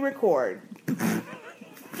when you record.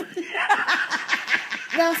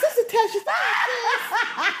 Now, Sister Tesh is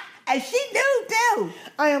and she knew too.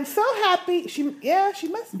 I am so happy. She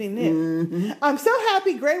must be new. I'm so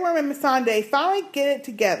happy Grey Worm and Missandei finally get it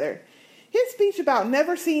together. His speech about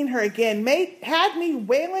never seeing her again had me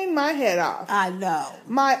wailing my head off. I know.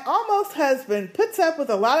 My almost husband puts up with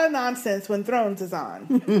a lot of nonsense when Thrones is on.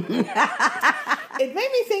 It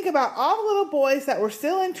made me think about all the little boys that were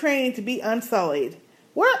still in training to be unsullied.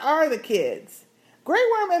 Where are the kids? Grey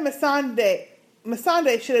Worm and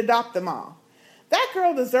Missandei should adopt them all. That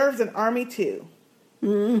girl deserves an army too.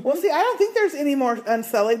 Well, see, I don't think there's any more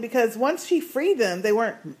Unsullied because once she freed them, they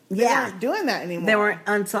weren't doing that anymore. They weren't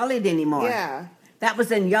Unsullied anymore. Yeah. That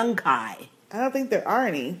was in Young Kai. I don't think there are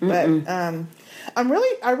any, but I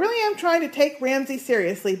really am trying to take Ramsay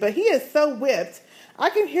seriously, but he is so whipped. I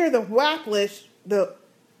can hear the whaplish, the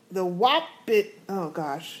whoppit, oh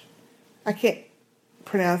gosh. I can't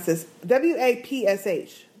pronounce this.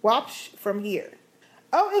 W-A-P-S-H. Wapsh from here.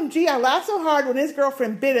 OMG, I laughed so hard when his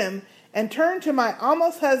girlfriend bit him and turned to my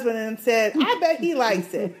almost husband and said, I bet he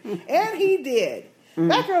likes it. And he did.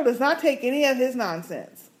 That girl does not take any of his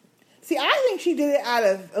nonsense. See, I think she did it out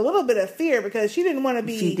of a little bit of fear because she didn't want to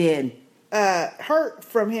be hurt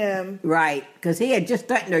from him. Right, because he had just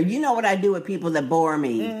threatened her. You know what I do with people that bore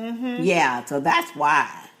me. Yeah, so that's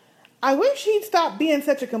why. I wish he'd stop being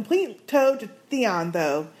such a complete toad to Theon,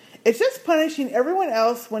 though. It's just punishing everyone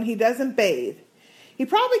else when he doesn't bathe. He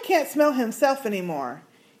probably can't smell himself anymore.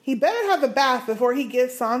 He better have a bath before he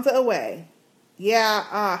gives Sansa away.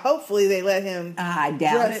 Yeah, hopefully they let him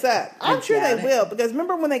dress up. I'm sure they will, because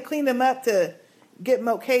remember when they cleaned him up to get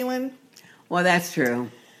Moat Cailin? Well, that's true.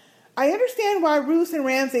 I understand why Roose and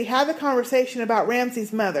Ramsay had the conversation about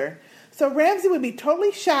Ramsay's mother, so Ramsay would be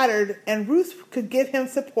totally shattered and Roose could give him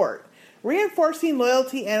support, reinforcing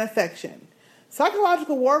loyalty and affection.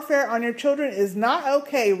 Psychological warfare on your children is not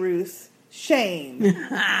okay, Roose. Shame.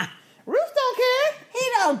 Roose don't care. He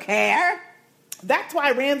don't care. That's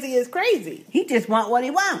why Ramsay is crazy. He just want what he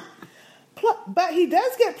want. But he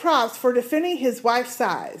does get props for defending his wife's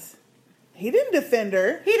size. He didn't defend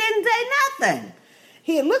her. He didn't say nothing.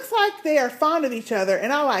 It looks like they are fond of each other,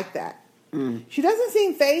 and I like that. She doesn't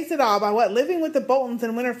seem fazed at all by what living with the Boltons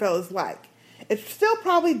in Winterfell is like. It's still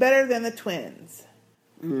probably better than the twins.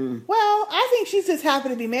 Well, I think she's just happy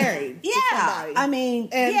to be married. Yeah, to somebody. I mean,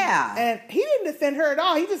 And he didn't defend her at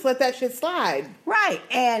all. He just let that shit slide. Right,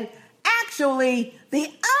 and actually, the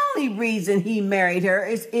only reason he married her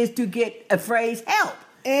is to get a phrase help.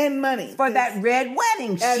 And money. For that red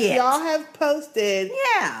wedding as shit. As y'all have posted,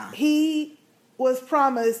 yeah, he was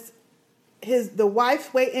promised the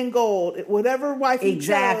wife's weight in gold, whatever wife he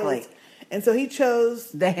chose. And so he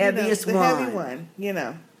chose the heaviest one. The heavy one,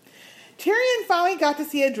 Tyrion finally got to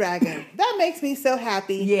see a dragon. That makes me so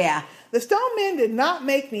happy. Yeah. The Stone Men did not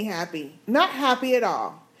make me happy. Not happy at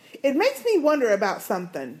all. It makes me wonder about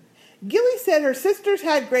something. Gilly said her sisters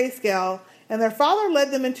had grayscale and their father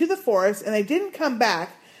led them into the forest and they didn't come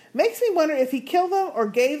back. Makes me wonder if he killed them or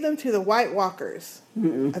gave them to the White Walkers.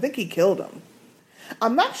 I think he killed them.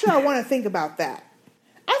 I'm not sure I want to think about that.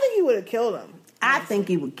 I think he would have killed them. I think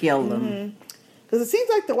he would kill them. Because it seems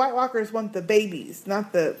like the White Walkers want the babies,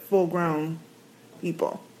 not the full-grown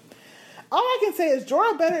people. All I can say is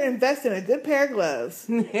Jorah better invest in a good pair of gloves.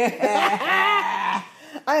 I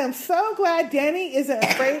am so glad Dany isn't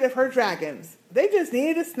afraid of her dragons. They just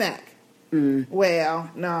needed a snack. Well,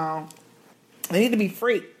 no. They need to be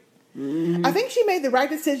free. I think she made the right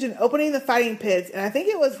decision opening the fighting pits, and I think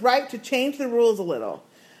it was right to change the rules a little.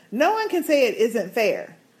 No one can say it isn't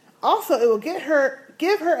fair. Also, it will give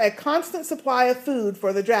her a constant supply of food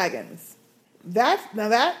for the dragons. That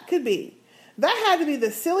could be. That had to be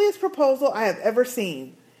the silliest proposal I have ever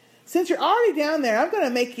seen. Since you're already down there, I'm going to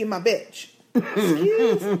make you my bitch.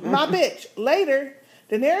 Excuse my bitch. Later,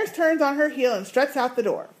 Daenerys turns on her heel and struts out the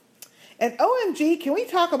door. And OMG, can we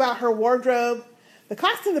talk about her wardrobe? The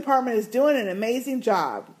costume department is doing an amazing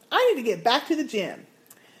job. I need to get back to the gym.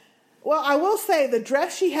 Well, I will say the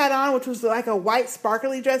dress she had on, which was like a white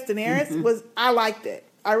sparkly dress, Daenerys, I liked it.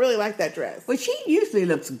 I really liked that dress. Well, she usually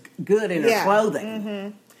looks good in her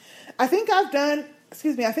clothing. I think I've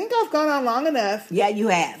gone on long enough. Yeah, you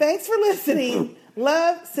have. Thanks for listening.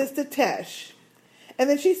 Love, Sister Tesh. And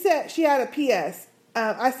then she said, she had a P.S.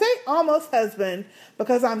 I say almost husband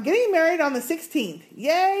because I'm getting married on the 16th.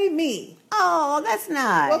 Yay, me. Oh, that's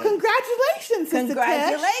nice. Well, congratulations, Sister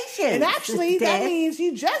Congratulations. Tesh. And actually, that means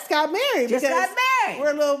you just got married.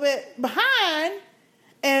 We're a little bit behind.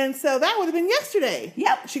 And so that would have been yesterday.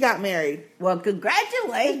 Yep. She got married. Well,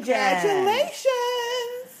 congratulations. Congratulations.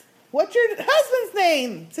 What's your husband's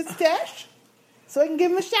name, Sister Tesh? So I can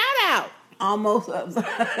give him a shout out. Almost.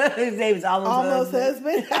 His name is Almost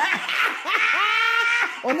Husband.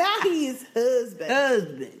 Well, now he's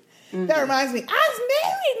husband. That reminds me, I was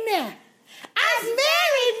married now.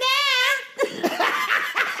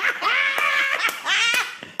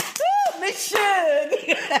 Ooh, Miss Shug.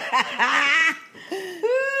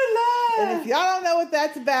 Ooh, Lord. And if y'all don't know what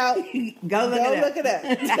that's about, go look it up.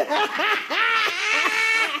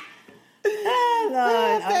 Oh,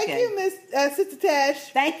 Lord. Thank you, Miss Sister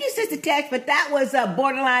Tesh. Thank you, Sister Tesh, but that was a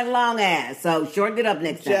borderline long ass, so shorten it up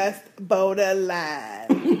next time. Just borderline.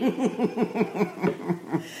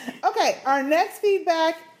 Okay, our next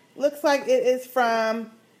feedback looks like it is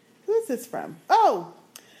from, who is this from? Oh,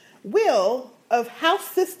 Will of House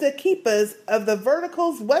Sister Keepers of the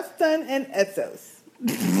Verticals, Weston and Essos.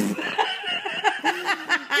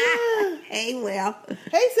 Hey, Will.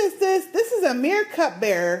 Hey, sisters. This is a mere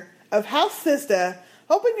cupbearer of House Sistah,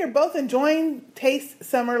 hoping you're both enjoying tasty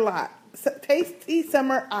summer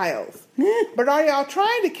aisles. But are y'all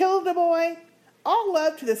trying to kill the boy? All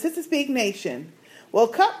love to the Sister Speak Nation. Will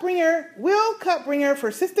Cupbringer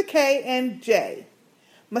for Sister K and J.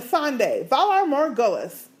 Masande, Valar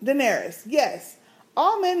Morghulis, Daenerys. Yes,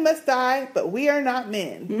 all men must die, but we are not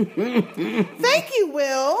men. Thank you,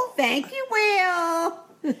 Will. Thank you, Will.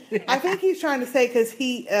 I think he's trying to say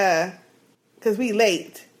because we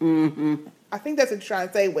late. I think that's what he's trying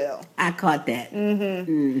to say, Will. I caught that.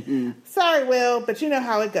 Sorry, Will, but you know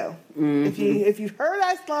how it go. If you've heard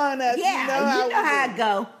us long enough, you know how it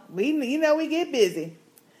go. We get busy.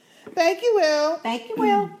 Thank you, Will. Thank you,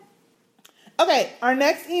 Will. Okay, our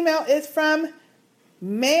next email is from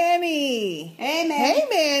Manny. Hey, Manny. Hey,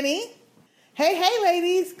 Manny. Hey,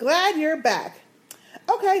 ladies. Glad you're back.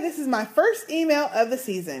 Okay, this is my first email of the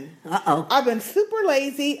season. Uh-oh. I've been super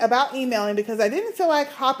lazy about emailing because I didn't feel like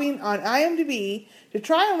hopping on IMDb to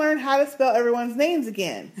try and learn how to spell everyone's names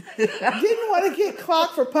again. Didn't want to get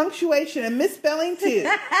clocked for punctuation and misspelling too.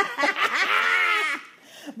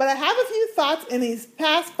 But I have a few thoughts in these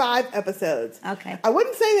past 5 episodes. Okay. I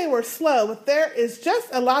wouldn't say they were slow, but there is just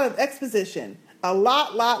a lot of exposition. A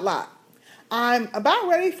lot. I'm about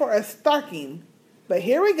ready for a Starking, but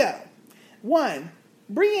here we go. 1.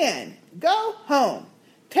 Brienne, go home.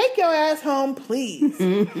 Take your ass home, please.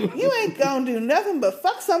 You ain't gonna do nothing but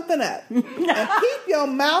fuck something up. And keep your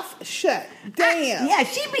mouth shut. Damn. Yeah,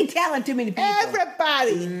 she be telling too many people.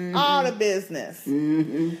 Everybody, all the business.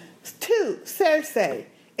 2. Cersei,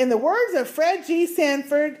 In the words of Fred G.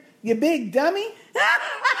 Sanford, you big dummy,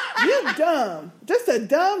 you dumb. Just a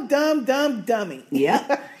dumb dummy.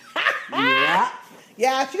 Yep. Yeah.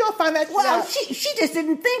 Yeah, she gonna find that shit Well, out. she just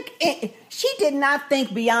didn't think, she did not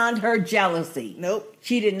think beyond her jealousy. Nope.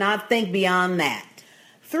 She did not think beyond that.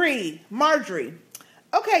 3, Marjorie.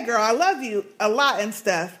 Okay, girl, I love you a lot and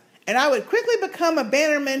stuff, and I would quickly become a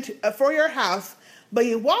bannerman for your house, but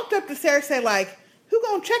you walked up to Cersei like, who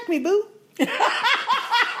gonna check me, boo? Cersei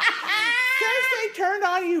turned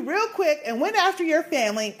on you real quick and went after your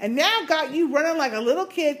family, and now got you running like a little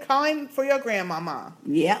kid calling for your grandmama.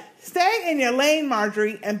 Yep. Stay in your lane,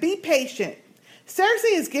 Marjorie, and be patient.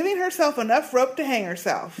 Cersei is giving herself enough rope to hang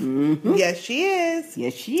herself. Mm-hmm. Yes, she is.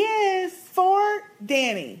 Yes, she is. 4,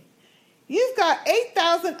 Dany. You've got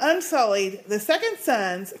 8,000 unsullied, the second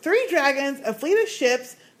sons, 3 dragons, a fleet of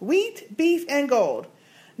ships, wheat, beef, and gold.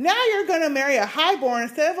 Now you're going to marry a highborn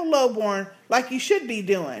instead of a lowborn like you should be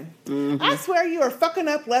doing. Mm-hmm. I swear you are fucking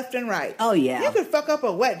up left and right. Oh, yeah. You could fuck up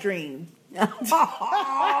a wet dream.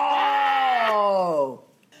 Oh.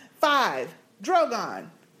 5, Drogon.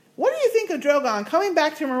 What do you think of Drogon coming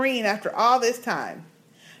back to Meereen after all this time?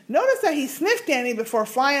 Notice that he sniffed Dany before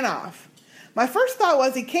flying off. My first thought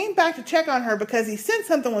was he came back to check on her because he sensed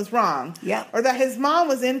something was wrong, or that his mom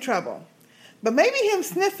was in trouble. But maybe him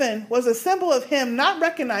sniffing was a symbol of him not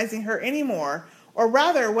recognizing her anymore, or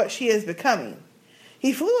rather what she is becoming.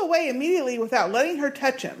 He flew away immediately without letting her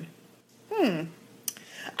touch him. I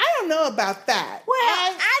don't know about that. Well,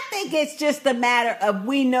 I think it's just a matter of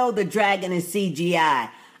we know the dragon is CGI.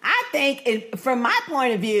 I think, from my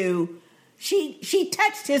point of view, she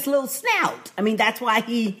touched his little snout. I mean, that's why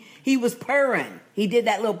he was purring. He did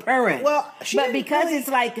that little purring. Well, but because it's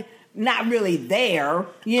like not really there,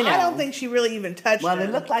 you know. I don't think she really even touched him. Well, it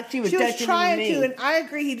looked like she was touching him. She was trying to, and I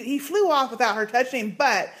agree. He flew off without her touching him,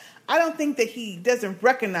 but I don't think that he doesn't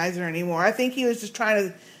recognize her anymore. I think he was just trying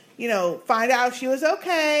to, find out if she was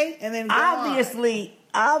okay, and then go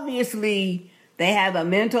obviously, they have a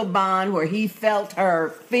mental bond where he felt her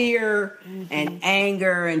fear and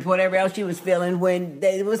anger and whatever else she was feeling when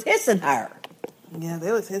they was hissing her. Yeah,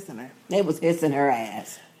 they was hissing her. They was hissing her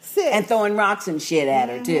ass. 6. And throwing rocks and shit at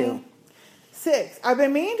her, too. 6. I've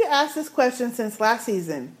been meaning to ask this question since last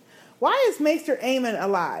season. Why is Maester Aemon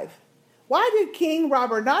alive? Why did King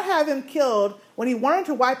Robert not have him killed when he wanted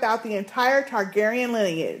to wipe out the entire Targaryen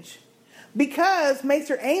lineage? Because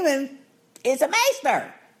Maester Aemon is a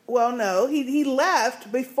maester. Well, no, he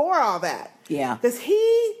left before all that. Yeah. Because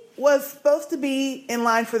he was supposed to be in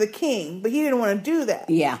line for the king, but he didn't want to do that.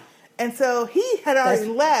 Yeah. And so he had already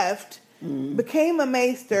left, became a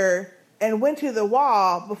maester, and went to the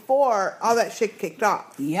wall before all that shit kicked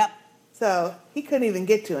off. Yep. So he couldn't even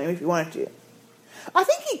get to him if he wanted to. I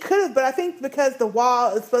think he could have, but I think because the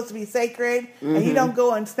wall is supposed to be sacred, and you don't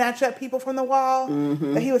go and snatch up people from the wall,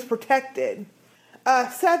 that he was protected.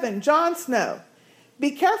 7, Jon Snow.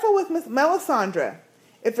 Be careful with Miss Melisandre.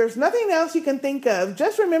 If there's nothing else you can think of,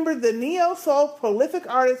 just remember the neo-soul prolific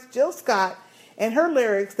artist Jill Scott and her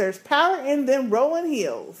lyrics, there's power in them rolling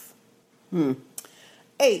heels. 8,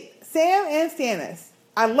 Sam and Stannis.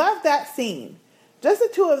 I love that scene. Just the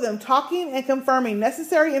two of them talking and confirming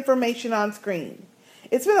necessary information on screen.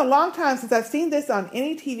 It's been a long time since I've seen this on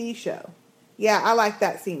any TV show. Yeah, I like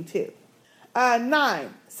that scene too. 9,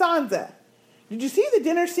 Sansa. Did you see the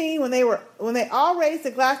dinner scene when they all raised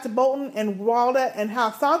a glass to Bolton and Walda, and how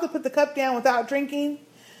Sansa put the cup down without drinking?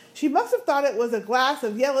 She must have thought it was a glass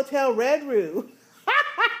of Yellowtail Red Roux.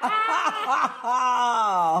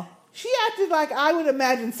 She acted like I would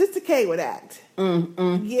imagine Sister K would act.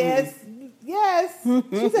 Yes.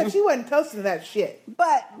 She said she wasn't toasting to that shit.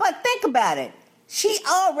 But think about it. She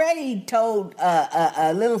already told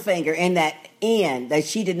Littlefinger in that end that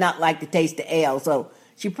she did not like the taste of ale, so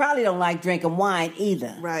she probably don't like drinking wine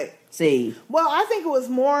either. Right. See. Well, I think it was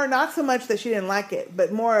more, not so much that she didn't like it,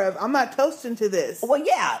 but more of, I'm not toasting to this. Well,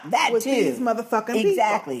 yeah, that with too. With these motherfucking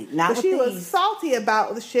exactly. people. Not but with she these. was salty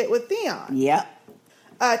about the shit with Theon. Yep.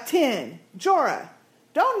 10, Jorah.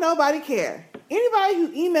 Don't nobody care. Anybody who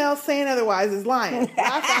emails saying otherwise is lying.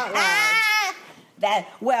 Laugh out loud.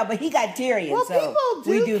 But he got Tyrion, well, so people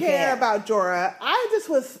do care about Jorah. I just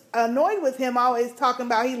was annoyed with him always talking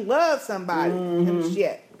about he loves somebody and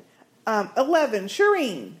shit. 11,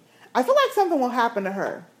 Shireen. I feel like something will happen to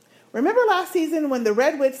her. Remember last season when the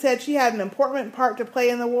Red Witch said she had an important part to play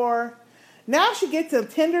in the war? Now she gets a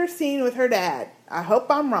tender scene with her dad. I hope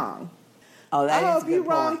I'm wrong. Oh, that I is hope a good you're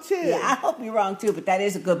point. wrong too. Yeah, I hope you're wrong too, but that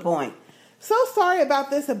is a good point. So sorry about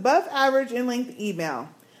this above average in length email.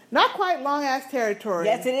 Not quite long ass territory.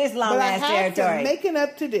 Yes, it is long ass territory. But I have some making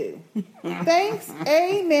up to do. Thanks,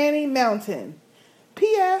 A. Manny Mountain.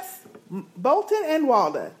 P.S. Bolton and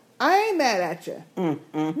Walda, I ain't mad at you. Thank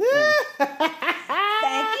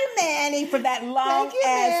you, Manny, for that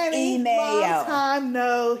long-ass email. Long time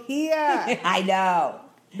no hear. I know.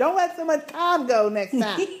 Don't let so much time go next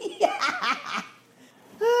time.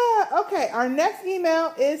 Okay, our next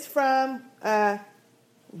email is from Raisha?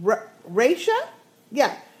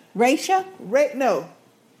 Yeah. Raisha?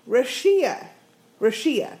 Rashia.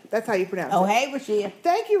 Rashia. That's how you pronounce it. Oh, hey, Rashia.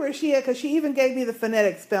 Thank you, Rashia, because she even gave me the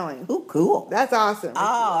phonetic spelling. Ooh, cool. That's awesome. Rashia.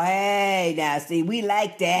 Oh, hey, now see, we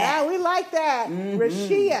like that. Yeah, we like that.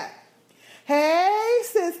 Rashia. Hey,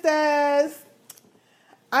 sisters.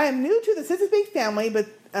 I am new to the Sister Speak family, but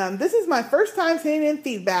this is my first time sending in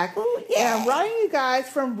feedback. Ooh, yeah. And I'm writing you guys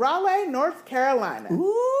from Raleigh, North Carolina.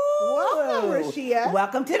 Ooh. Welcome, Rashia.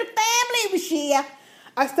 Welcome to the family, Rashia.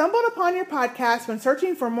 I stumbled upon your podcast when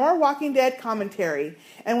searching for more Walking Dead commentary,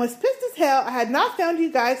 and was pissed as hell I had not found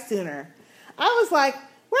you guys sooner. I was like,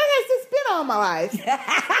 where has this been all my life?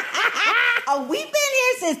 Oh, we've been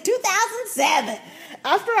here since 2007.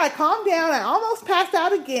 After I calmed down, I almost passed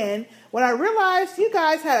out again when I realized you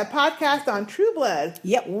guys had a podcast on True Blood.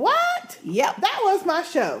 Yep. What? Yep. That was my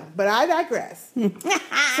show, but I digress. So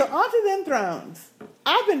on to them Thrones.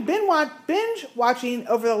 I've been binge watching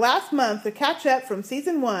over the last month to catch up from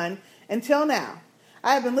season 1 until now.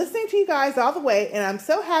 I have been listening to you guys all the way, and I'm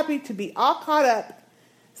so happy to be all caught up.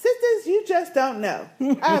 Sisters, you just don't know.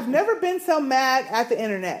 I have never been so mad at the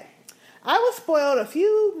internet. I was spoiled a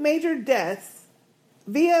few major deaths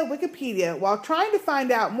via Wikipedia while trying to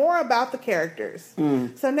find out more about the characters.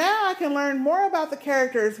 So now I can learn more about the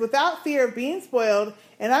characters without fear of being spoiled,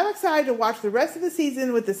 and I'm excited to watch the rest of the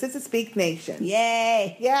season with the Sister Speak Nation.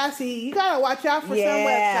 Yay! Yeah, see, you gotta watch out for some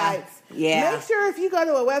websites. Yeah. Make sure if you go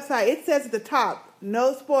to a website, it says at the top,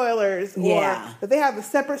 no spoilers, or that they have a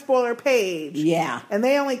separate spoiler page. Yeah. And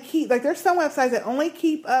they only keep, like, there's some websites that only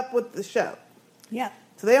keep up with the show. Yeah.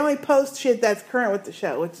 So they only post shit that's current with the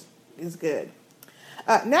show, which is good.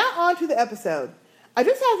 Now on to the episode. I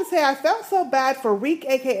just have to say I felt so bad for Reek,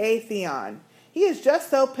 a.k.a. Theon. He is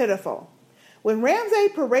just so pitiful. When Ramsay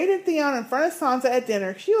paraded Theon in front of Sansa at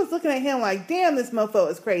dinner, she was looking at him like, damn, this mofo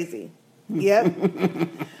is crazy. Yep.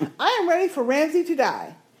 I am ready for Ramsay to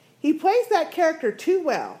die. He plays that character too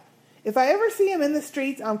well. If I ever see him in the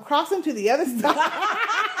streets, I'm crossing to the other side.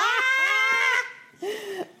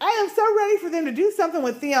 I am so ready for them to do something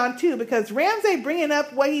with Theon too, because Ramsay bringing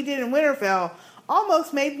up what he did in Winterfell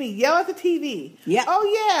almost made me yell at the TV. Yep.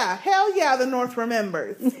 Oh yeah, hell yeah, the North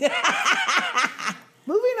remembers.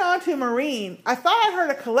 Moving on to Marine, I thought I heard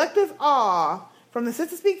a collective awe from the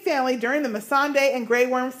Sister Speak family during the Missandei and Grey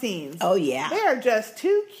Worm scenes. Oh yeah. They are just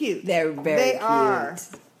too cute. They're very cute. Are.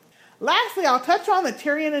 Lastly, I'll touch on the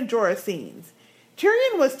Tyrion and Jorah scenes.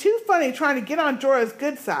 Tyrion was too funny trying to get on Jorah's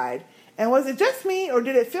good side. And was it just me, or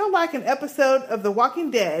did it feel like an episode of The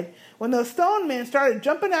Walking Dead when those stone men started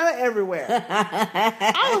jumping out of everywhere?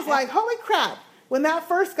 I was like, holy crap, when that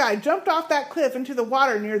first guy jumped off that cliff into the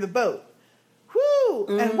water near the boat. Whew!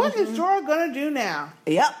 Mm-hmm. And what is Jorah going to do now?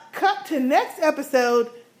 Yep. Cut to next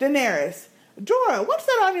episode, Daenerys. Jorah, what's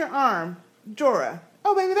that on your arm? Jorah.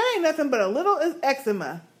 Oh, baby, that ain't nothing but a little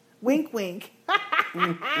eczema. Wink, wink.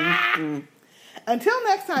 Until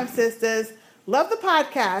next time, sisters. Love the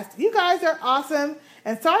podcast. You guys are awesome.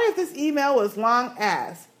 And sorry if this email was long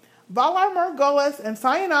as. Valar Morghulis and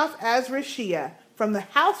signing off as Rashia from the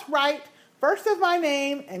House Right, first of my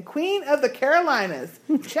name, and Queen of the Carolinas.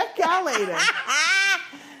 Check y'all later.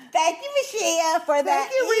 Thank you, Rashia, for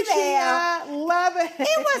that email. Rashia. Love it.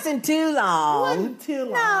 It wasn't too long. It wasn't too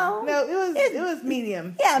long. No, it was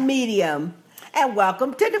medium. Yeah, medium. And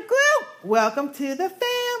welcome to the group. Welcome to the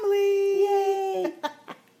family. Yay.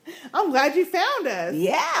 I'm glad you found us.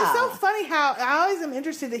 Yeah. It's so funny how I always am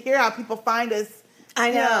interested to hear how people find us.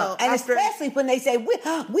 I know. And especially when they say, we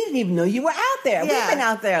didn't even know you were out there. Yeah. We've been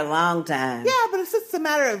out there a long time. Yeah, but it's just a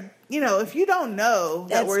matter of, if you don't know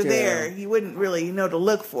that we're there, you wouldn't really know to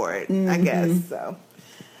look for it, I guess. So,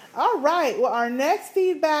 all right. Well, our next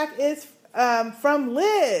feedback is from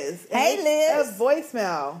Liz. Hey, Liz. A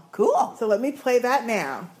voicemail. Cool. So let me play that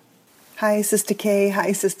now. Hi, Sister K.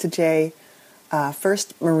 Hi, Sister J.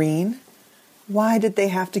 First, Marine. Why did they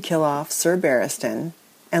have to kill off Sir Barristan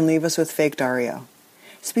and leave us with fake Dario?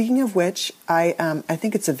 Speaking of which, I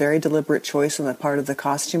think it's a very deliberate choice on the part of the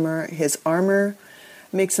costumer. His armor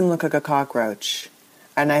makes him look like a cockroach,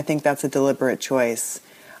 and I think that's a deliberate choice.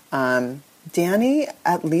 Dany,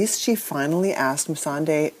 at least she finally asked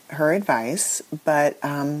Missandei her advice, but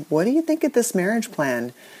what do you think of this marriage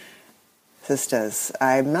plan, sisters?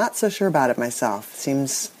 I'm not so sure about it myself.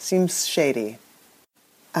 Seems shady.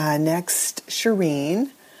 Next,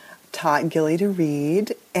 Shireen. taught Gilly to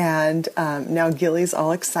read, and now Gilly's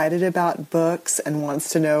all excited about books and wants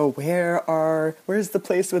to know where's the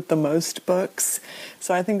place with the most books.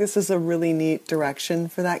 So I think this is a really neat direction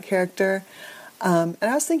for that character. And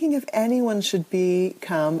I was thinking if anyone should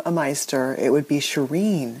become a Meister, it would be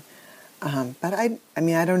Shireen. But I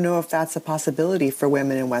don't know if that's a possibility for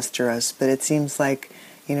women in Westeros, but it seems like,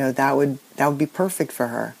 that would be perfect for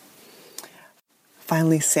her.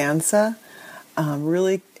 Finally, Sansa.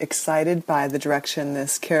 Really excited by the direction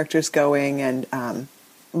this character's going, and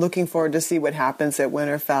looking forward to see what happens at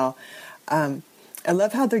Winterfell. I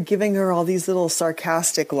love how they're giving her all these little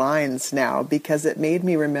sarcastic lines now, because it made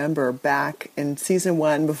me remember back in season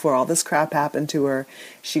 1, before all this crap happened to her,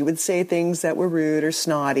 she would say things that were rude or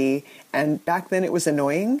snotty, and back then it was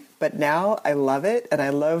annoying, but now I love it, and I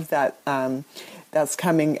love that that's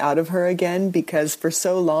coming out of her again, because for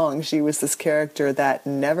so long she was this character that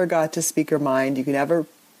never got to speak her mind. You never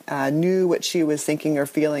knew what she was thinking or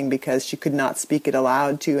feeling, because she could not speak it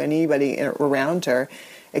aloud to anybody around her,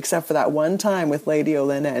 except for that one time with Lady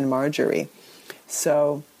Olenna and Marjorie.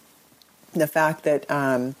 So the fact that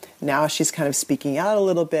now she's kind of speaking out a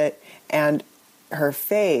little bit, and her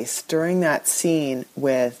face during that scene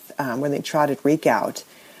with when they trotted Reek out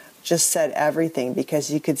just said everything,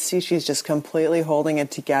 because you could see she's just completely holding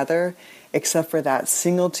it together, except for that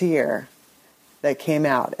single tear that came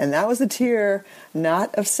out. And that was a tear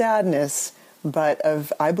not of sadness, but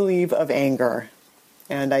I believe, of anger.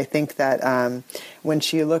 And I think that when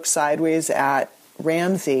she looked sideways at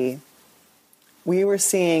Ramsay, we were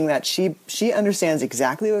seeing that she understands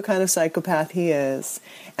exactly what kind of psychopath he is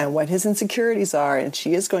and what his insecurities are, and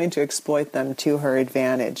she is going to exploit them to her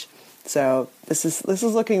advantage. So this is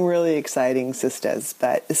looking really exciting, sisters.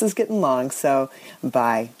 But this is getting long, so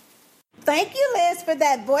bye. Thank you, Liz, for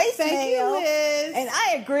that voicemail. Thank you, Liz. And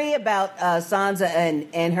I agree about Sansa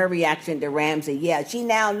and her reaction to Ramsay. Yeah, she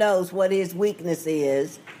now knows what his weakness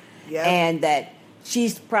is, and that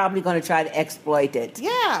she's probably going to try to exploit it.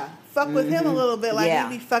 Yeah, fuck with him a little bit, like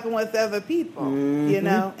he'd be fucking with other people,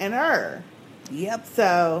 and her. Yep.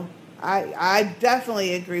 So I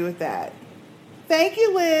definitely agree with that. Thank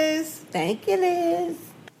you, Liz. Thank you, Liz.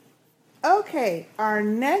 Okay, our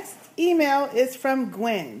next email is from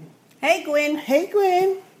Gwen. Hey, Gwen. Hey,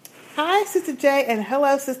 Gwen. Hi, Sister J, and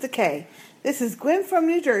hello, Sister K. This is Gwen from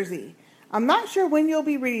New Jersey. I'm not sure when you'll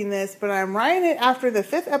be reading this, but I'm writing it after the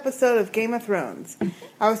 5th episode of Game of Thrones.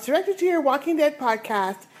 I was directed to your Walking Dead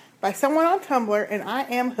podcast by someone on Tumblr, and I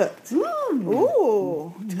am hooked.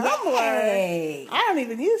 Ooh, Tumblr. Yay. I don't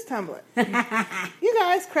even use Tumblr. You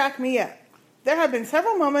guys crack me up. There have been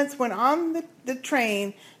several moments when on the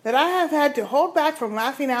train that I have had to hold back from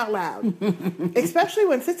laughing out loud. Especially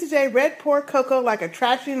when Sister J read Poor Coco like a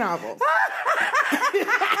trashy novel.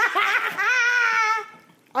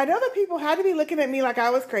 I know that people had to be looking at me like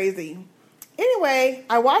I was crazy. Anyway,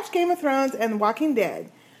 I watched Game of Thrones and Walking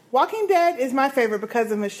Dead. Walking Dead is my favorite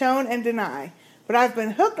because of Michonne and Denai, but I've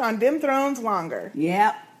been hooked on Dim Thrones longer.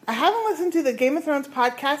 Yep. I haven't listened to the Game of Thrones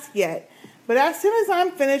podcast yet, but as soon as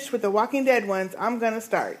I'm finished with the Walking Dead ones, I'm going to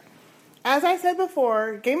start. As I said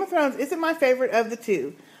before, Game of Thrones isn't my favorite of the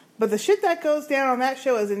two, but the shit that goes down on that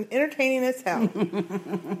show is entertaining as hell.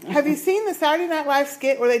 Have you seen the Saturday Night Live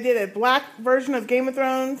skit where they did a black version of Game of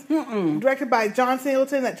Thrones, directed by John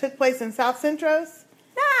Singleton, that took place in South Centros?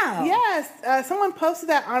 No. Yes, someone posted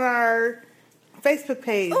that on our Facebook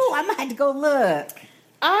page. Oh, I might have to go look.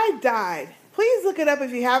 I died. Please look it up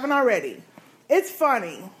if you haven't already. It's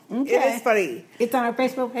funny. Okay. It is funny. It's on our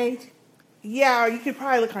Facebook page? Yeah, or you could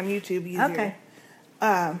probably look on YouTube easier. Okay.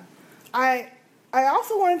 I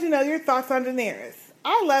also wanted to know your thoughts on Daenerys.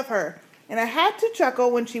 I love her, and I had to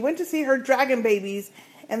chuckle when she went to see her dragon babies,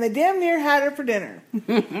 and they damn near had her for dinner.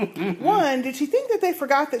 One, did she think that they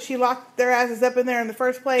forgot that she locked their asses up in there in the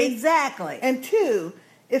first place? Exactly. And two,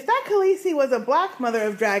 if that Khaleesi was a black mother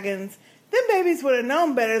of dragons, them babies would have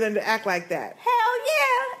known better than to act like that. Hell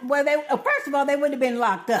yeah. Well, first of all, they wouldn't have been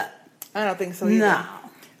locked up. I don't think so either. No.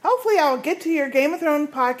 Hopefully I'll get to your Game of Thrones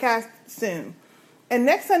podcast soon. And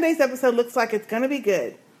next Sunday's episode looks like it's going to be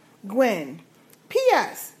good. Gwen.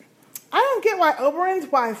 P.S. I don't get why Oberyn's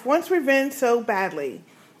wife wants revenge so badly.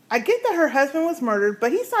 I get that her husband was murdered,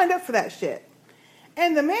 but he signed up for that shit.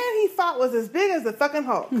 And the man he fought was as big as the fucking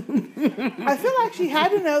Hulk. I feel like she had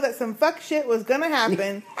to know that some fuck shit was going to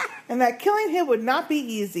happen and that killing him would not be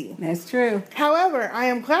easy. That's true. However, I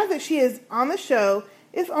am glad that she is on the show,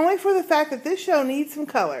 if only for the fact that this show needs some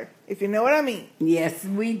color, if you know what I mean. Yes,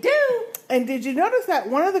 we do. And did you notice that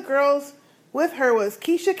one of the girls with her was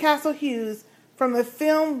Keisha Castle Hughes from the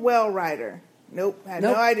film Well Rider? Nope, had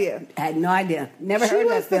no idea. Had no idea. Never heard of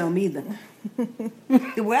that film either.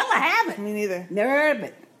 Well, I haven't. Me neither. Never heard of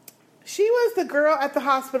it. She was the girl at the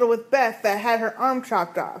hospital with Beth that had her arm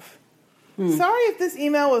chopped off. Sorry if this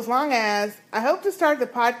email was long as. I hope to start the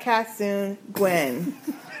podcast soon, Gwen.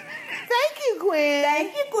 Thank you, Gwen.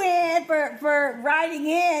 Thank you, Gwen, for writing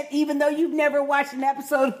in, even though you've never watched an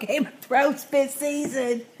episode of Game of Thrones this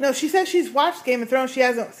season. No, she says she's watched Game of Thrones. She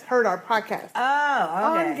hasn't heard our podcast.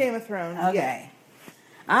 Oh, okay. On Game of Thrones. Okay. Yeah.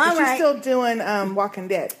 All But right. she's still doing Walking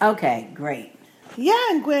Dead. Okay, great. Yeah,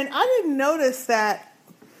 and Gwen, I didn't notice that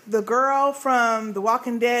the girl from the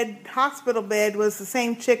Walking Dead hospital bed was the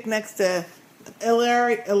same chick next to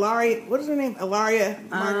Ilaria. What is her name? Ilaria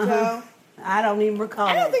Martell. I don't even recall.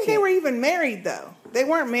 I don't think they were even married, though. They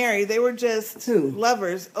weren't married. They were just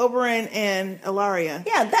lovers, Oberyn and Ilaria.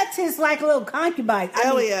 Yeah, that's his like little concubine.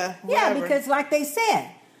 Elia. Yeah, because like they said,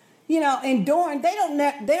 in Dorne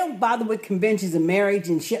they don't bother with conventions of marriage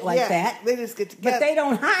and shit like that. They just get together. But they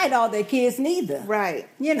don't hide all their kids neither. Right.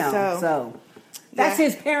 So that's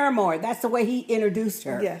his paramour. That's the way he introduced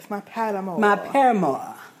her. Yes, my paramour. My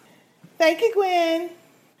paramour. Thank you, Gwen.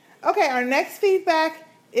 Okay, our next feedback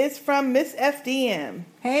is from Miss FDM.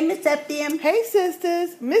 Hey, Miss FDM. Hey,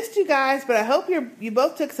 sisters. Missed you guys, but I hope you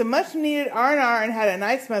both took some much-needed R&R and had a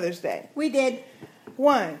nice Mother's Day. We did.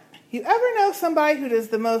 1. You ever know somebody who does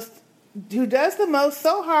the most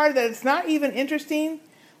so hard that it's not even interesting?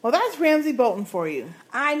 Well, that's Ramsay Bolton for you.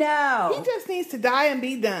 I know. He just needs to die and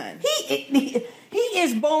be done. He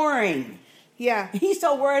is boring. Yeah. He's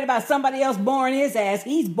so worried about somebody else boring his ass.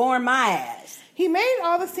 He's boring my ass. He made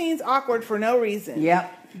all the scenes awkward for no reason.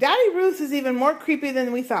 Yep. Daddy Ruth is even more creepy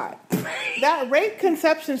than we thought. That rape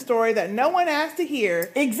conception story that no one asked to hear.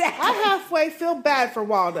 Exactly. I halfway feel bad for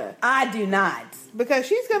Walda. I do not. Because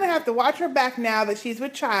she's going to have to watch her back now that she's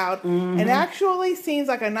with child and actually seems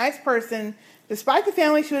like a nice person despite the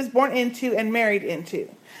family she was born into and married into.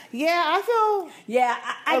 Yeah, I feel... Yeah,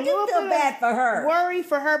 I do feel bad for her. Worry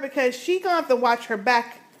for her because she's going to have to watch her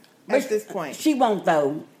back at this point. She won't,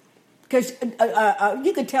 though. Because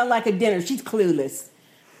you could tell like at dinner, she's clueless.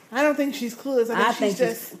 I don't think she's clueless. I think she's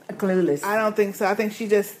just clueless. I don't think so. I think she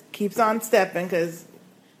just keeps on stepping because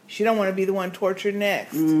she don't want to be the one tortured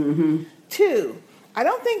next. 2, I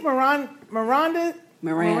don't think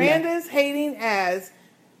Miranda's hating as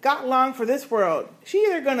got long for this world. She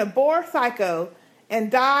either going to bore Psycho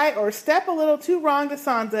and die or step a little too wrong to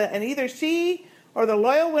Sansa, and either she or the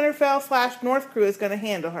loyal Winterfell / North crew is going to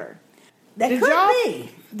handle her. That could be.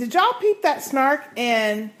 Did y'all peep that snark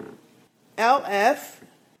in LF?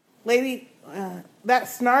 Lady, that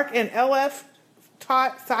snark and LF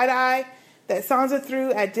taught side-eye that Sansa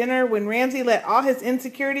threw at dinner when Ramsay let all his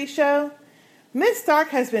insecurities show? Miss Stark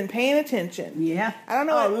has been paying attention. Yeah. I don't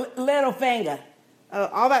know. Littlefinger.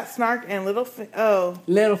 All that snark and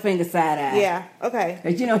Littlefinger side-eye. Yeah, okay.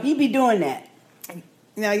 Because, he be doing that.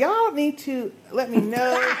 Now, y'all need to let me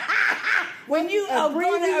know when you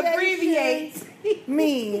abbreviate.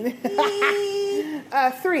 Mean.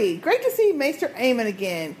 3, great to see Maester Aemon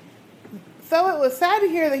again. So it was sad to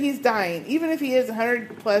hear that he's dying, even if he is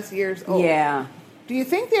 100 plus years old. Yeah. Do you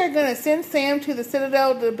think they're going to send Sam to the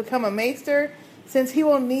Citadel to become a Maester, since he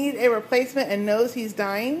will need a replacement and knows he's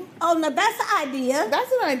dying? Oh, no, that's an idea.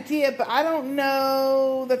 That's an idea, but I don't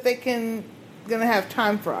know that they going to have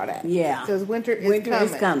time for all that. Yeah. Because winter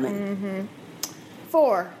is coming.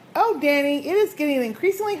 4, oh, Danny, it is getting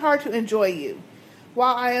increasingly hard to enjoy you.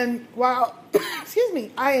 While excuse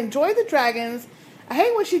me, I enjoy the dragons, I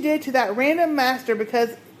hate what she did to that random master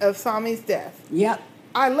because of Sami's death. Yep.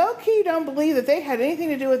 I low-key don't believe that they had anything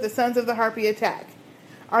to do with the Sons of the Harpy attack.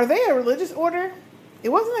 Are they a religious order? It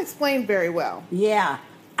wasn't explained very well. Yeah.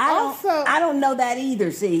 I don't know that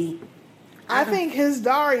either, see. I think his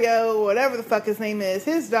Dario, whatever the fuck his name is,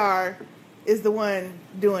 his Dar is the one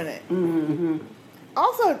doing it.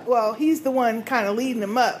 Also, well, he's the one kind of leading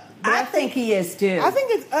them up. But I think he is too. I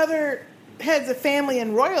think it's other heads of family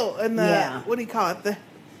and royal and what do you call it?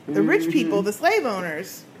 The rich people, the slave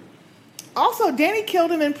owners. Also, Danny killed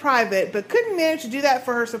him in private, but couldn't manage to do that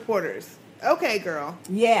for her supporters. Okay, girl.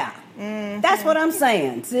 Yeah. That's what I'm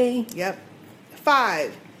saying, see? Yep.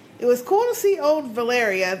 5. It was cool to see old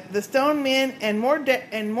Valeria, the Stone Men, and more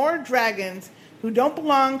dragons who don't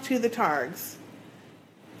belong to the Targs.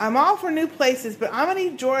 I'm all for new places, but I'm going to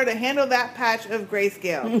need Jorah to handle that patch of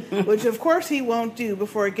grayscale, which of course he won't do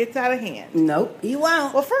before it gets out of hand. Nope, he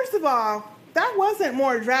won't. Well, first of all, that wasn't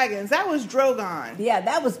more dragons. That was Drogon. Yeah,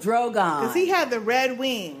 that was Drogon. Because he had the red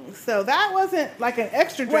wings. So that wasn't like an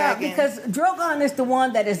extra dragon. Well, because Drogon is the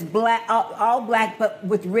one that is black, all black, but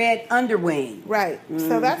with red underwing. Right.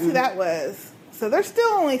 So that's who that was. So there's still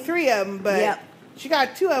only 3 of them, but she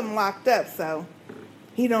got 2 of them locked up, so...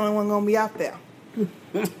 He the only one gonna be out there.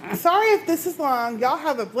 Sorry if this is long. Y'all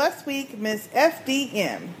have a blessed week, Miss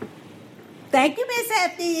FDM. Thank you, Miss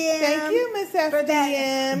FDM. Thank you, Miss FDM. For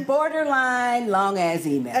that borderline long-ass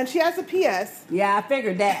email. And she has a PS. Yeah, I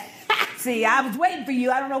figured that. See, I was waiting for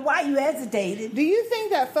you. I don't know why you hesitated. Do you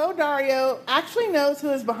think that Faux Dario actually knows who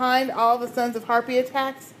is behind all the Sons of Harpy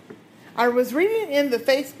attacks? I was reading in the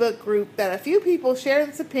Facebook group that a few people share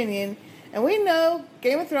this opinion, and we know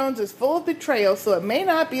Game of Thrones is full of betrayal, so it may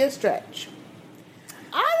not be a stretch.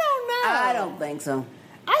 I don't know. I don't think so.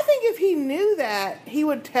 I think if he knew that, he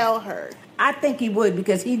would tell her. I think he would,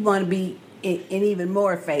 because he'd want to be in even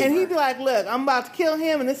more favor. And he'd be like, look, I'm about to kill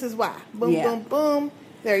him, and this is why. Boom, boom, boom.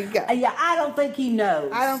 There you go. Yeah, I don't think he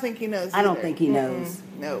knows. I don't think he knows either. I don't think he knows.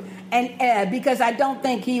 No. And because I don't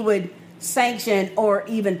think he would sanction or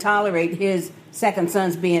even tolerate his second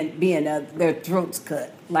sons being their throats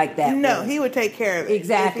cut like that. No, he would take care of it.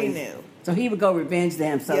 Exactly. If he knew. So he would go revenge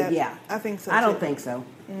them. So yeah. I think so. I don't think so.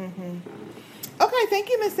 Mm-hmm. Okay, thank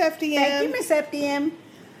you, Miss FDM. Thank you, Miss FDM.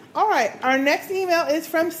 All right, our next email is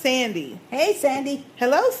from Sandy. Hey, Sandy.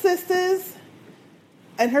 Hello, sisters.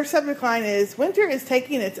 And her subject line is, winter is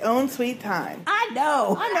taking its own sweet time. I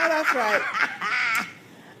know. That's right.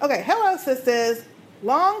 Okay, hello, sisters.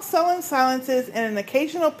 Long, sullen silences and an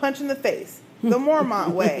occasional punch in the face. The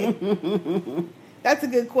Mormont way. That's a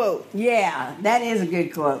good quote. Yeah, that is a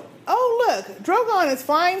good quote. Oh, look, Drogon is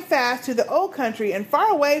flying fast to the old country and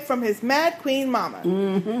far away from his mad queen mama.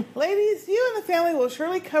 Mm-hmm. Ladies, you and the family will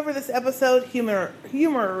surely cover this episode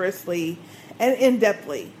humorously and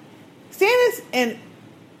in-depthly. Stannis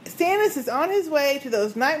is on his way to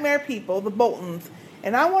those nightmare people, the Boltons,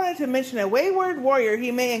 and I wanted to mention a wayward warrior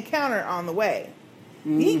he may encounter on the way.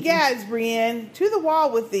 Egads, Brienne, to the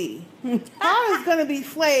wall with thee. Hal is going to be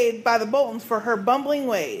flayed by the Boltons for her bumbling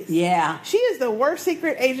ways. Yeah. She is the worst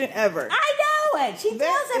secret agent ever. I know it. She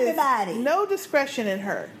tells everybody. No discretion in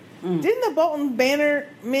her. Didn't the Bolton banner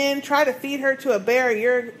men try to feed her to a bear a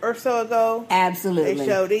year or so ago? Absolutely. They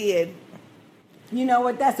sure did. You know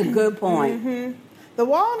what? That's a good point. Mm-hmm. The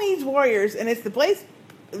wall needs warriors, and it's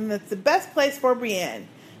the best place for Brienne.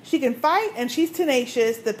 She can fight, and she's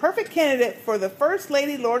tenacious, the perfect candidate for the First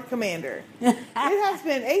Lady Lord Commander. It has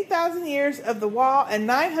been 8,000 years of the Wall and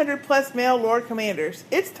 900 plus male Lord Commanders.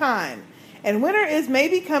 It's time. And winter is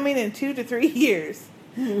maybe coming in 2 to 3 years.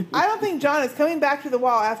 I don't think Jon is coming back to the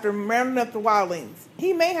Wall after rounding up the wildlings.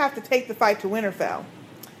 He may have to take the fight to Winterfell.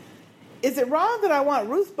 Is it wrong that I want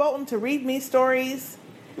Ruth Bolton to read me stories?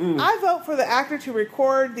 I vote for the actor to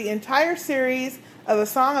record the entire series of A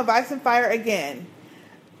Song of Ice and Fire again.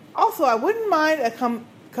 Also, I wouldn't mind a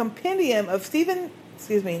compendium of King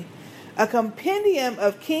Stannis'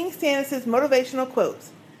 motivational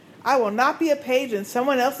quotes. I will not be a page in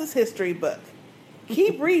someone else's history book.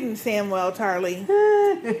 Keep reading, Samwell Tarly.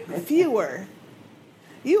 Fewer.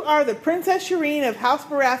 You are the Princess Shireen of House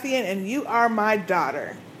Baratheon, and you are my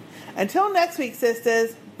daughter. Until next week,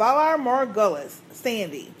 sisters, Valar Morghulis,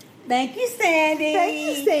 Sandy. Thank you, Sandy.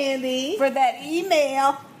 Thank you, Sandy. For that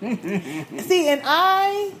email. See, and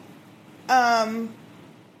I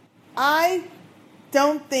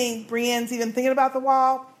don't think Brienne's even thinking about the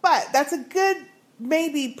Wall, but that's a good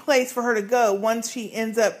maybe place for her to go once she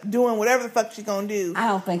ends up doing whatever the fuck she's gonna do. I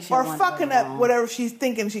don't think she'll or fucking up whatever she's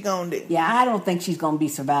thinking she's gonna do. Yeah, I don't think she's gonna be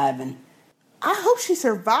surviving. I hope she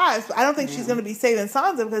survives, but I don't think she's gonna be saving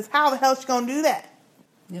Sansa, because how the hell is she gonna do that?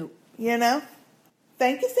 Nope. You know?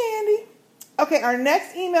 Thank you, Sandy. Okay, our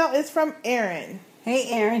next email is from Aaron. Hey,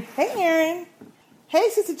 Aaron. Hey, Aaron. Hey,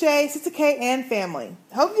 Sister J, Sister K, and family.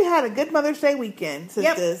 Hope you had a good Mother's Day weekend,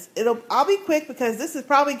 sisters. Yep. I'll be quick because this is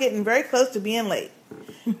probably getting very close to being late.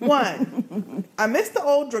 1, I miss the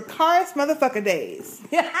old Dracarys motherfucker days.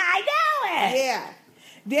 I know it. Yeah.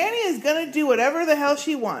 Danny is going to do whatever the hell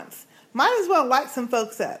she wants. Might as well light some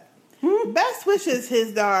folks up. Best wishes,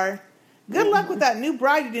 his dar. Good luck with that new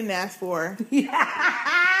bride you didn't ask for.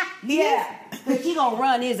 Yeah, because she gonna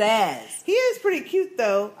run his ass. He is pretty cute,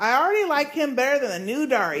 though. I already like him better than the new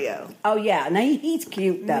Dario. Oh, yeah. Now, he's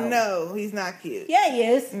cute, though. No, he's not cute. Yeah, he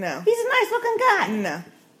is. No. He's a nice-looking guy. No.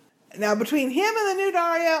 Now, between him and the new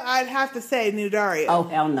Dario, I'd have to say new Dario. Oh,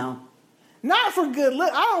 hell no. Not for good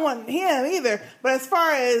look. I don't want him either. But as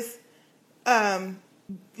far as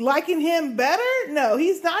liking him better, no,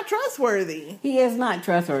 he's not trustworthy. He is not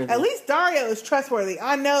trustworthy. At least Dario is trustworthy.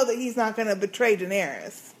 I know that he's not going to betray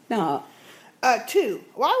Daenerys. No. 2,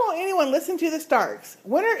 why won't anyone listen to the Starks?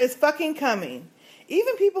 Winter is fucking coming.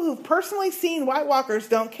 Even people who've personally seen White Walkers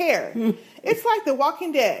don't care. It's like The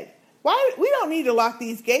Walking Dead. We don't need to lock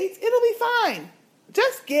these gates. It'll be fine.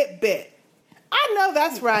 Just get bit. I know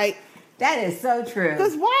that's right. That is so true.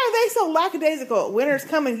 Because why are they so lackadaisical? Winter's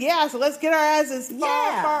coming, yeah, so let's get our asses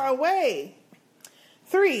far away.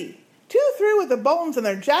 3. 2 through with the Boltons and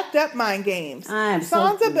their jacked up mind games.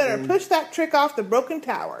 Sansa better push that trick off the broken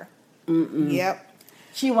tower. Yep.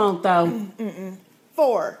 She won't, though.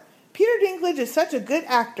 4. Peter Dinklage is such a good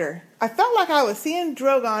actor. I felt like I was seeing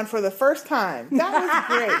Drogon for the first time. That was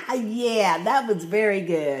great. Yeah, that was very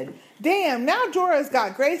good. Damn, now Jorah's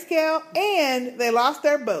got grayscale and they lost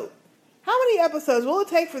their boat. How many episodes will it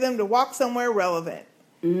take for them to walk somewhere relevant?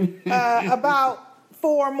 About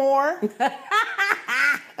 4 more.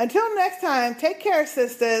 Until next time, take care,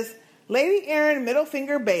 sisters. Lady Erin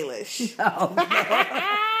Middlefinger Baelish.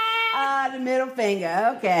 The middle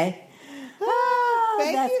finger. Okay.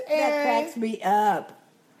 Thank you, Erin. That cracks me up.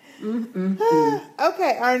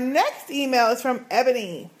 Okay, our next email is from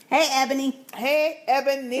Ebony. Hey, Ebony. Hey,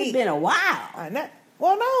 Ebony. It's been a while. I know.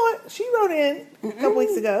 Well, no, she wrote in a couple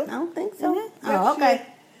weeks ago. I don't think so. Oh, okay.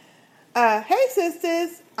 Hey,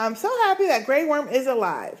 sisters. I'm so happy that Grey Worm is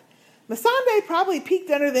alive. Missandei probably peeked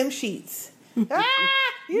under them sheets. You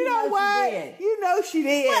know what? You know she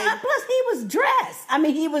did. Well, plus he was dressed. I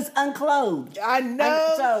mean, he was unclothed. I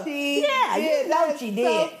know she did. You know she did.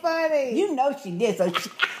 So funny. You know she did.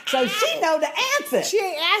 So she know the answer. She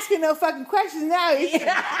ain't asking no fucking questions now.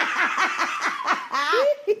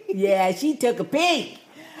 Yeah, she took a peek.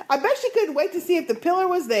 I bet she couldn't wait to see if the pillar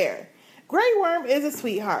was there. Grey Worm is a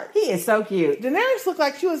sweetheart. He is so cute. Daenerys looked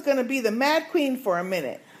like she was going to be the Mad Queen for a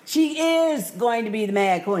minute. She is going to be the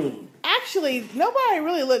Mad Queen. Actually, nobody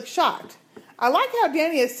really looked shocked. I like how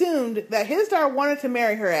Dany assumed that Hizdahr wanted to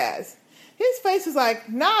marry her ass. His face was like,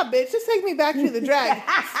 nah, bitch, just take me back to the dragon.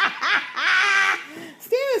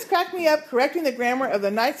 Stannis cracked me up correcting the grammar of the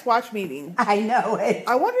Night's Watch meeting. I know it.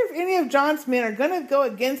 I wonder if any of Jon's men are going to go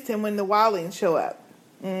against him when the wildlings show up.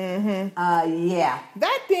 Yeah.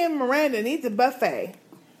 That damn Miranda needs a buffet.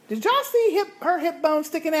 Did y'all see her hip bone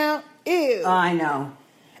sticking out? Ew. I know.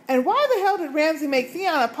 And why the hell did Ramsay make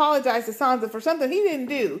Theon apologize to Sansa for something he didn't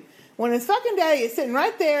do when his fucking daddy is sitting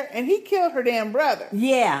right there and he killed her damn brother?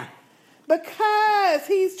 Yeah. Because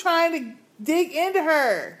he's trying to dig into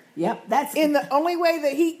her. Yep, that's in the only way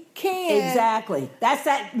that he can. Exactly. That's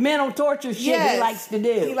that mental torture shit he likes to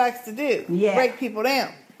do. He likes to do. Yeah. Break people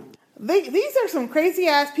down. These are some crazy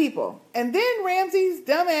ass people. And then Ramsay's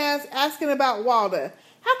dumbass asking about Walda.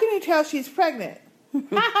 How can you tell she's pregnant?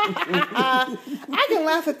 I can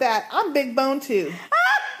laugh at that. I'm big bone too.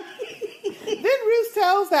 Then Roose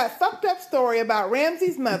tells that fucked up story about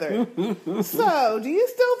Ramsay's mother. So, do you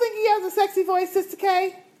still think he has a sexy voice, Sister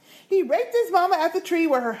K? He raped his mama at the tree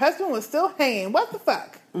where her husband was still hanging. What the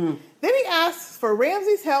fuck? Then he asks for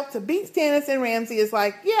Ramsay's help to beat Stannis, and Ramsay is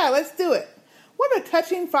like, yeah, let's do it. What a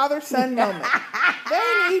touching father-son moment.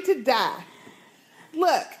 They need to die.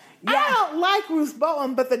 Look, I don't like Roose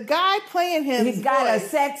Bolton, but the guy playing him, he's got a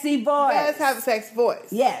sexy voice. Does have a sexy voice.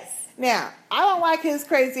 Yes. Now, I don't like his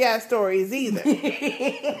crazy ass stories either.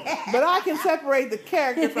 But I can separate the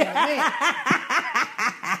character from the man.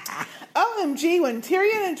 OMG, when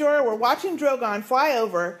Tyrion and Jorah were watching Drogon fly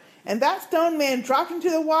over and that stone man dropped into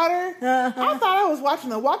the water, I thought I was watching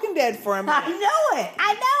The Walking Dead for a minute. I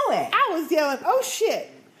know it. I was yelling, oh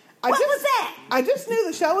shit. What was that? I just knew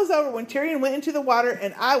the show was over when Tyrion went into the water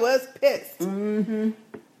and I was pissed.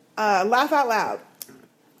 Laugh out loud.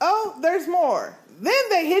 Oh, there's more. Then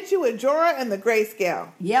they hit you with Jorah and the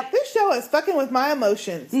grayscale. Yep. This show is fucking with my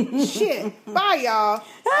emotions. Shit. Bye, y'all.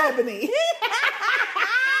 Ebony.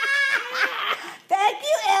 Thank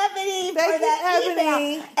you, Ebony, for that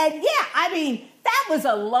email. And yeah, I mean, that was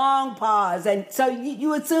a long pause. And so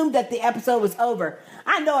you assumed that the episode was over.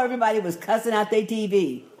 I know everybody was cussing out their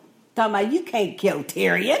TV. Talking about, you can't kill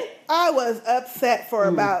Tyrion. I was upset for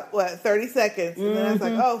about, 30 seconds. And then I was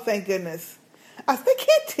like, oh, thank goodness. They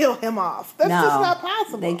can't kill him off. That's just not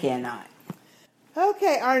possible. They cannot.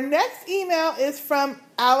 Okay, our next email is from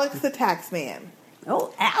Alex the Taxman.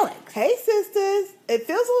 Oh, Alex. Hey, sisters. It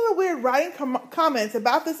feels a little weird writing comments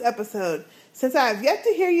about this episode since I have yet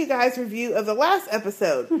to hear you guys' review of the last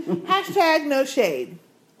episode. Hashtag no shade.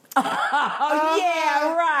 Oh,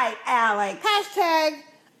 yeah, right, Alex. Hashtag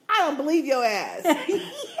I don't believe your ass.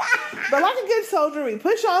 But like a good soldier, we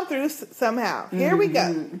push on through somehow. Here we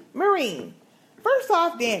go. Marine. First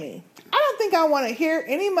off, Dany, I don't think I want to hear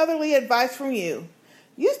any motherly advice from you.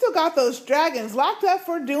 You still got those dragons locked up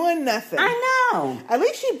for doing nothing. I know. At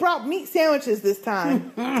least she brought meat sandwiches this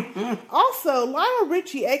time. Also, Lionel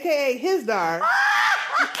Richie, a.k.a. Hizdahr.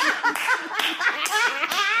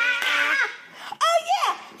 Oh,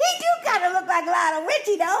 yeah. He do kind of look like Lionel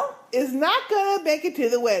Richie, though. Is not going to make it to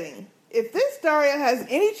the wedding. If this Dario has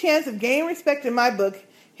any chance of gaining respect in my book,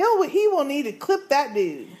 He will need to clip that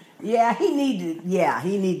dude. Yeah, he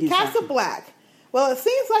need to Casa Black. Well, it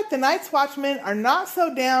seems like the Night's Watchmen are not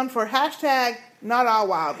so down for hashtag not all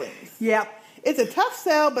wildlings. Yep. It's a tough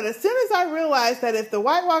sell, but as soon as I realized that if the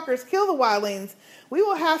White Walkers kill the wildlings, we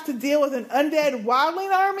will have to deal with an undead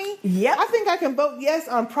wildling army. Yep. I think I can vote yes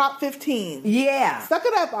on Prop 15. Yeah. Suck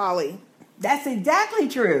it up, Ollie. That's exactly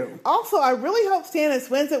true. Also, I really hope Stannis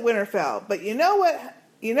wins at Winterfell, but you know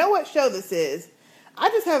what show this is? I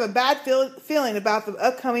just have a bad feeling about the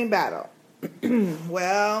upcoming battle.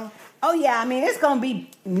 Well... Oh, yeah, I mean, it's going to be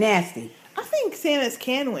nasty. I think Stannis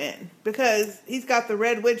can win because he's got the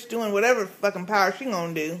Red Witch doing whatever fucking power she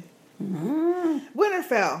gonna do. Mm-hmm.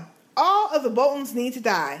 Winterfell. All of the Boltons need to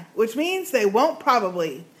die, which means they won't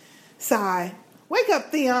probably. Sigh. Wake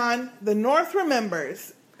up, Theon. The North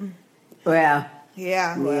remembers. Well.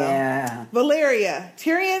 Yeah. Well. Yeah. Valyria,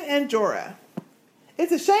 Tyrion, and Jorah.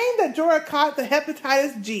 It's a shame that Jorah caught the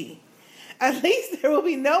hepatitis G. At least there will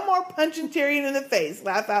be no more punching Tyrion in the face.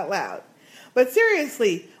 Laugh out loud. But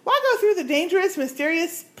seriously, why go through the dangerous,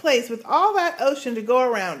 mysterious place with all that ocean to go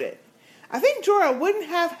around it? I think Jorah wouldn't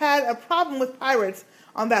have had a problem with pirates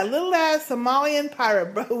on that little-ass Somalian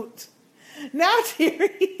pirate boat. Now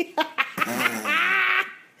Tyrion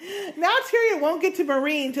won't get to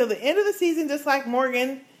Marine till the end of the season, just like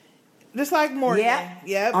Morgan.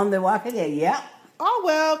 Yep. On the Walking Dead, yep. Oh,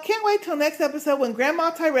 well, can't wait till next episode when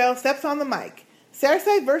Grandma Tyrell steps on the mic.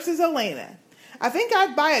 Cersei versus Olenna. I think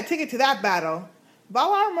I'd buy a ticket to that battle.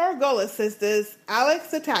 Valar Morghulis, sisters.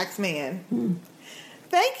 Alex the Taxman.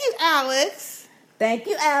 Thank you, Alex. Thank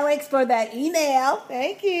you, Alex, for that email.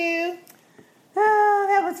 Thank you. Oh,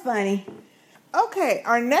 that was funny. Okay,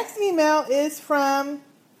 our next email is from,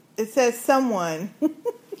 it says someone.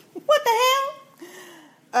 What the hell?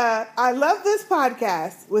 I love this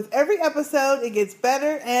podcast. With every episode, it gets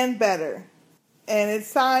better and better. And it's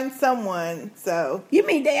signed someone, so. You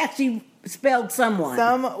mean they actually spelled someone?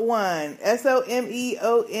 Someone. Someone.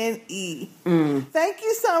 Thank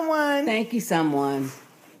you, someone. Thank you, someone.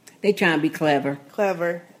 They trying to be clever.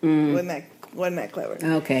 Clever. Wasn't that clever?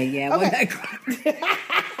 Okay, yeah. Okay. Wasn't that clever?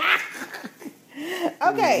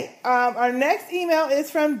 Okay. Our next email is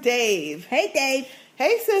from Dave. Hey, Dave.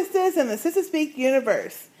 Hey, sisters in the Sister Speak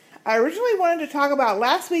universe. I originally wanted to talk about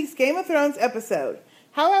last week's Game of Thrones episode.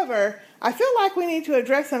 However, I feel like we need to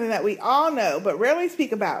address something that we all know but rarely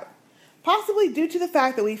speak about. Possibly due to the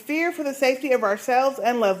fact that we fear for the safety of ourselves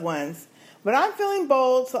and loved ones. But I'm feeling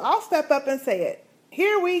bold, so I'll step up and say it.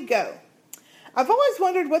 Here we go. I've always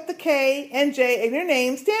wondered what the K and J in your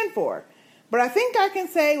name stand for. But I think I can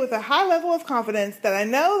say with a high level of confidence that I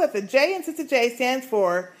know that the J in Sister J stands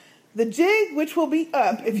for the jig which will be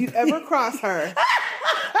up if you ever cross her.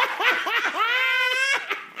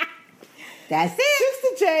 That's it.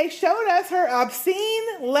 Sister J showed us her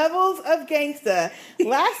obscene levels of gangsta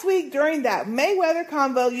last week during that Mayweather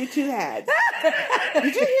convo you two had.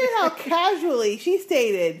 Did you hear how casually she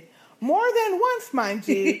stated, more than once, mind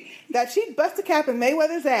you, that she'd bust a cap in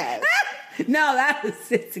Mayweather's ass? No, that was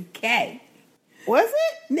Sister K. Was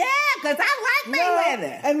it? Yeah, because I like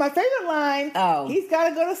Mayweather. And my favorite line, he's got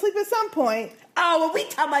to go to sleep at some point. Oh, well, we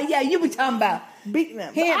talking about, yeah, you were talking about beating him.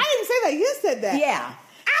 I didn't say that. You said that. Yeah.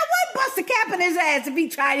 I wouldn't bust a cap in his ass if he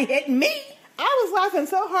tried to hit me. I was laughing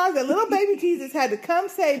so hard that little baby Jesus had to come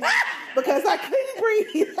save me because I couldn't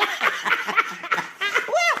breathe.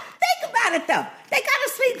 Well, think about it, though. They got to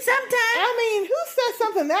sleep sometime. I mean, who says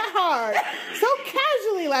something that hard so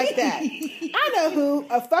casually like that? I know who.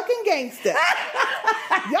 A fucking gangster.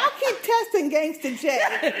 Y'all keep testing Gangsta J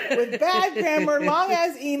with bad grammar,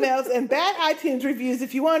 long-ass emails, and bad iTunes reviews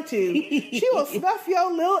if you want to. She will snuff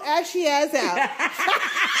your little ashy ass out.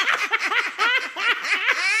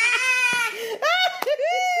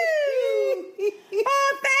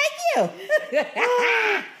 Oh, thank you.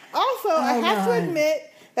 Also, I have to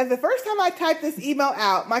admit that the first time I typed this email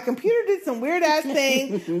out, my computer did some weird-ass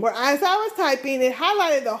thing where as I was typing, it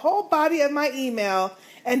highlighted the whole body of my email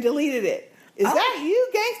and deleted it. Is that you,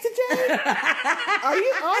 Gangsta J? Are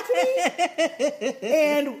you on to me?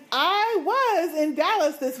 And I was in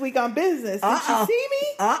Dallas this week on business. Did you see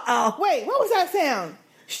me? Wait, what was that sound?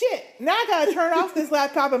 Shit, now I gotta turn off this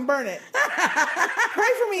laptop and burn it.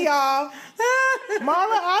 Pray for me, y'all.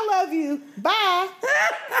 Marla, I love you. Bye.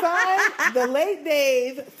 Signed, the late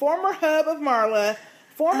Dave, former hub of Marla,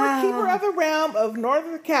 former keeper of the realm of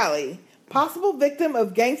Northern Cali, possible victim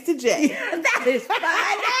of Gangsta J. That is funny.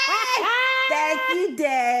 Thank you,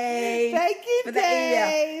 Dave. Thank you,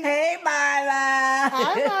 Dave. Hey, Marla.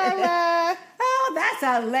 Hi, Marla. Oh, that's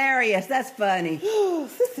hilarious. That's funny.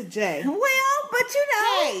 Sister J. Well, but you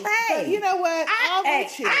know, hey. But you know what? I'll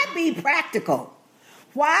be practical.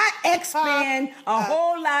 Why expend a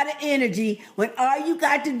whole lot of energy when all you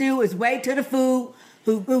got to do is wait till the fool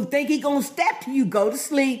who think he gonna step to you, go to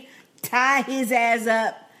sleep, tie his ass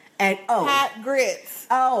up, and hot grits.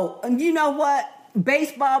 Oh, and you know what?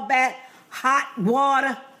 Baseball bat, hot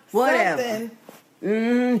water, whatever.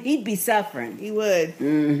 Something. He'd be suffering. He would.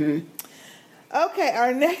 Okay,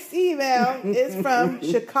 our next email is from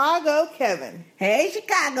Chicago Kevin. Hey,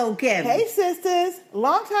 Chicago Kevin. Hey, sisters.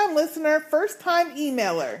 Longtime listener, first-time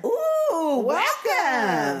emailer. Ooh,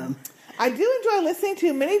 welcome. I do enjoy listening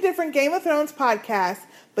to many different Game of Thrones podcasts,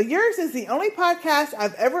 but yours is the only podcast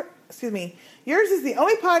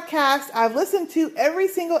I've listened to every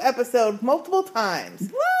single episode multiple times.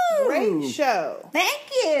 Woo! Great show. Thank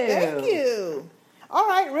you. Thank you. All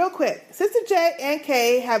right, real quick. Sister J and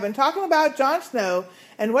Kay have been talking about Jon Snow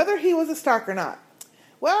and whether he was a Stark or not.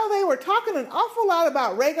 Well, they were talking an awful lot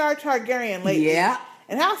about Rhaegar Targaryen lately. Yeah.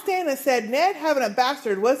 And how Stannis said Ned having a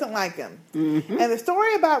bastard wasn't like him. Mm-hmm. And the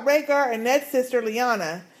story about Rhaegar and Ned's sister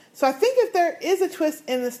Lyanna. So I think if there is a twist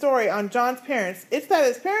in the story on Jon's parents, it's that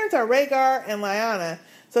his parents are Rhaegar and Lyanna.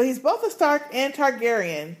 So he's both a Stark and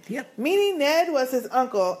Targaryen. Yep. Meaning Ned was his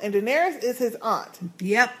uncle and Daenerys is his aunt.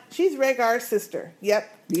 Yep. She's Rhaegar's sister. Yep.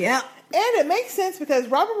 Yep. And it makes sense because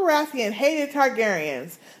Robert Baratheon hated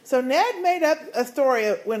Targaryens. So Ned made up a story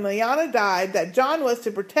when Lyanna died that Jon was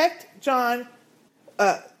to protect Jon.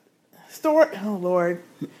 Oh, Lord.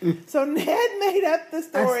 So Ned made up the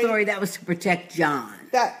story. A story that was to protect Jon.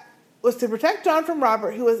 That was to protect Jon from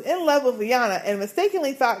Robert, who was in love with Lyanna and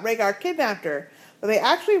mistakenly thought Rhaegar kidnapped her. But they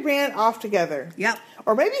actually ran off together. Yep.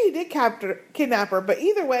 Or maybe he did kidnap her, but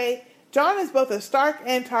either way, Jon is both a Stark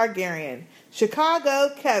and Targaryen.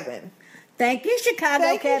 Chicago Kevin. Thank you,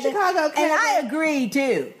 Chicago Kevin. Chicago Kevin. And I agree,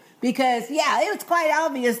 too. Because, yeah, it was quite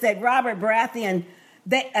obvious that Robert Baratheon,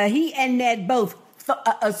 he and Ned both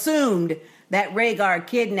assumed that Rhaegar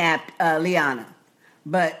kidnapped Lyanna.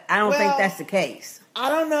 But I don't think that's the case. I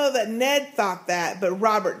don't know that Ned thought that, but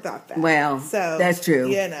Robert thought that. Well, so that's true.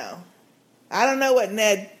 You know. I don't know what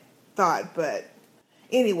Ned thought, but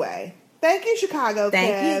anyway. Thank you, Chicago,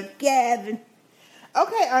 Thank you, Kevin.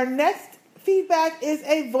 Okay, our next feedback is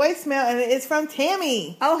a voicemail, and it is from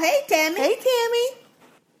Tammy. Oh, hey, Tammy. Hey, Tammy.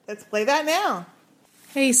 Let's play that now.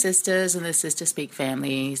 Hey, sisters and the Sister Speak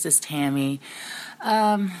family. This is Tammy.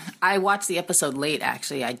 I watched the episode late,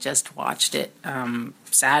 actually. I just watched it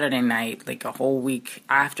Saturday night, like a whole week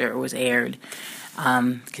after it was aired,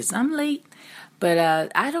 because I'm late.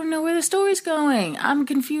 But I don't know where the story's going. I'm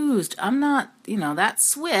confused. I'm not, that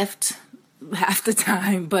swift half the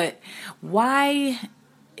time. But why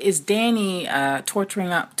is Dany torching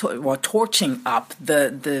up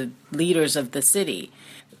the leaders of the city?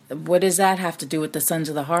 What does that have to do with the Sons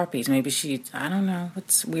of the Harpies? Maybe I don't know.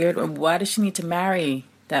 What's weird? Why does she need to marry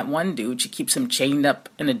that one dude? She keeps him chained up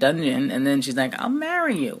in a dungeon, and then she's like, I'll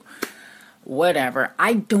marry you. Whatever.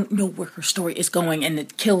 I don't know where her story is going, and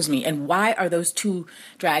it kills me. And why are those two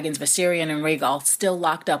dragons, Viserion and Rhaegal, still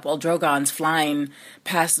locked up while Drogon's flying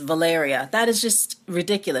past Valeria? That is just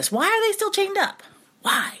ridiculous. Why are they still chained up?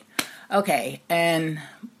 Why? Okay, and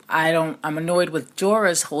I'm annoyed with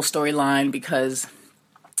Jorah's whole storyline because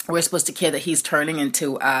we're supposed to care that he's turning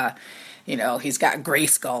into, he's got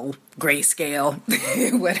grayscale,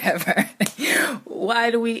 whatever. Why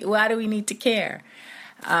do we need to care?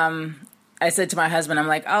 I said to my husband, I'm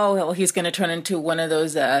like, oh, well, he's going to turn into one of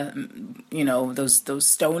those, those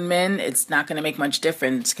stone men. It's not going to make much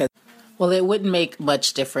difference. Well, it wouldn't make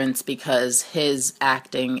much difference because his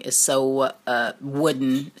acting is so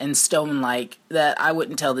wooden and stone-like that I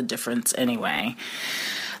wouldn't tell the difference anyway.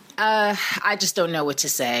 I just don't know what to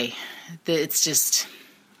say.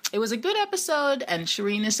 It was a good episode, and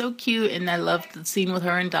Shireen is so cute, and I loved the scene with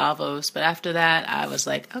her in Davos. But after that, I was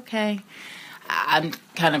like, okay, I'm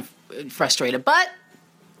kind of frustrated. But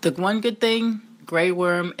the one good thing, Grey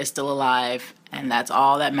Worm is still alive, and that's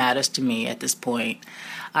all that matters to me at this point.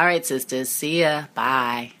 All right, sisters, see ya.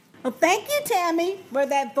 Bye. Well, thank you, Tammy, for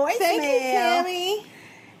that voicemail. Thank you, Tammy.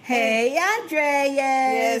 Hey, Andreas.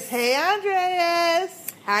 Yes, hey, Andreas.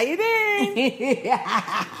 How you doing?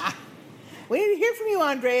 We need to hear from you,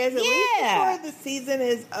 Andreas, at least before the season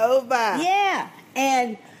is over. Yeah,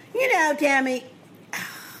 and, Tammy,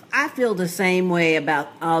 I feel the same way about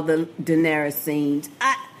all the Daenerys scenes.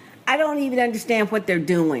 I don't even understand what they're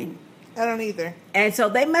doing. I don't either. And so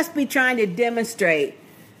they must be trying to demonstrate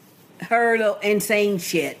her little insane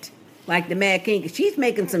shit, like the Mad King. She's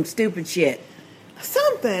making some stupid shit.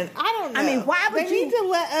 Something. I don't know. I mean, why would they need to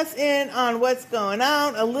let us in on what's going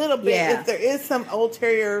on a little bit if there is some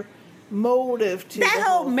ulterior motive to that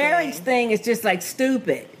whole marriage thing is just like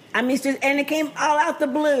stupid. I mean, it's just, and it came all out the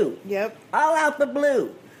blue. Yep. All out the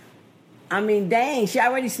blue. I mean, dang, she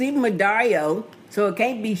already sleeping with Dario, so it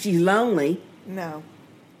can't be she's lonely. No.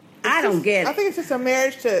 I don't get it. I think it's just a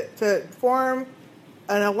marriage to form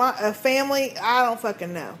a family. I don't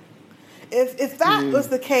fucking know. If that was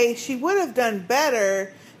the case, she would have done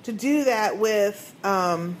better to do that with,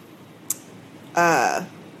 well,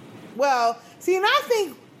 see, and I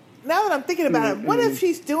think, now that I'm thinking about it, what if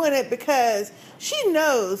she's doing it because she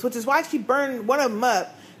knows, which is why she burned one of them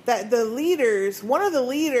up, that the leaders, one of the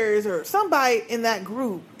leaders or somebody in that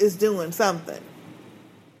group is doing something.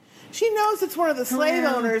 She knows it's one of the slave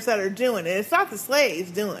owners that are doing it. It's not the slaves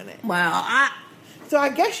doing it. So I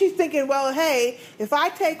guess she's thinking, well, hey, if I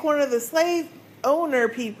take one of the slave owner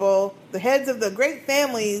people, the heads of the great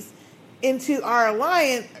families, into our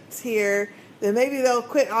alliance here, then maybe they'll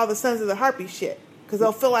quit all the Sons of the Harpy shit. Because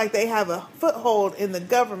they'll feel like they have a foothold in the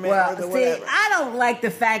government or the whatever. I don't like the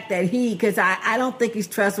fact that because I don't think he's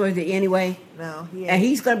trustworthy anyway. No, he ain't. And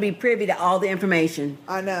he's going to be privy to all the information.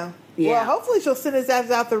 I know. Yeah. Well, hopefully she'll send his ass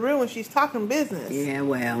out the room when she's talking business. Yeah,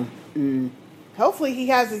 well. Hopefully he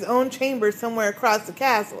has his own chamber somewhere across the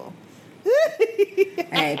castle.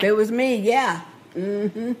 Hey, if it was me, yeah.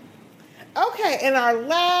 Okay, and our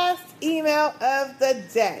last email of the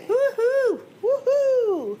day.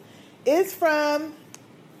 Woohoo! Is from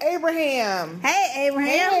Abraham. Hey,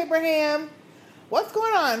 Abraham. Hey, Abraham. What's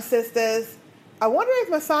going on, sisters? I wonder if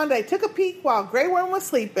Masande took a peek while Grey Worm was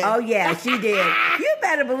sleeping. Oh, yeah, she did. You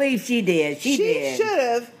better believe she did. She did. She should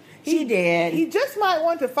have. She did. He just might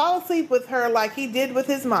want to fall asleep with her like he did with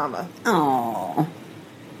his mama. Oh.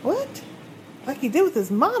 What? Like he did with his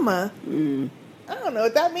mama? I don't know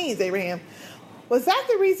what that means, Abraham. Was that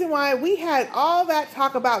the reason why we had all that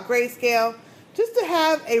talk about grayscale? Just to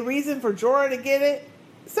have a reason for Jorah to get it?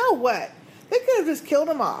 So what? They could have just killed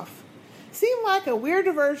him off. Seemed like a weird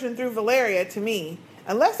diversion through Valeria to me.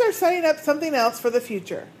 Unless they're setting up something else for the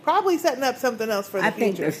future. Probably setting up something else for the future. I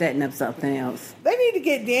think they're setting up something else. They need to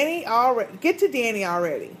get to Danny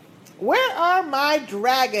already. Where are my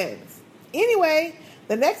dragons? Anyway,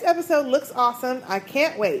 the next episode looks awesome. I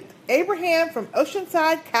can't wait. Abraham from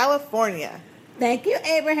Oceanside, California. Thank you,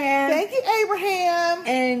 Abraham. Thank you, Abraham.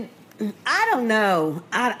 And I don't know.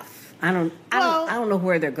 I don't know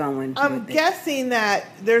where they're going. I'm guessing that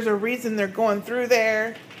there's a reason they're going through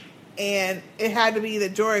there, and it had to be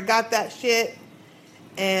that Jorah got that shit.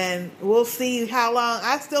 And we'll see how long.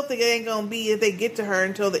 I still think it ain't gonna be if they get to her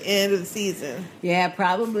until the end of the season. Yeah,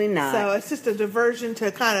 probably not. So it's just a diversion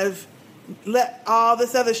to kind of let all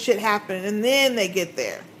this other shit happen, and then they get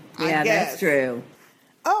there. Yeah, I guess. That's true.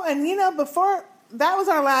 Oh, and before that was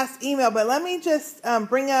our last email, but let me just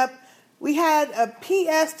bring up. We had a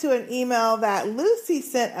PS to an email that Lucy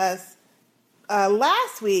sent us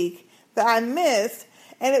last week that I missed,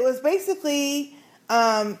 and it was basically,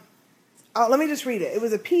 let me just read it. It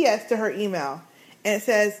was a PS to her email, and it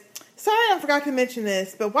says, "Sorry I forgot to mention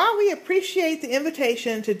this, but while we appreciate the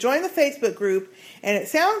invitation to join the Facebook group, and it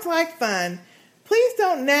sounds like fun, please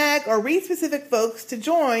don't nag or read specific folks to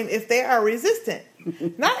join if they are resistant.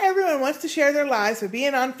 Not everyone wants to share their lives for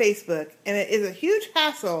being on Facebook, and it is a huge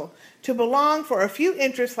hassle to belong for a few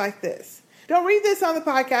interests like this. Don't read this on the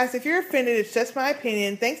podcast. If you're offended, it's just my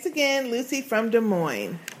opinion. Thanks again, Lucy from Des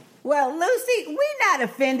Moines." Well, Lucy, we're not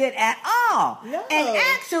offended at all. No. And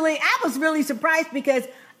actually, I was really surprised because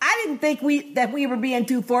I didn't think that we were being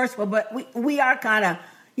too forceful, but we are kind of,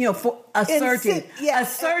 assertive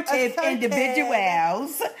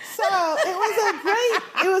individuals. So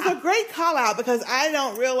it was a great call out because I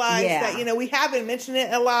don't realize that we have been mentioning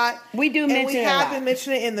it a lot. We do mention it a lot. We have been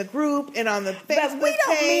mentioning it in the group and on the Facebook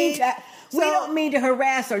page. We don't mean to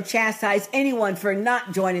harass or chastise anyone for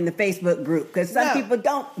not joining the Facebook group because some people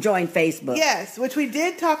don't join Facebook. Yes, which we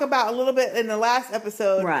did talk about a little bit in the last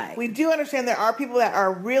episode. Right. We do understand there are people that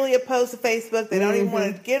are really opposed to Facebook. They don't even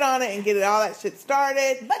want to get on it and get all that shit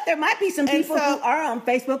started. But there might be some people who are on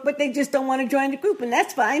Facebook, but they just don't want to join the group, and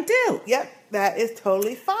that's fine too. Yep, that is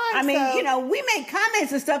totally fine. I mean, we make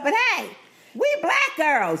comments and stuff, but hey, we black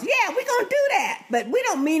girls. Yeah, we gonna do that. But we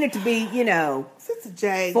don't mean it to be, Sister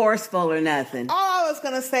J, forceful or nothing. All I was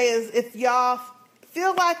gonna say is if y'all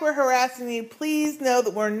feel like we're harassing you, please know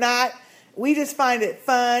that we're not. We just find it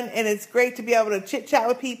fun, and it's great to be able to chit-chat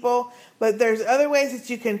with people. But there's other ways that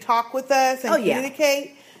you can talk with us and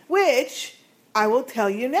communicate, which I will tell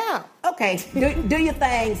you now. Okay, do your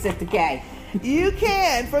thing, Sister K. You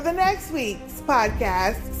can, for the next week's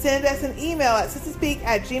podcast, send us an email at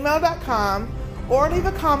sisterspeak@gmail.com or leave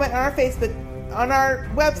a comment on our Facebook, on our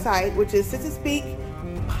website, which is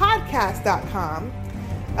sisterspeakpodcast.com.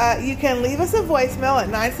 You can leave us a voicemail at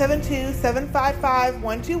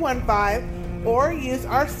 972-755-1215 or use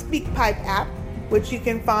our SpeakPipe app, which you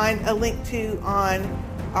can find a link to on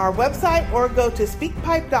our website, or go to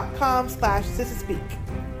speakpipe.com/SistaSpeak.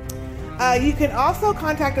 You can also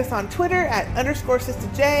contact us on Twitter at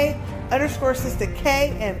 _SistaJ, _SistaK,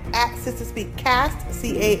 and at SistaSpeakCast,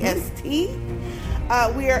 CAST.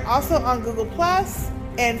 We are also on Google Plus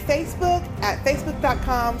and Facebook at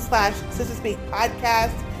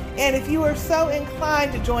facebook.com/SistaSpeakPodcast. And if you are so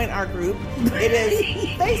inclined to join our group, it is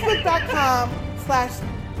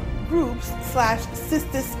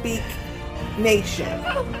facebook.com/groups/SistaSpeakNation.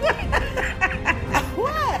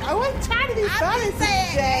 What? I wasn't trying to be funny,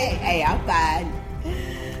 Sister J. Hey, I'm fine.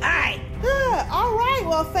 All right.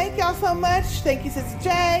 Well, thank y'all so much. Thank you, Sister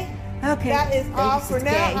J. Okay. That is all for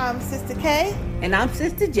Sister now. K. I'm Sister K. And I'm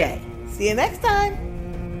Sister J. See you next time.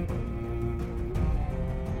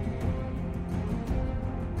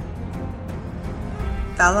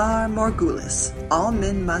 Valar Morghulis, all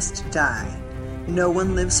men must die. No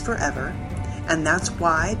one lives forever, and that's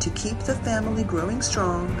why, to keep the family growing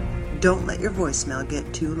strong, don't let your voicemail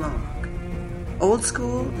get too long. Old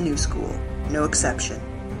school, new school, no exception.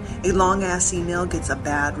 A long-ass email gets a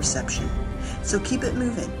bad reception, so keep it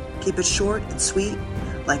moving. Keep it short and sweet,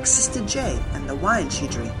 like Sister J and the wine she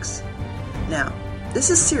drinks. Now,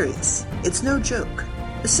 this is serious. It's no joke.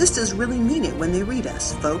 The sisters really mean it when they read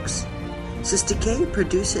us, folks. Sister K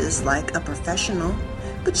produces like a professional,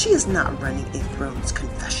 but she is not running a Thrones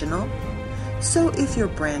confessional. So if you're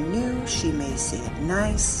brand new, she may say it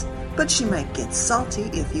nice, but she might get salty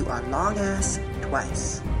if you are long-ass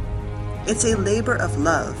twice. It's a labor of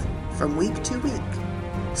love from week to week.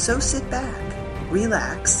 So sit back,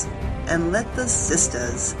 relax, and let the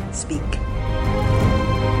sisters speak.